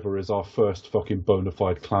Forever is our first fucking bona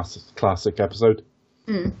fide classic episode.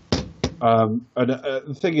 And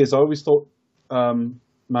the thing is, I always thought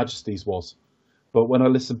Majesty's was, but when I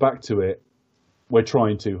listen back to it, we're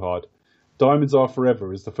trying too hard. Diamonds Are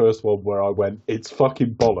Forever is the first one where I went, it's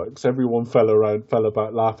fucking bollocks. Everyone fell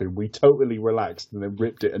about laughing. We totally relaxed and then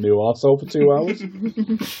ripped it a new arsehole for 2 hours.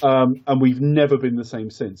 And we've never been the same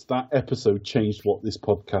since. That episode changed what this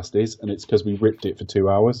podcast is, and it's because we ripped it for 2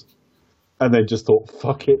 hours. And then just thought,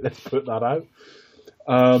 fuck it, let's put that out.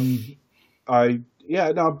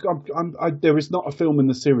 There is not a film in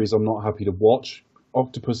the series I'm not happy to watch.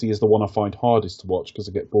 Octopussy is the one I find hardest to watch because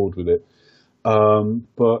I get bored with it.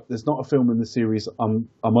 But there's not a film in the series I'm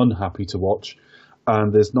unhappy to watch,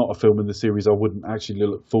 and there's not a film in the series I wouldn't actually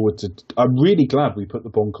look forward to. I'm really glad we put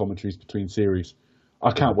the Bond commentaries between series.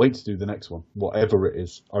 I can't wait to do the next one, whatever it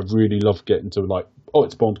is. I really love getting to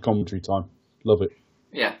it's Bond commentary time. Love it.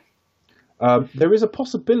 Yeah. There is a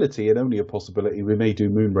possibility, and only a possibility, we may do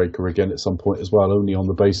Moonraker again at some point as well, only on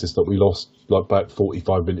the basis that we lost about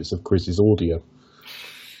 45 minutes of Chris's audio.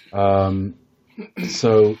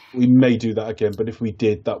 So we may do that again, but if we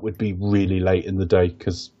did, that would be really late in the day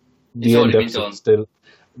because the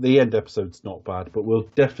end episode's not bad, but we'll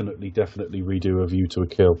definitely redo A View to a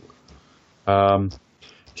Kill. Do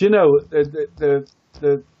you know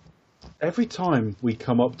the every time we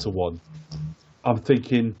come up to one, I'm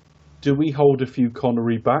thinking, do we hold a few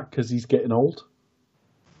Connery back because he's getting old?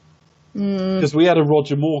 Because we had a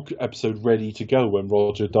Roger Moore episode ready to go when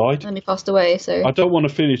Roger died. And he passed away, so... I don't want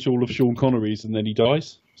to finish all of Sean Connery's and then he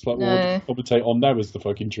dies. It's like, well, I'll just commentate on that as the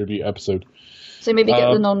fucking tribute episode. So maybe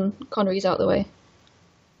get the non-Connerys out of the way.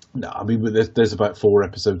 No, I mean, there's about 4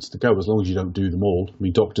 episodes to go, as long as you don't do them all. I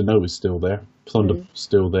mean, Dr. No is still there. Thunder's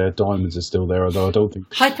still there. Diamonds is still there, although I don't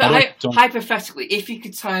think... Hypothetically, if you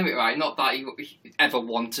could time it right, not that you ever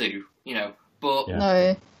want to, but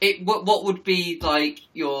what would be like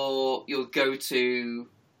your go-to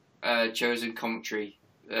chosen commentary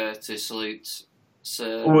to salute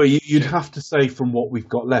Sir? Well, you'd have to say from what we've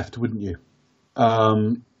got left, wouldn't you?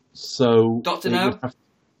 So Dr. No?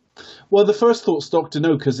 Well, the first thought's Dr.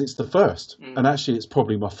 No because it's the first, and actually it's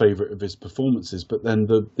probably my favourite of his performances. But then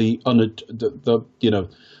the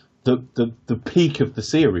peak of the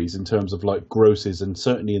series in terms of like grosses, and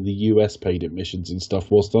certainly in the US paid admissions and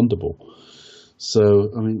stuff, was Thunderball. So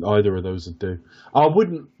I mean, either of those would do. I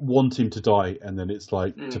wouldn't want him to die, and then it's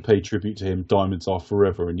like to pay tribute to him, Diamonds Are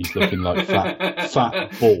Forever, and he's looking like fat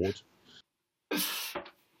and bored.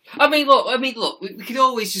 I mean, look. We could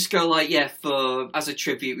always just go as a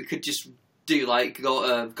tribute, we could just do like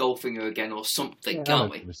Goldfinger again or something,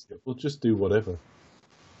 can't we? We'll just do whatever.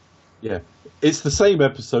 Yeah, it's the same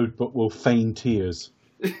episode, but we'll feign tears.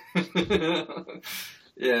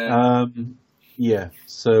 Yeah. Yeah.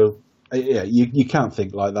 So you can't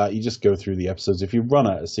think like that. You just go through the episodes. If you run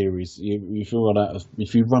out of series, if you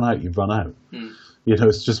run out, you run out.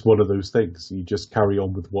 It's just one of those things. You just carry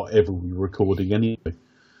on with whatever we're recording anyway.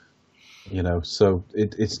 So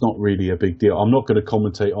it's not really a big deal. I'm not going to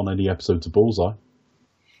commentate on any episodes of Bullseye.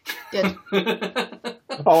 Yeah.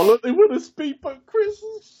 Oh, look, they want a speedboat, Chris.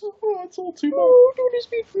 Oh, it's all too much. Oh, don't want a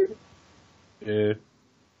speedboat. Yeah.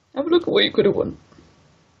 Have a look at what you could have won.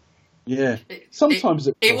 Yeah. Sometimes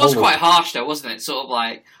it was quite harsh, though, wasn't it? Sort of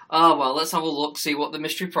like, oh, well, let's have a look, see what the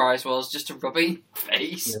mystery prize was, just to rub it in your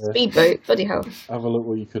face. Yeah. Speedboat, bloody hell. Have a look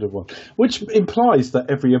what you could have won. Which implies that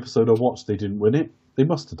every episode I watched, they didn't win it. They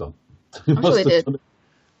must have done. I'm sure they did.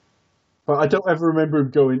 But I don't ever remember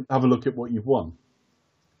him going, have a look at what you've won.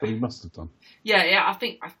 But he must have done. Yeah. I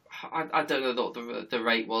think I don't know what the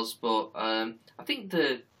rate was, but I think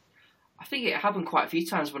it happened quite a few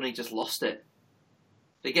times when he just lost it.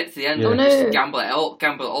 They get to the end and just gamble it all,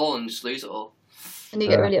 and just lose it all. And you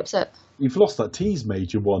get really upset. You've lost that Tease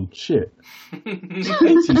Made you won. Shit.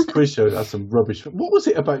 The 80s quiz show has some rubbish. What was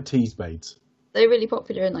it about Tease Maids? They're really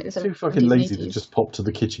popular in like the 70s. Too fucking lazy to just pop to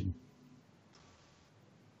the kitchen.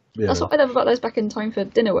 Yeah. That's what I love about those back in time for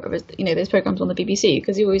dinner, whatever, those programs on the BBC,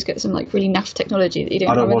 because you always get some like really naff technology that you don't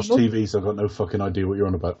have I don't watch anymore. TV, so I've got no fucking idea what you're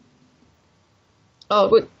on about. Oh,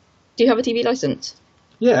 but do you have a TV license?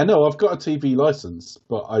 Yeah, no, I've got a TV license,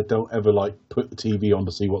 but I don't ever put the TV on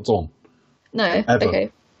to see what's on. No, Ever.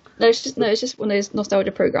 okay. No, it's just one of those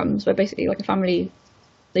nostalgia programs where basically like a family,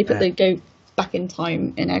 they go back in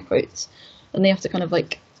time in air quotes, and they have to kind of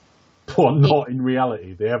like. Well, not in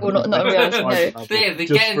reality. They haven't. Well, not in reality. No. They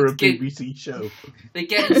just get for a BBC show. They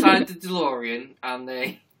get inside the DeLorean and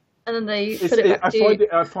they. And then they put it back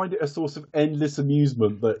I find it a source of endless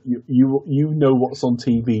amusement that you know what's on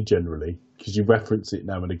TV generally because you reference it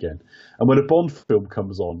now and again. And when a Bond film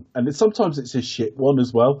comes on, and sometimes it's a shit one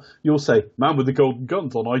as well, you'll say "Man with the Golden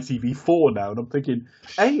Gun's" on ITV4 now, and I'm thinking,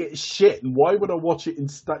 A, it's shit, and why would I watch it in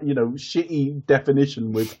shitty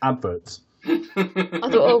definition with adverts? I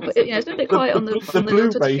thought, oh, but, it's been a bit quiet on the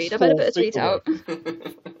Twitter feed. I better put a tweet out.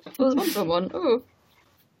 Well, there's one. Oh.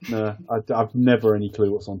 No, I've never any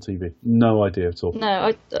clue what's on TV. No idea at all.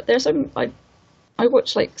 No, there's some. I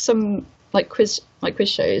watch some quiz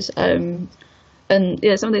shows. And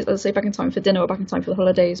yeah, some of these, let's say Back in Time for Dinner or Back in Time for the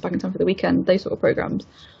Holidays, Back in Time for the Weekend, those sort of programs.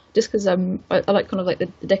 Just because I like kind of like the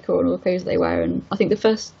decor and all the clothes they wear, and I think the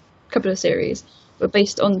first couple of series were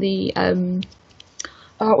based on the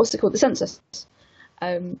what's it called, the census.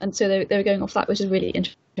 And so they were going off that, which is really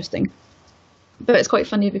interesting. But it's quite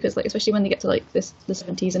funny because, especially when they get to the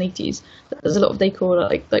 70s and 80s, there's a lot of decor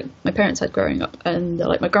like my parents had growing up, and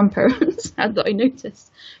my grandparents had that I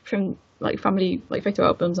noticed from family photo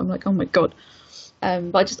albums. I'm like, oh my god.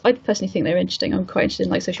 But I personally think they're interesting. I'm quite interested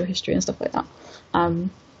in social history and stuff like that. And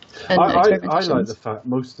I like the fact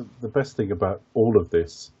the best thing about all of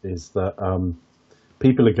this is that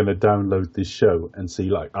people are going to download this show and see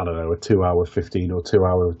a 2 hour 15 or 2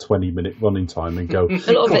 hour 20-minute running time and go,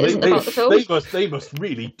 a lot of it isn't about the film. They must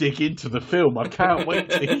really dig into the film. I can't wait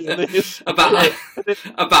to hear this. about a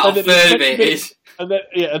third of it is. And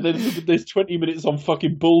then there's 20 minutes on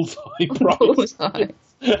fucking Bullseye. Bullseye.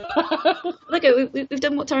 We've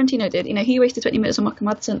done what Tarantino did. He wasted 20 minutes on Malcolm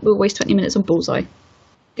Madsen. We'll waste 20 minutes on Bullseye.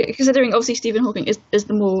 Considering obviously Stephen Hawking is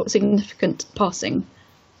the more significant passing.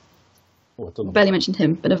 Barely mentioned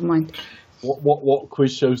him, but never mind. What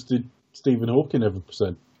quiz shows did Stephen Hawking ever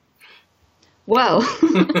present? Well,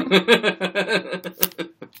 none.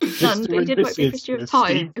 But he did work for History of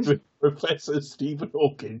Time. Professor Stephen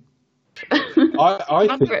Hawking.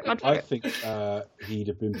 I think he'd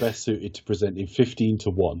have been best suited to present in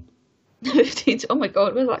 15-1. 15 to, oh my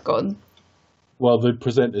god, where's that gone? Well, the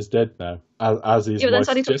presenter's dead now, as is. Yeah, but then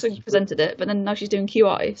Sally Thompson presented it, but then now she's doing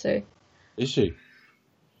QI. So is she?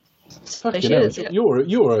 Fucking hell. Is, yeah.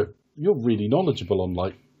 You're really knowledgeable on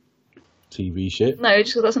TV shit. No,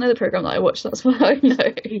 just because that's another program that I watch. That's why I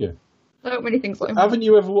know. Yeah. There aren't many things like that. Haven't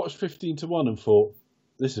you ever watched 15-1 and thought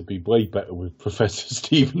this would be way better with Professor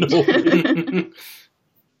Stephen Hawking?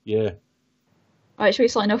 Yeah. All right, should we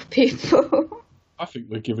sign off, people? I think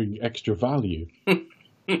we're giving extra value. You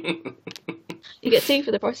get 2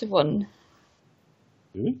 for the price of 1.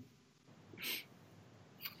 Do we?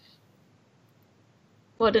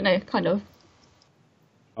 Well, I don't know, kind of.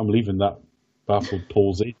 I'm leaving that baffled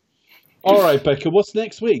pause in. All right, Becca, what's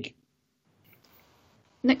next week?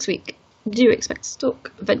 Next week, do you expect to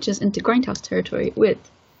stalk ventures into Grindhouse territory with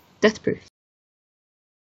Death Proof?